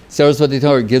 So Saraswati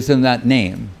Thakur gives him that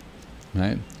name,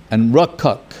 right? And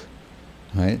Rakshak,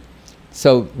 right?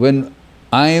 So when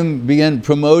I began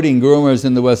promoting Guru Maharaj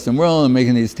in the Western world and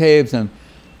making these tapes and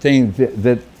thinking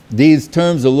that these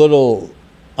terms are a little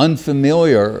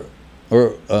unfamiliar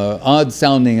or odd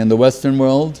sounding in the Western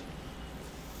world.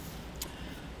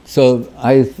 So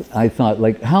I thought,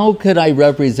 like, how could I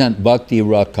represent Bhakti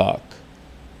Rakshak?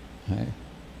 Right?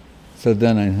 So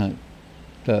then I thought,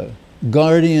 the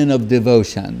guardian of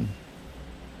devotion.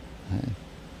 Right?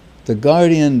 The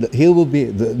guardian, he will be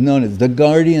known as the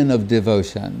guardian of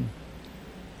devotion.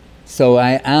 So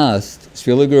I asked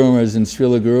Srila Guru Maharaj and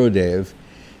Srila Gurudev,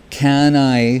 can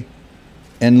I,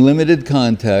 in limited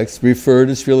context, refer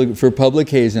to Srila, for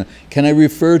publication, can I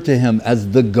refer to him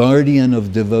as the guardian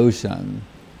of devotion?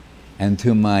 And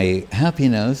to my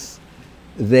happiness,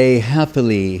 they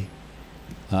happily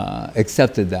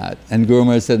accepted that. And Guru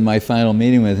Maharaj said in my final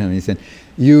meeting with him, he said,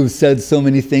 you've said so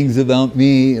many things about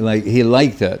me, like he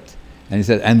liked it. And he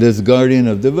said, and this guardian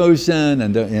of devotion,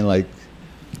 and like,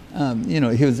 you know,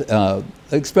 he was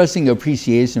expressing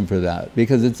appreciation for that,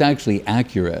 because it's actually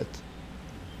accurate.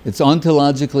 It's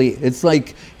ontologically, it's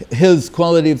like his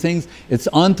quality of things, it's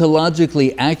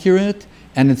ontologically accurate,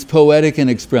 and it's poetic in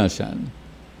expression,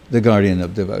 the guardian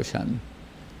of devotion.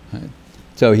 Right?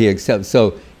 So he accepts,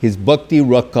 so he's Bhakti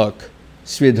Rakshak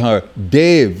Sridhar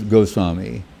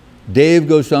Dev-Goswami.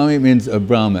 Dev-Goswami means a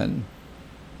Brahmin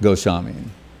Goswami.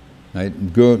 Right?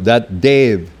 That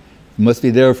Dev must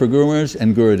be there for Guru Maharaj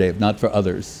and Gurudev, not for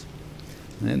others.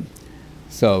 Right?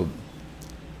 So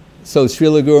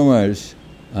Srila Guru Maharaj,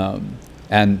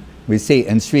 and we see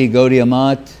in Sri Gaudiya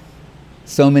Math,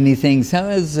 so many things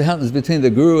happens between the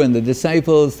Guru and the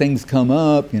disciples, things come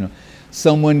up, you know.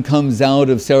 someone comes out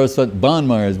of Ban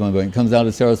Maharaj comes out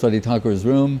of Saraswati Thakur's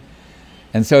room,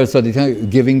 and Saraswati Thakur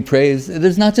giving praise.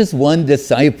 There's not just one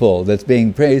disciple that's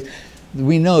being praised.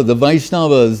 We know the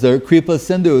Vaishnavas, they're Kripa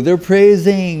Sindhu, they're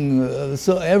praising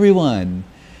so everyone.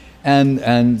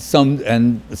 And some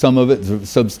of it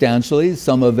substantially,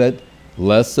 some of it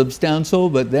less substantial,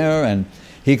 but there. And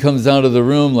he comes out of the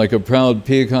room like a proud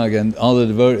peacock, and all the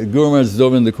devotees, Guru Maharaj is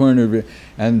over in the corner,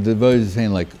 and the devotees are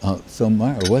saying like, oh, so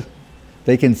Mara, what?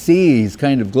 They can see he's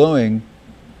kind of glowing.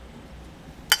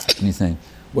 And he's saying,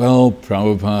 well,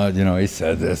 Prabhupada, you know, he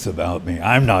said this about me.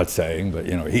 I'm not saying, but,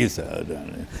 you know, he said.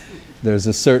 And there's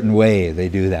a certain way they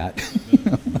do that.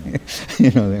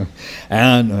 You know,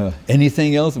 and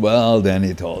anything else? Well, then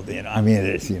he told, you know, I mean,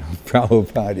 it's, you know,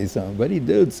 Prabhupada is something, but he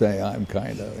did say I'm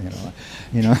kind of,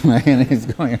 you know, and he's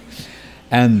going.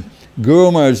 And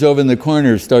Guru Maharaj over in the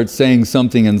corner starts saying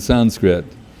something in Sanskrit.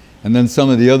 And then some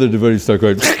of the other devotees start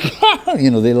going, you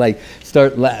know, they like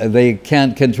they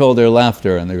can't control their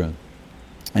laughter, and they're going.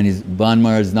 And Ban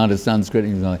Maharaj is not a Sanskrit,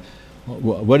 and he's like,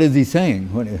 what is he saying?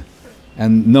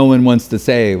 And no one wants to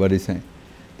say what he's saying.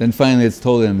 Then finally it's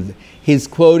told him, he's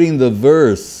quoting the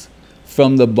verse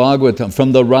from the Bhagavatam,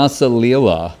 from the Rasa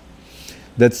Leela,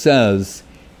 that says,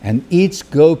 and each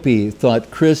gopi thought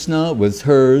Krishna was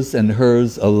hers and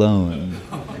hers alone.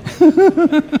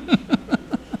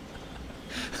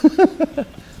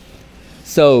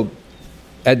 So,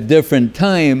 at different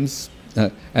times,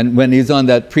 and when he's on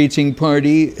that preaching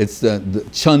party, it's the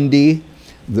Chandi,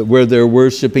 where they're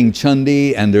worshipping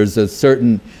Chandi, and there's a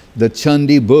certain, the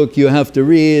Chandi book you have to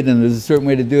read, and there's a certain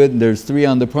way to do it, and there's 3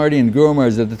 on the party, and Guru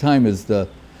Maharaj at the time is the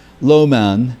low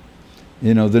man,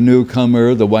 you know, the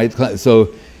newcomer, the white class. So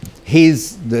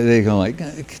they go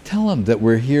like, tell them that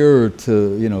we're here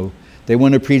to, you know, they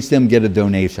want to preach them, get a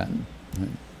donation.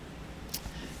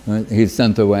 Right? He's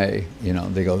sent away, you know,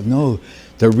 they go, no,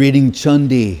 they're reading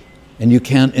Chandi, and you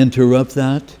can't interrupt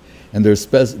that. And there's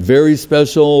very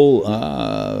special,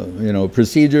 you know,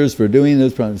 procedures for doing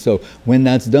this. So when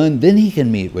that's done, then he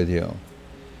can meet with you.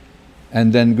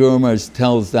 And then Guru Maharaj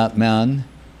tells that man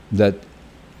that,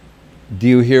 do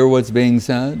you hear what's being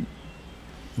said?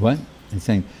 What? He's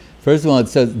saying, first of all, it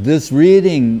says, this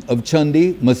reading of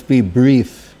Chandi must be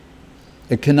brief.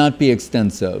 It cannot be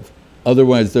extensive.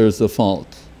 Otherwise, there's a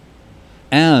fault.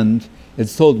 And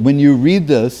it's told, when you read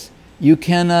this, you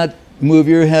cannot move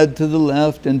your head to the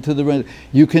left and to the right.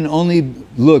 You can only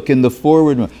look in the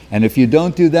forward. And if you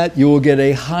don't do that, you will get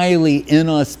a highly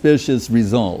inauspicious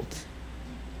result.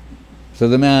 So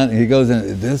the man, he goes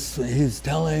in, he's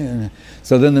telling. And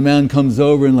so then the man comes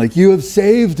over and like, you have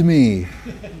saved me.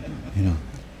 You know.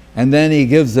 And then he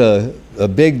gives a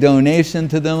big donation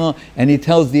to them all. And he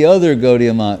tells the other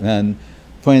Gaudiya man,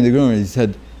 pointing to the Guru, he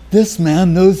said, this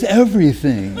man knows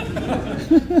everything.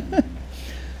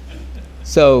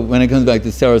 So when it comes back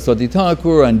to Saraswati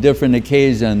Thakur, on different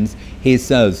occasions, he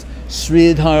says,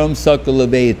 Sridharam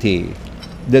Sakalabeti,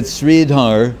 that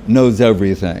Sridhar knows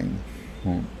everything.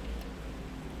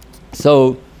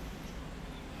 So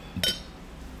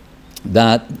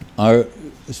that our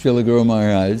Srila Guru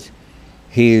Maharaj,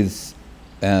 he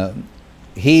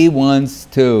wants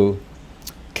to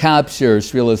capture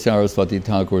Srila Saraswati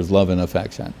Thakur's love and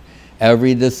affection.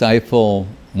 Every disciple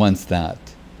wants that.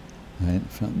 Right?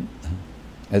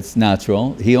 It's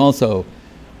natural. He also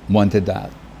wanted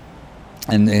that.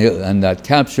 And that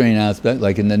capturing aspect,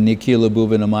 like in the Nikhila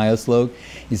Bhuvanamaya slok,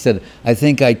 he said, I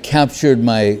think I captured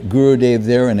my Gurudev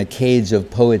there in a cage of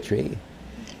poetry.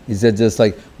 He said, just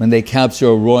like when they capture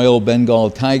a royal Bengal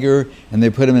tiger and they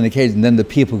put him in a cage, and then the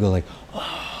people go like,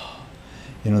 oh,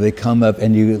 you know, they come up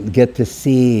and you get to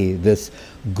see this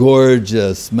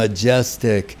gorgeous,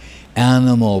 majestic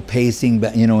animal pacing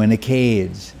back, you know, in a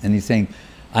cage. And he's saying,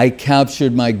 I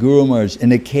captured my Guru Maharaj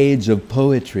in a cage of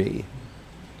poetry.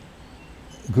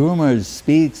 Guru Maharaj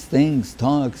speaks, thinks,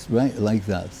 talks, right, like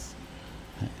this.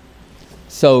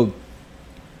 So,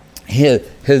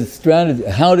 his strategy,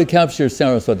 how to capture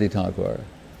Saraswati Thakur.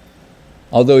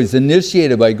 Although he's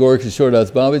initiated by Gaur Kishore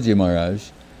Das Babaji Maharaj,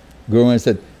 Guru Maharaj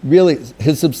said, really,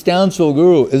 his substantial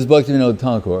guru is Bhaktivinod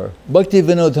Thakur.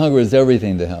 Bhaktivinod Thakur is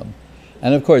everything to him.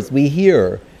 And of course, we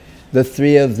hear the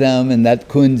 3 of them in that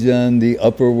kunjan, the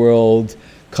upper world,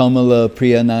 Kamala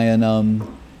Priyanayanam,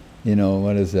 you know,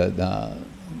 what is that?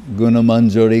 Guna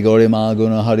Manjari Gaurima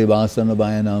Guna Haribasana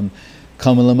Bayanam,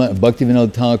 Kamala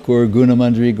Bhaktivinod Thakur, Guna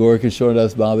Manjari Gaur Kishore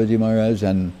Das Babaji Maharaj,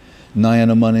 and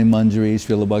Nayana Mani Manjari,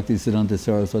 Srila Bhakti Siddhanta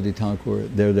Saraswati Thakur,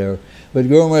 they're there. But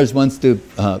Guru Maharaj wants to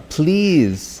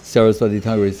please Saraswati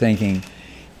Thakur, he's thinking,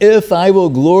 if I will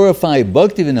glorify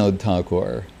Bhaktivinod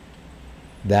Thakur,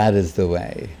 that is the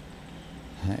way.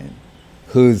 Right?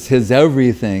 who's his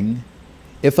everything,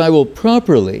 if I will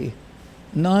properly,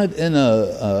 not in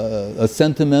a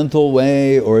sentimental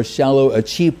way or a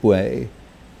cheap way,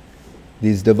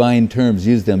 these divine terms,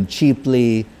 use them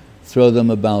cheaply, throw them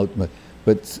about,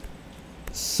 but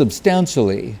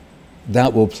substantially,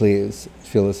 that will please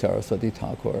Srila Saraswati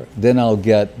Thakur. Then I'll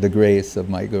get the grace of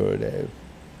my Gurudev.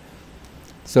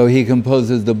 So he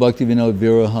composes the Bhaktivinod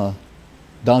Viraha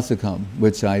Dasakam,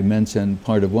 which I mentioned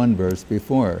part of one verse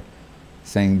before,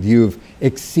 saying, you've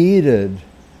exceeded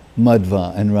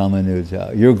Madhva and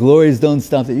Ramanuja. Your glories don't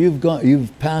stop there.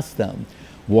 You've passed them.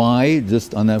 Why?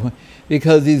 Just on that point.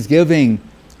 Because he's giving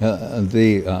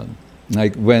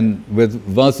like when with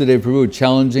Vasudeva Prabhu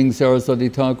challenging Saraswati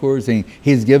Thakur, saying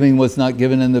he's giving what's not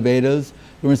given in the Vedas.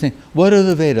 We're saying, what are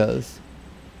the Vedas?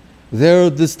 They're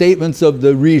the statements of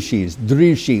the rishis,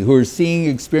 drishi, who are seeing,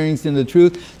 experiencing the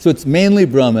truth. So it's mainly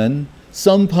Brahman,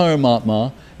 some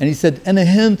Paramatma, and he said, and a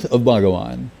hint of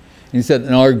Bhagavan. And he said,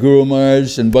 and our Guru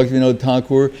Maharaj and Bhaktivinod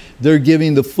Thakur, they're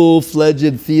giving the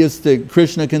full-fledged theistic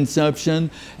Krishna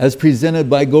conception as presented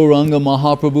by Gauranga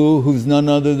Mahaprabhu, who's none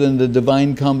other than the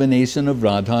divine combination of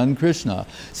Radha and Krishna.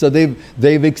 So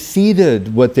they've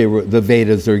exceeded what the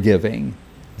Vedas are giving,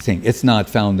 saying it's not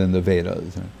found in the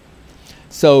Vedas.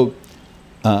 So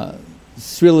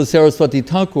Srila Saraswati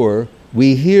Thakur,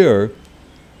 we hear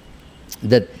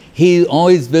that he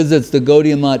always visits the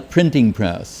Gaudiya Math printing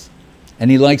press, and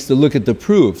he likes to look at the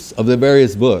proofs of the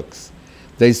various books.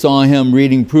 They saw him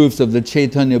reading proofs of the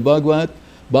Chaitanya Bhagavat,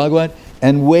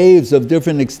 and waves of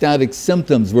different ecstatic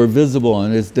symptoms were visible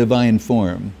in his divine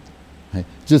form. Right?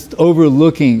 Just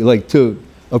overlooking, like to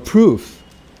a proof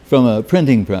from a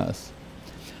printing press.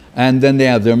 And then they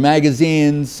have their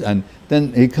magazines, and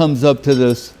then he comes up to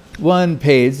this one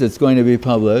page that's going to be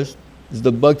published. It's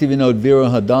the Bhaktivinod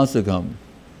Viraha Dasakam.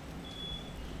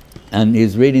 And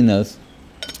he's reading this,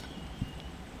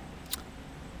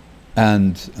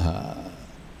 and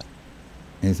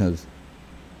he says,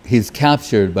 he's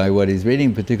captured by what he's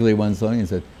reading, particularly one song. He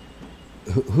said,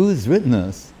 who's written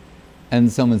this? And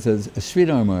someone says,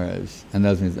 Sridhar Maharaj. And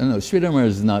that's when he says, no, Sridhar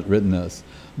Maharaj has not written this.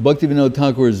 Bhaktivinod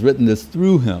Thakur has written this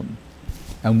through him.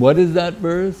 And what is that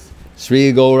verse?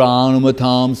 Sri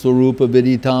Gauranumatam Swarupa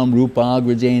Viditam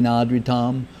Rupagrajain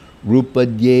Adritam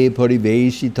Rupadye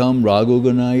Pariveshitam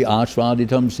Raguganai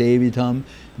Ashvaditam Sevitam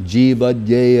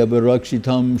Jivadye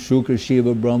Abhirakshitam Shukra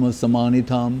Shiva Brahma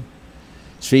Samanitam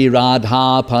Sri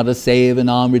Radha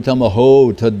Padasevanamritam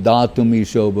Aho Tadatumi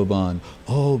Shobhavan.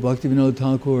 Oh, Bhaktivinod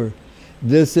Thakur,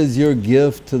 this is your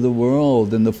gift to the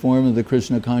world in the form of the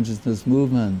Krishna consciousness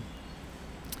movement.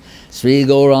 Sri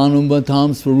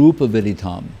Gauranumatam Swarupa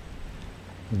Viditam.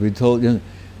 We told you,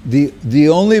 the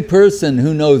only person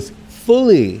who knows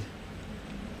fully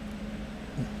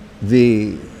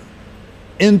the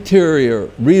interior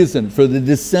reason for the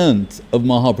descent of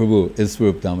Mahaprabhu is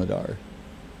Swarup Damodar.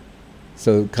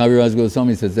 So Kaviraj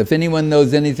Goswami says, if anyone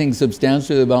knows anything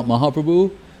substantially about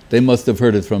Mahaprabhu, they must have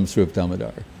heard it from Swarup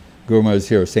Damodar. Guru Maharaj is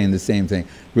here saying the same thing.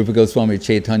 Rupa Goswami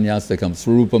Chaitanya Sakam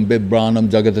Swarupam Bibranam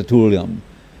Jagatatulyam.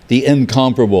 The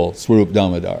incomparable Swarup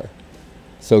Damodar.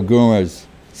 So Guru Maharaj,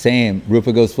 same,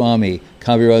 Rupa Goswami,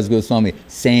 Kaviraj Goswami,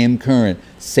 same current,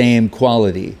 same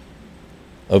quality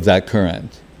of that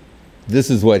current. This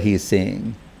is what he's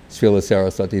seeing, Srila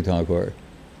Saraswati Thakur.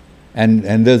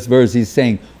 And this verse he's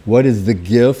saying, what is the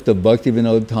gift of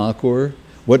Bhaktivinod Thakur?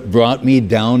 What brought me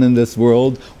down in this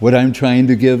world? What I'm trying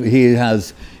to give, he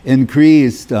has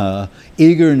increased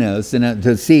eagerness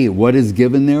to see what is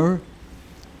given there.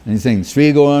 And he's saying,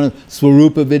 Sri Gaurana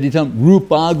Swarupa Viditam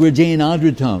Rupagrajain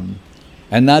Adritam.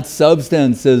 And that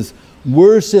substance is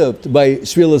worshipped by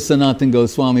Srila Sanatana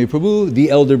Goswami Prabhu, the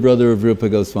elder brother of Rupa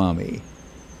Goswami.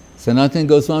 Sanatana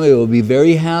Goswami will be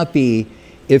very happy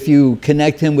if you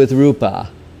connect him with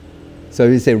Rupa. So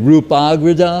if you say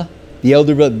Rupagraja, the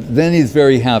elder brother, then he's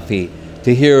very happy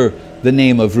to hear the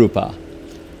name of Rupa.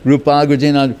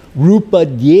 Rupagraja,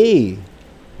 Rupadye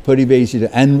Pariveshita.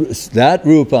 And that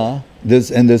Rupa,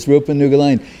 this Rupa Nuga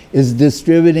line, is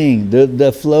distributing.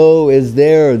 The flow is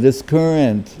there, this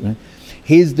current. Right?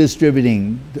 He's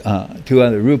distributing to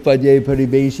other Rupadye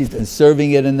Pariveshita and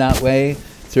serving it in that way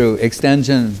through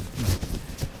extension.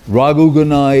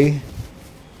 Raguganai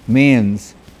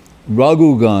means,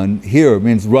 Ragugan here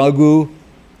means Ragu,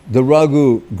 the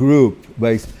Ragu group.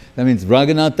 That means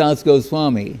Raghunath Das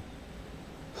Goswami,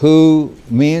 who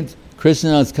means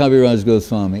Krishnadas Kaviraj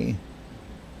Goswami.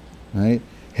 Right?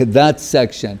 That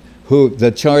section, who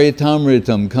the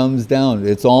Charitamritam comes down.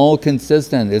 It's all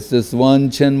consistent. It's this one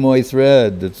Chinmoy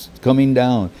thread that's coming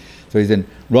down. So he's in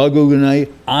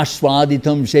Ragugunai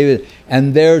Ashvaditam Shevit.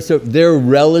 And they're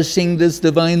relishing this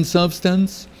divine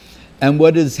substance. And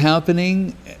what is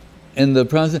happening in the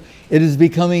process, it is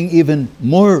becoming even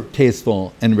more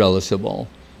tasteful and relishable.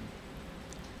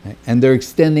 And they're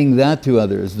extending that to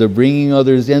others. They're bringing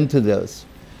others into this.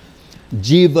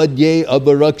 Jivadye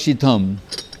abharakshitam.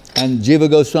 And Jiva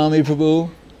Goswami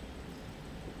Prabhu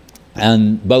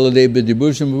and Baladev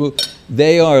Vidyabhushan Prabhu,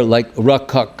 they are like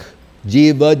Rakshak.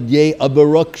 Jivadye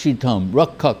abharakshitam.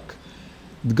 Rakshak.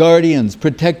 Guardians,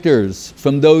 protectors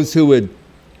from those who would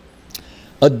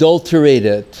adulterate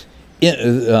it,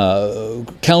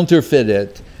 counterfeit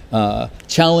it,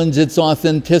 challenge its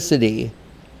authenticity.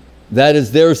 That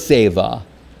is their seva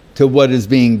to what is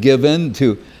being given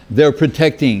to. They're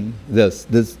protecting this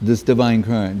divine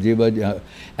current.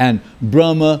 And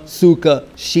Brahma, Sukha,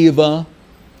 Shiva,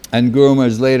 and Guru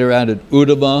Maharaj later added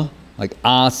Uddhava, like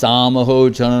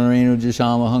Asamaho, Chanarenu,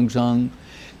 Jishama, Hangshang.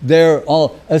 They're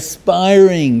all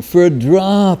aspiring for a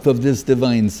drop of this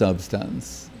divine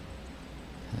substance.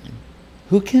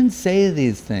 Who can say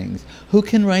these things? Who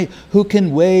can write? Who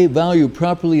can weigh, value,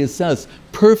 properly assess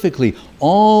perfectly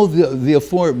all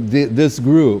this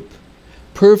group?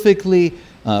 Perfectly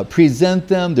present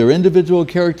them, their individual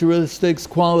characteristics,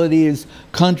 qualities,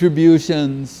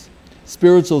 contributions,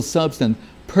 spiritual substance,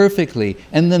 perfectly,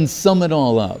 and then sum it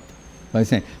all up by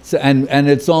saying. So, and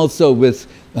it's also with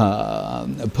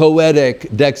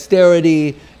poetic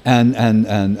dexterity and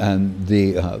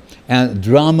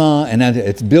drama, and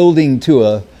it's building to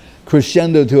a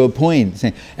crescendo, to a point.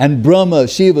 Saying, and Brahma,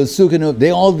 Shiva, Sukha,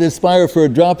 they all aspire for a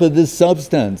drop of this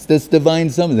substance, this divine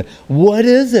substance. What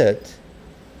is it?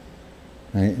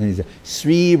 Right? And he said,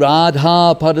 Sri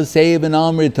Radha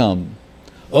Padasevanamritam.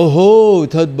 Oho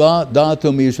Tadbat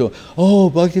Dato Misho. Oh,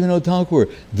 Bhaktivinod Thakur,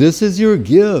 this is your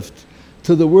gift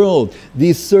to the world.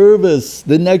 The service,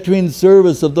 the nectarine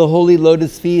service of the holy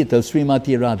lotus feet of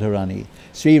Srimati Radharani.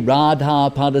 Sri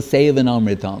Radha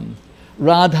Padasevanamritam.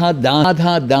 Radha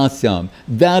Dasyam.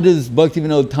 That is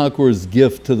Bhaktivinod Thakur's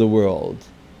gift to the world.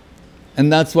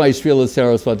 And that's why Srila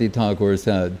Saraswati Thakur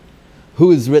said,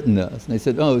 who has written this? And they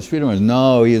said, oh, Sridhar Maharaj.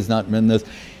 No, he has not written this.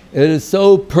 It is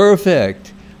so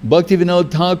perfect.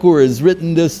 Bhaktivinod Thakur has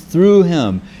written this through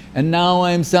him. And now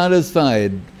I am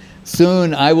satisfied.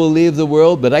 Soon I will leave the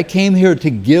world, but I came here to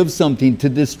give something, to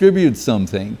distribute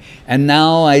something. And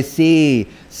now I see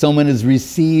someone has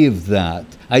received that.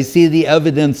 I see the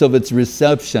evidence of its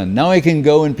reception. Now I can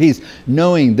go in peace,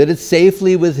 knowing that it's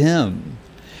safely with him.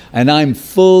 And I'm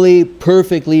fully,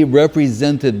 perfectly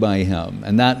represented by him.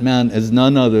 And that man is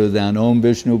none other than Om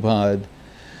Vishnupad,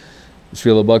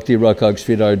 Srila Bhakti Rakshak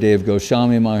Sridhar Dev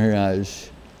Goswami Maharaj.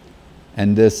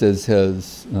 And this is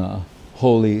his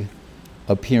holy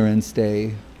appearance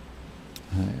day.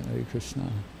 Hare Krishna.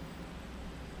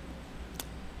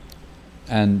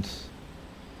 And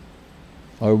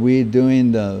are we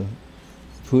doing the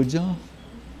puja?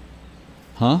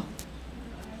 Huh?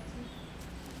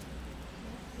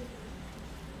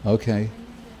 Okay.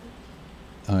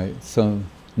 All right. So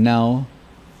now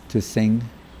to sing.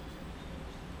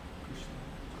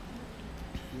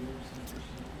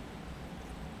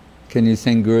 Can you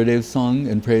sing Gurudev's song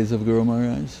in praise of Guru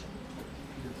Maharaj?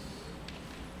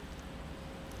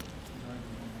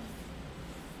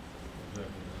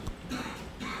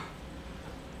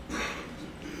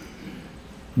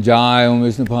 Jai Om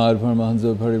Vishnupad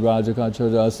Paramahansa Parivrajaka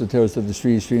Asateras of the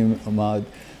Sri Srimad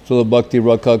Srila Bhakti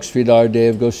Rakshak Sridhar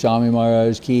Dev Goswami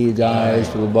Maharaj Ki Jai.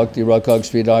 Srila Bhakti Rakshak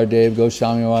Sridhar Dev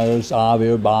Goswami Maharaj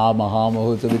Avir Ba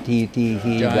Mahamahutavati Ki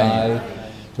Jai.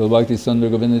 Srila Bhakti Sundar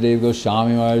Govinda Dev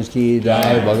Goswami Maharaj Ki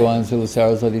Jai. Bhagavan Srila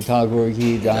Saraswati Thakur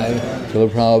Ki Jai. Srila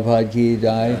Prabhupada Ki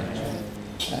Jai.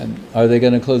 And are they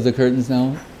going to close the curtains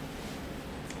now?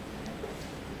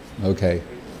 Okay.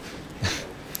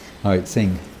 All right,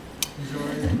 sing.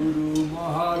 Jaya Guru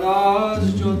Maharaj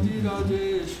Jyoti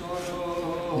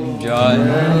Rajeshwara.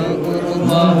 Jaya Guru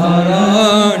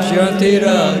Maharaj Jyoti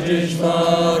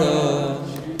Rajeshwara.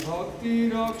 Shri Bhakti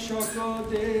Rakshaka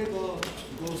Deva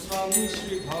Goswami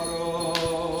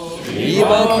Sridhara. Shri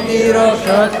Bhakti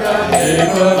Rakshaka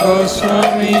Deva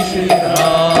Goswami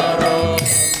Sridhara.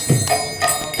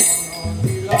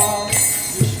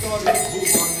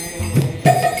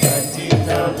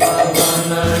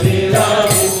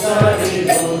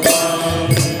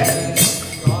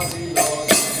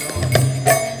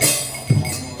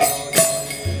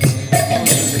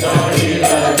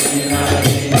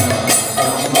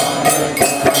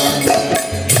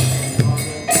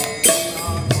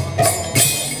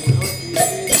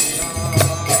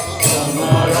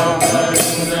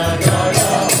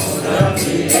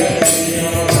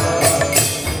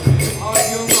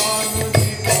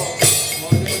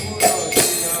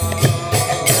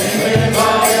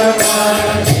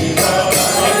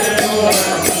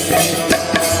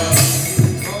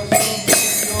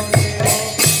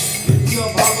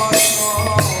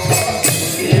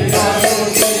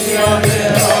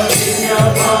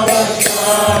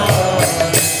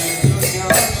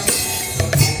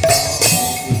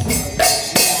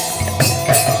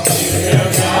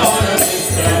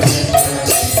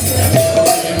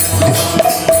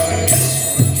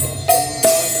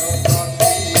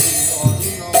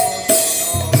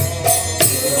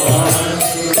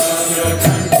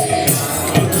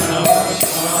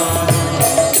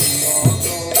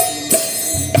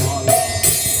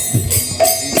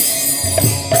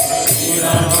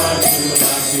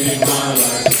 Gambhira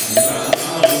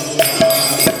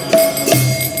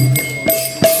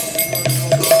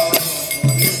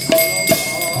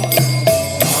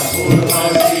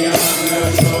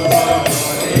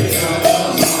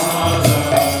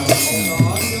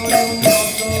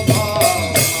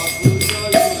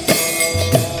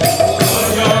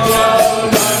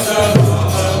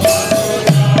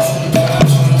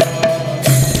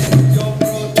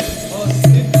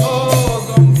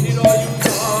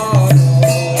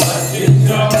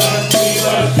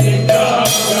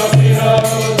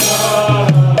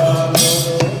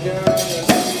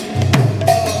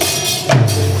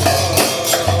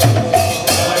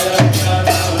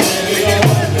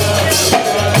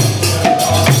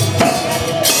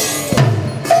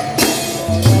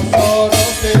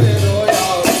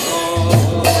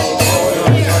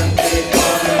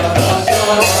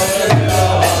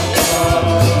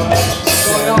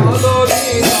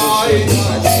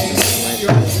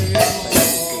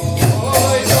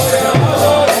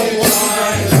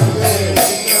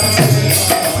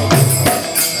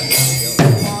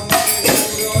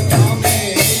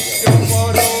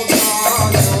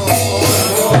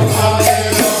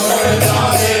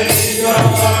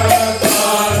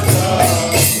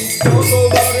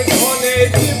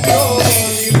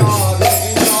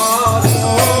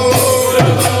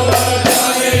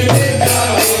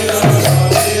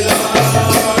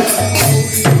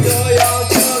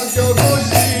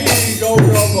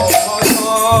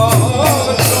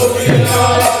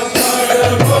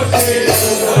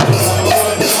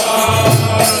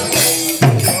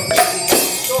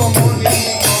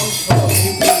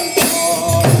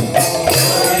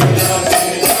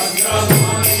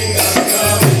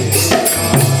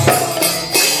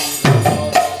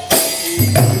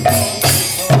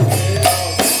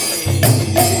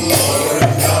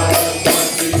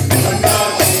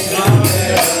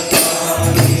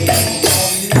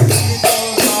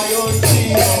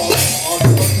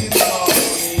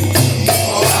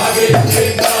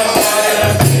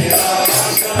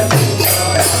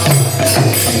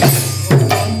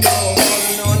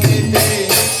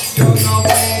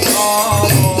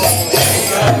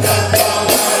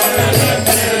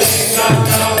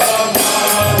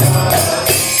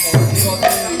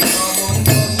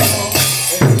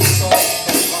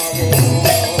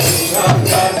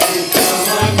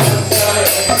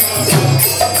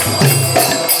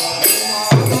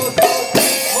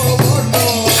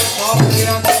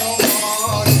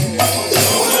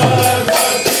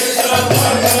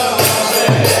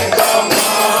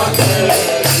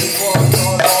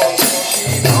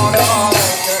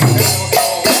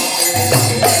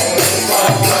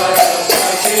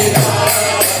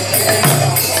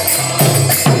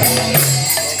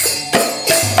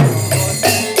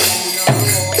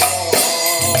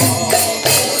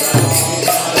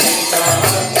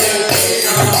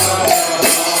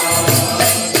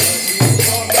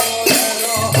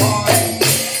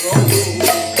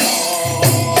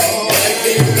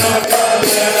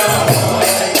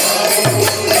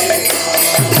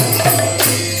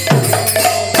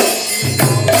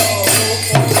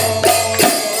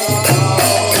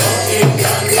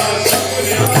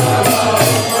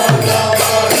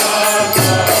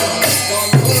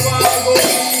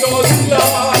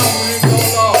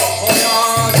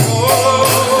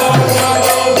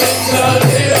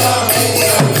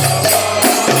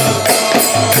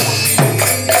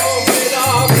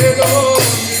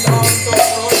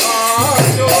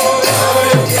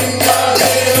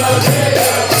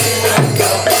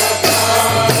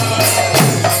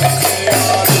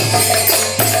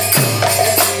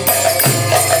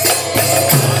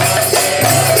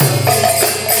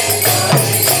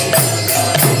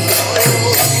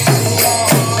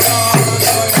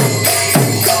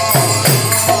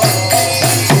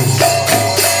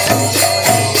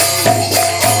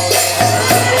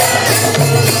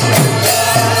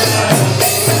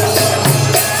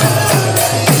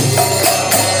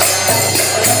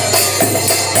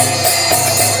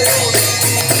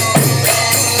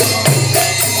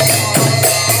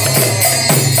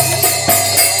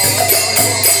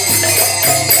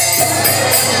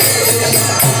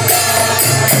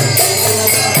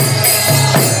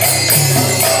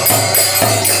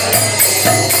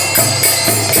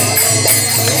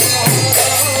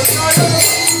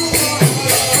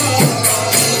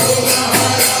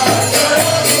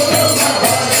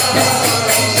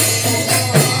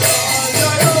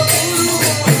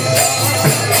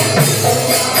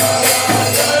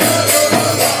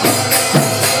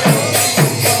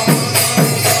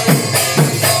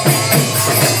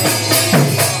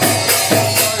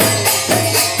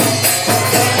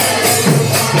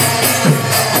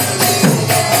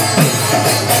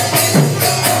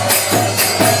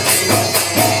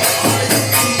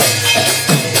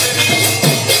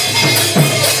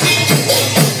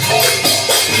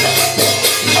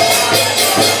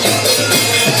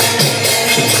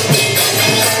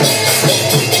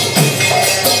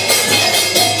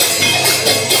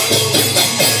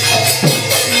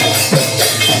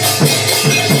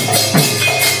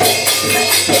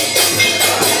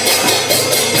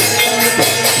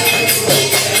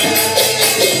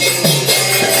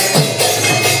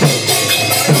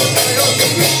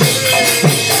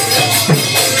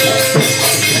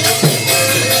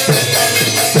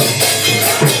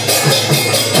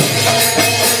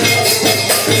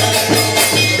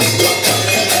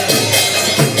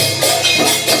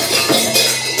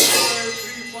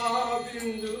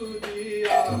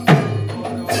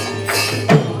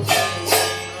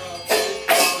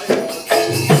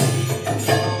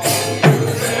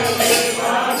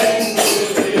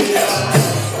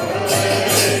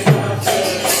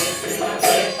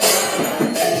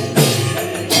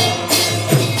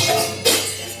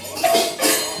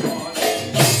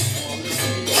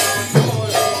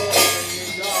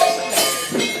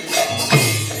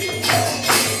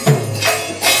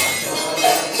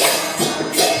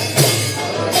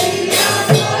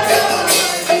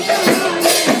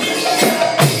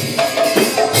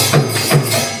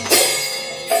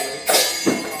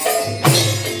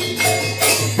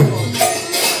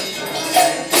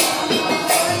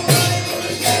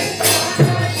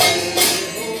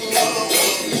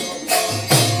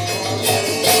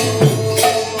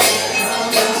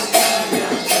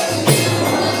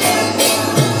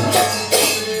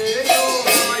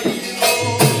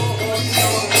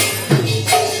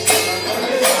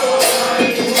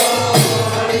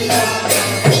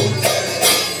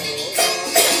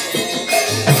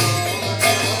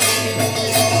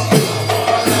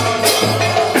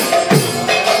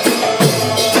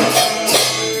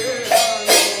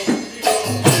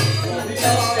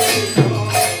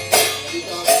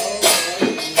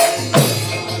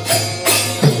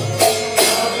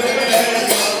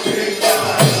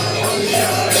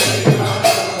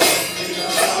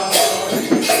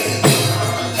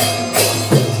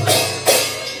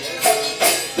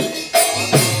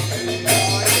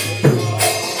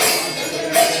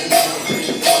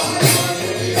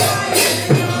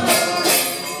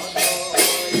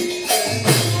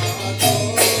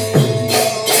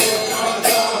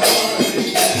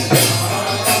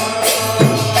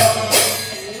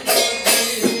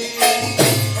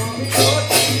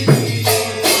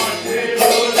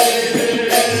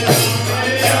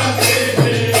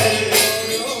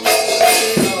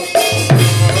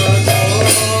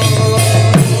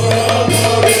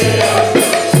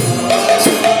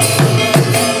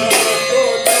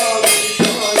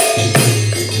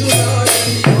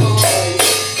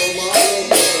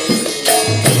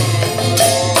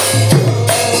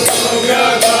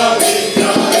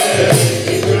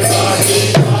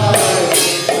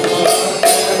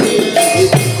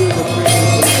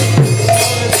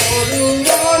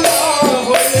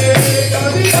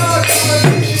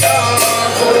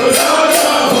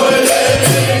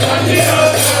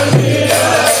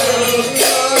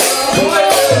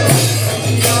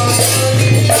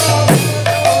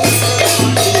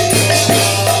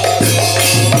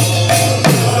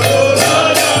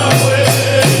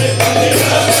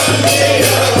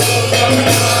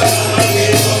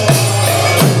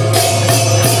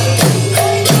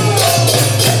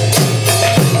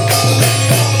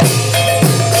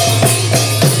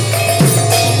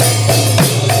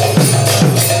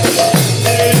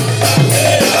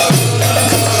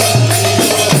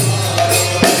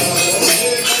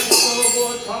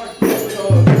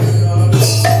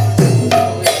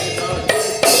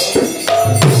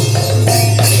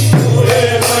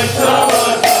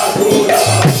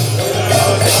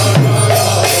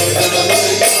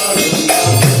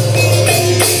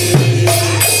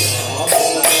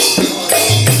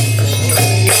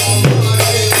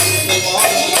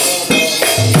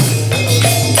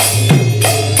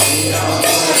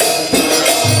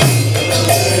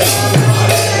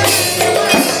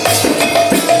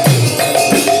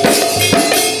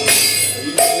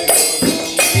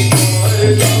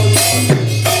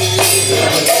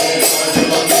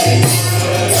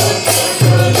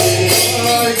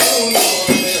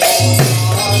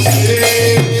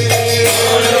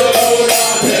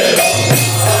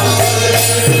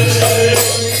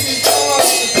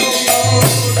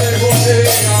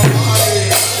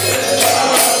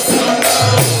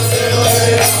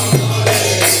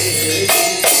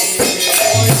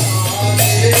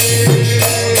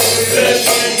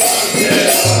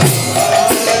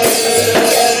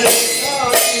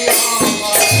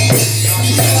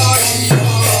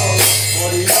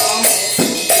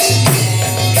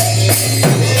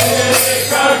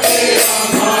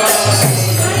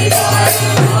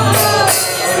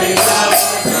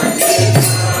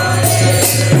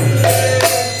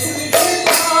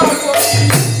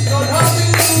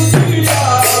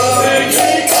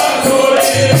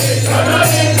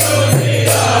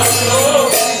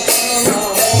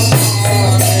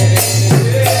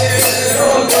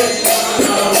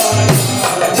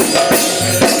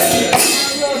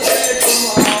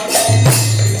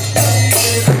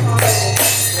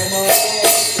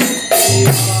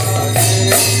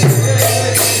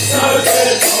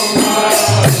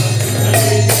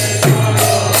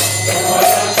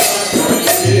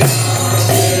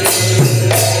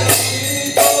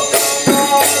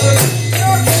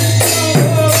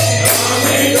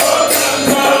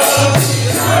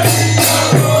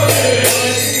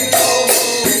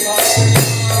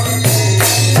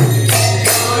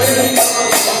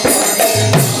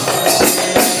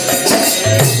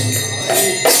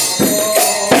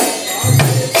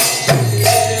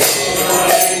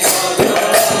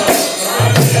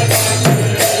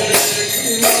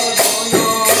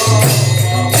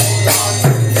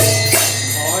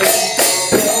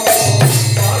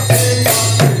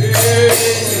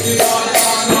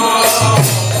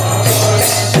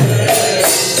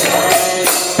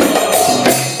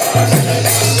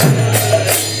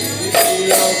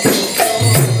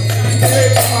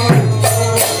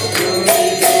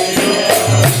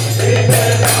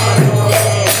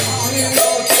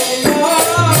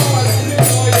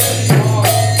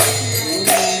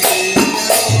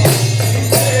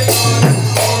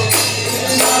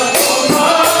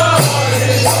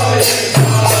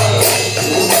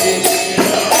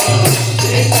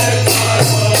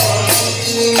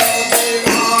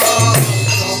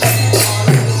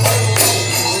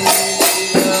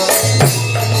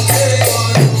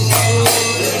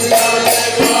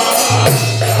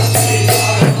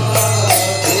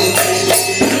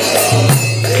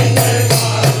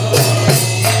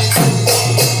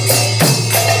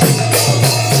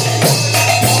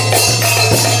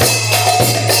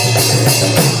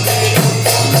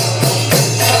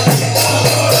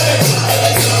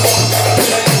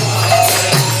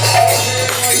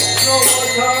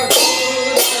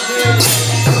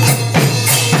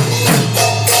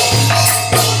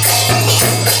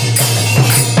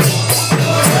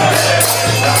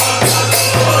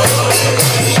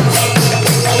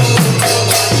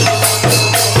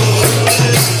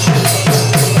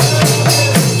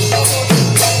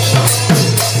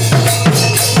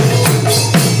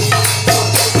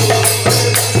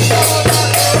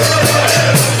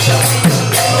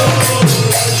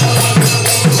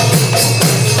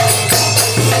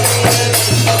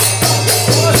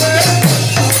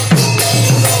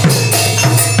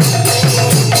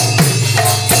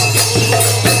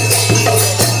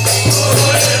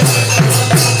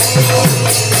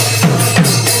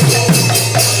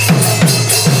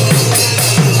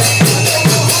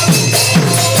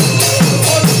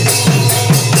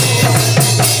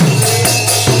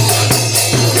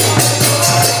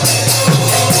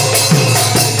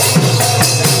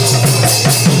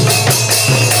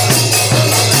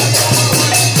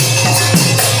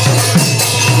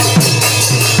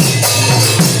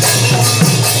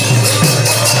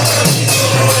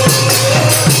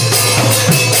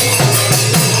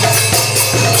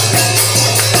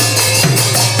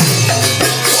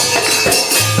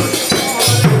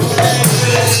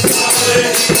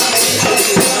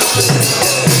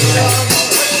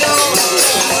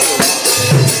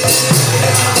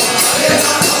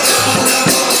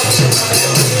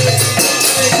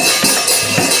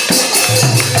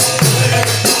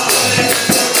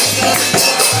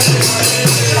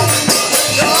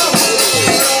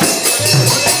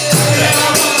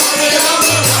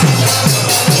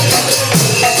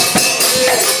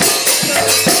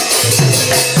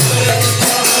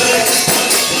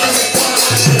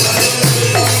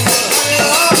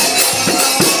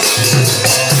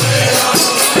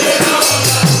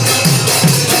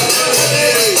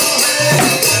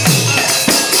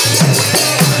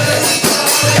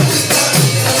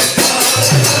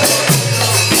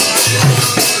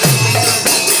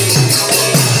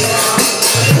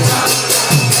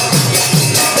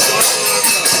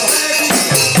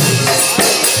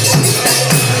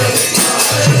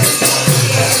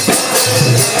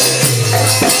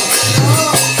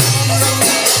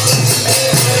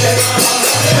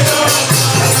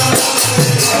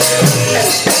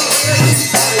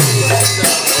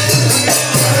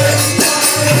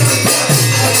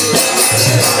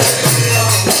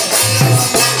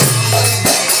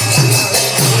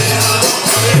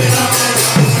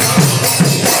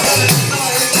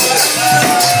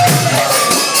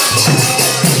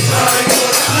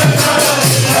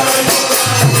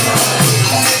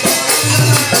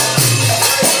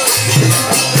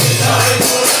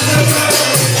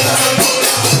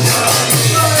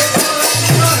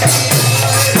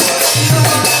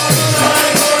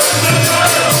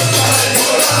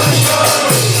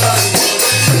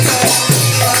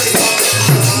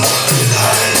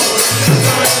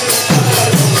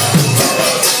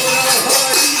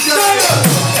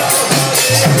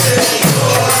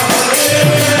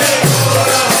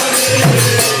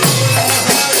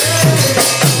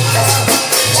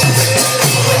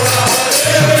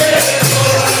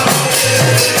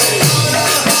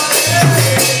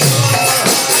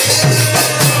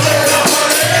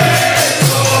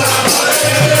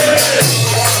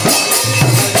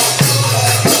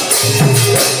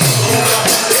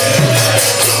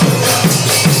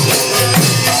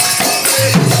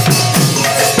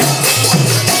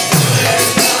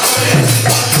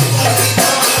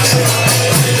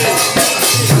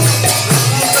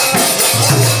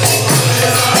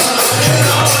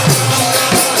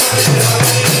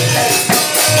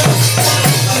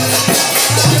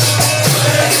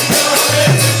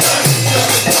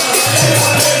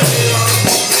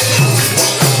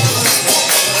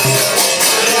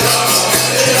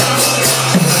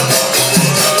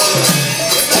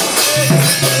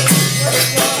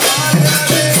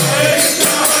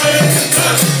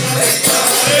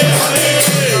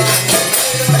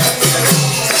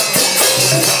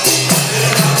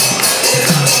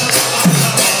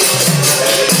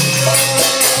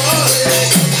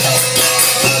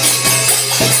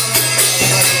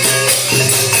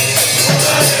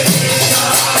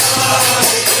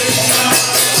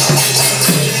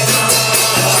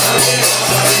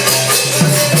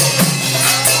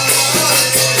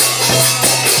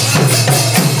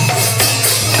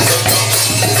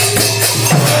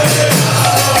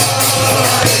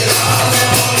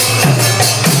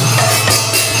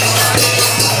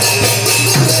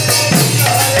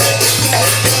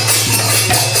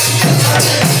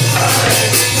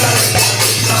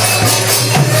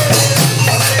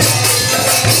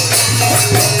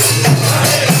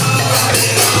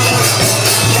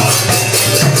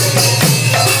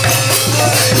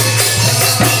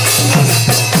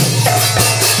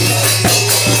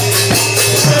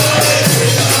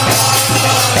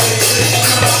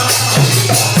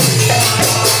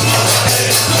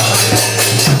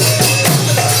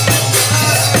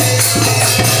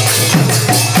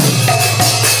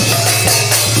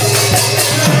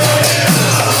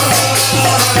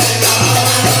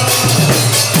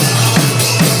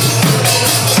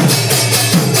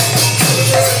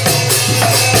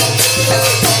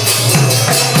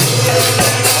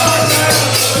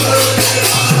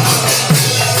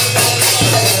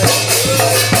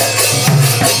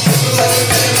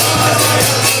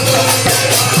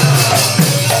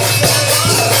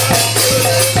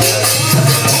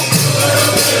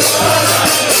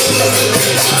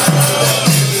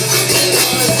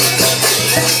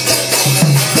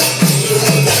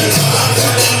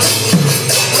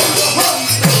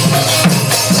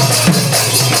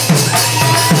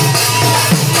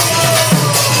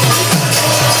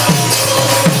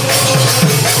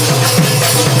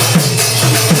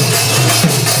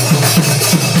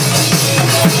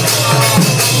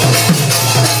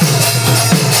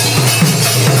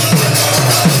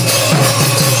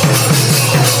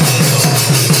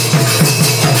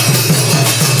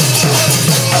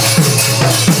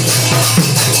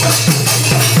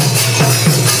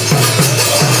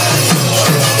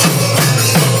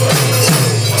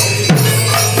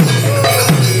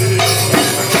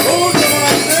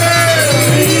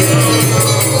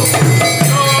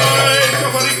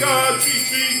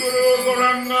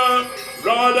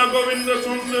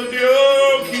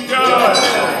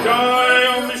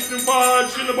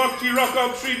Bhakti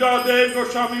Rakshak Sridhar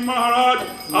Dev-Goswami Maharaj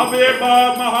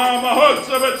Abeba Maha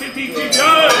Mahotsava Titi Ki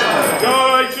Jai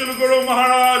Jai Srila Guru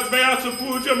Maharaj Vyasa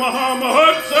Puja Maha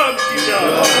Mahotsav Ki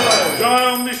Jai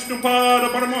Jai Om Vishnupada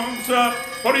Paramahamsa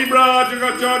Paribraja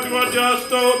Gacharya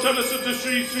Chalasata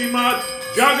Sri Srimad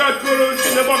Jagat Guru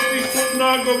Srila Bhakti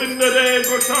Sutna Govinda Dev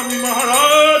Goswami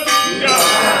Maharaj Ki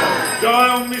Jai Jai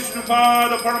Om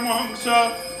Vishnupada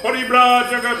Paramahamsa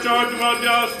Paribraja Gacharya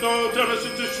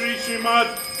Chalasata Sri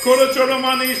Srimad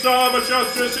Kuracharamani Sava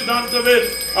Shastra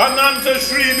Siddhantavit Ananta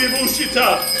Shri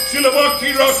Vibhushita Srila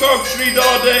Bhakti Rakshak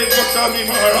Sridhar Dev Goswami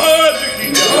Maharaja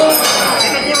Ki Jai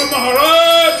Srila Guru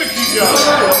Maharaja Ki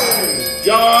Jai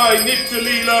Jai Nitya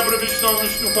Leela Brahvishna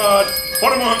Vishnupad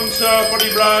Paramahamsa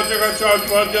Paribraja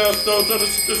Gacharya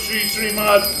Chalasata Sri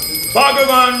Srimad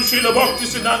Bhagavan Srila Bhakti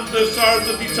Siddhanta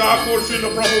Saraswat Thakur Srila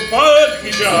Prabhupada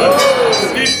Ki Jai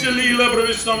Nitya Leela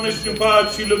Brahvishna Vishnupad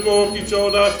Srila Gaur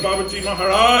Kichodas Babaji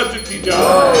Maharaj Ki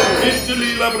Jai Nitya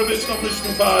Leela Brahvishna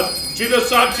Vishnupad Jaya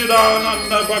Sachi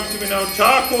Nandana Bhaktivinod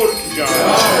Thakur Ki Jai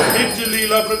Nitya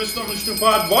Leela Brahvishna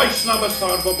Vishnupad Vaishnavas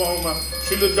Sarvabhauma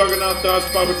Srila Jagannath Das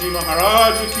Babaji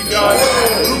Maharaj Ki Jai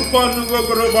Rupanuga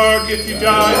Guru Varga Ki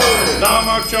Jai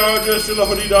Namacharya Srila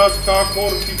Haridas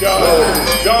Thakur Ki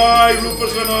Jai Jai Rupa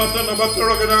Sanatana Bhakta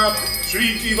Raghunath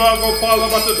Sri Jiva Gopala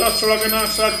Bhatta Dasragana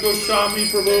Sad Goswami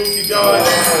Prabhu Ki Jai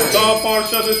Sa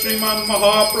Parshada Sriman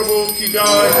Mahaprabhu Ki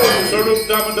Jai Swarup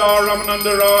Damodar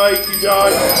Ramananda Rai Ki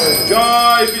Jai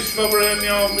Jai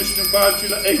Vishvavaranya Vishnupad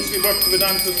Srila A.C.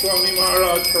 Bhaktivedanta Swami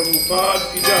Maharaj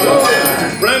Prabhupada Ki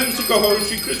Jai Prem Sikaho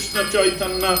Shri Krishna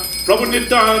Chaitanya Prabhu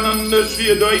Nityananda Sri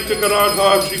Advaita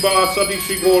Garadha Shri Vasadi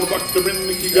Shri Gaur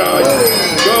Bhaktivinoda Ki Jai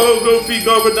Go Gopi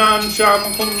Govardhan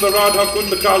Sham Kunda Radha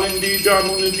Kunda Kalindi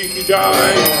Jamunaji Ki Jai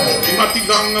Srimati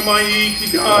Ganga Mai Ki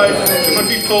Jai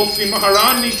Srimati Tulsi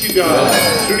Maharani Ki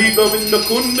Jai Sri Govinda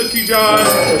Kunda Ki Jai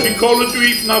Sri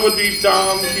Koladweep Navadweep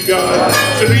Dham Ki Jai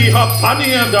Sri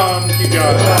Hapaniya Dham Ki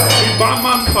Jai Sri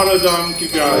Baman Paradam Ki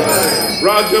Jai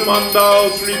Raja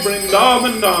Mandal Sri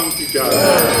Vrindavan Dham Ki Jai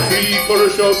Sri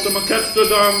Purushottama Khetra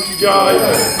Dham Ki Jai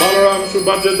Balaram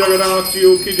Subhadra Jagannath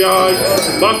Yu Ki Jai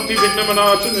Bhakti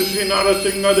Vinnamanachana Sri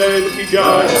Narasingha Dev Ki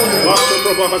Jai Bhakta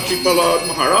Prabha Shri Palad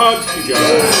Maharaj Ki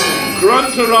Jai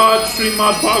Grantaraj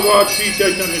Srimad Bhagavad Sri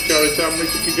Chaitanya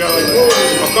Charitamrita Ki Jai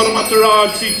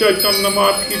Akarmataraj Sri Chaitanya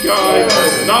Math Ki Jai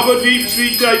Navadvip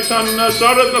Sri Chaitanya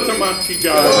Saraswat Math Ki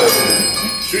Jai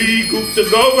Sri Gupta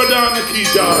Govardhana Ki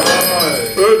Jai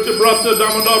Urta Brata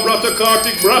Damodar Brata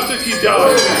Kartik Brata Ki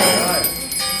Jai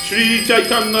Sri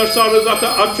Chaitanya Saraswat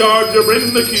Acharya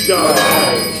Vrinda Ki Jai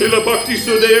Srila Bhakti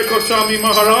Sudaya Goswami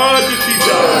Maharaja Ki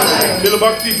Jai Srila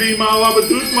Bhakti Bhimala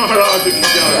Avadut Maharaja Ki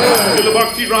Jai Srila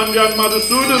Bhakti Ranjan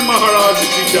Madhusudan Maharaja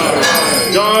Ki Jai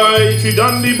Jai Sri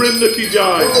Dandi Vrinda Ki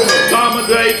Jai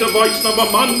Samadvaita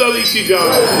Vaishnava Mandali Ki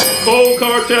Jai Kol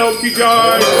Kartel Ki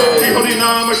Jai Sri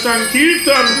Harinam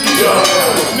Sankirtan Ki Jai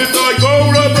Nitai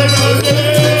Gaura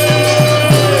Brahmanande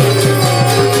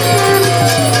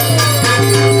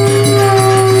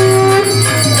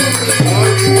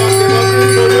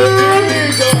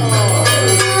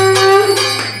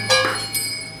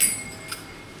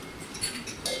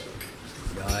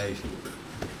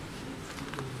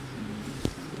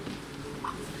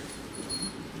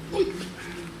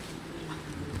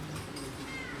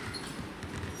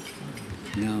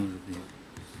Now,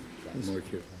 More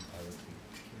careful.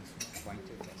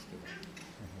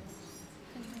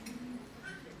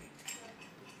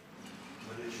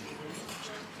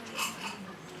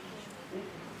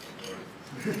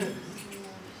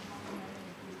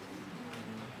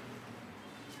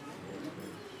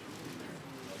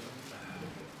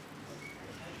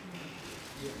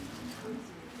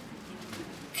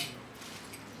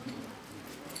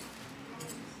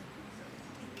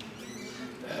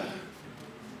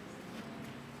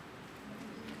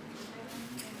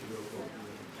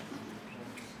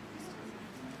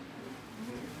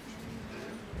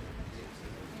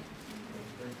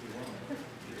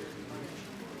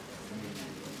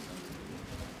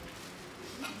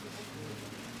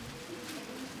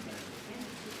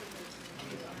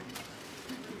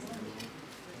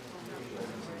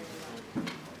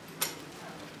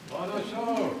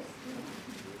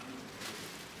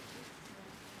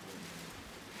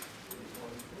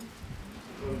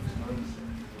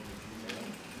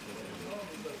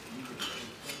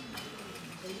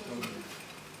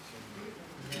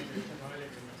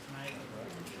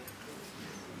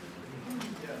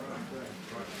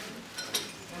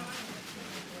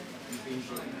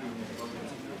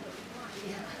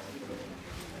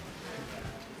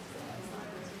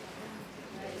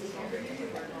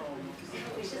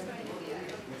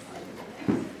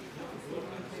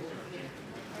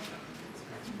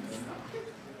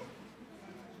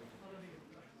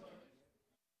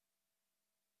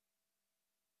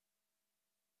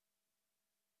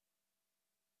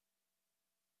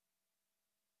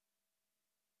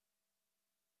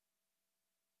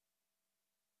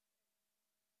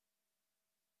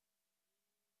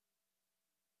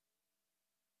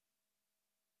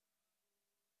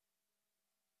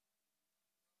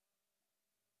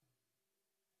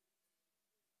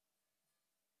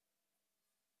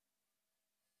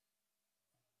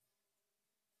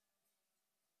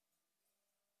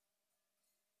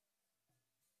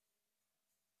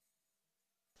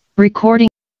 Recording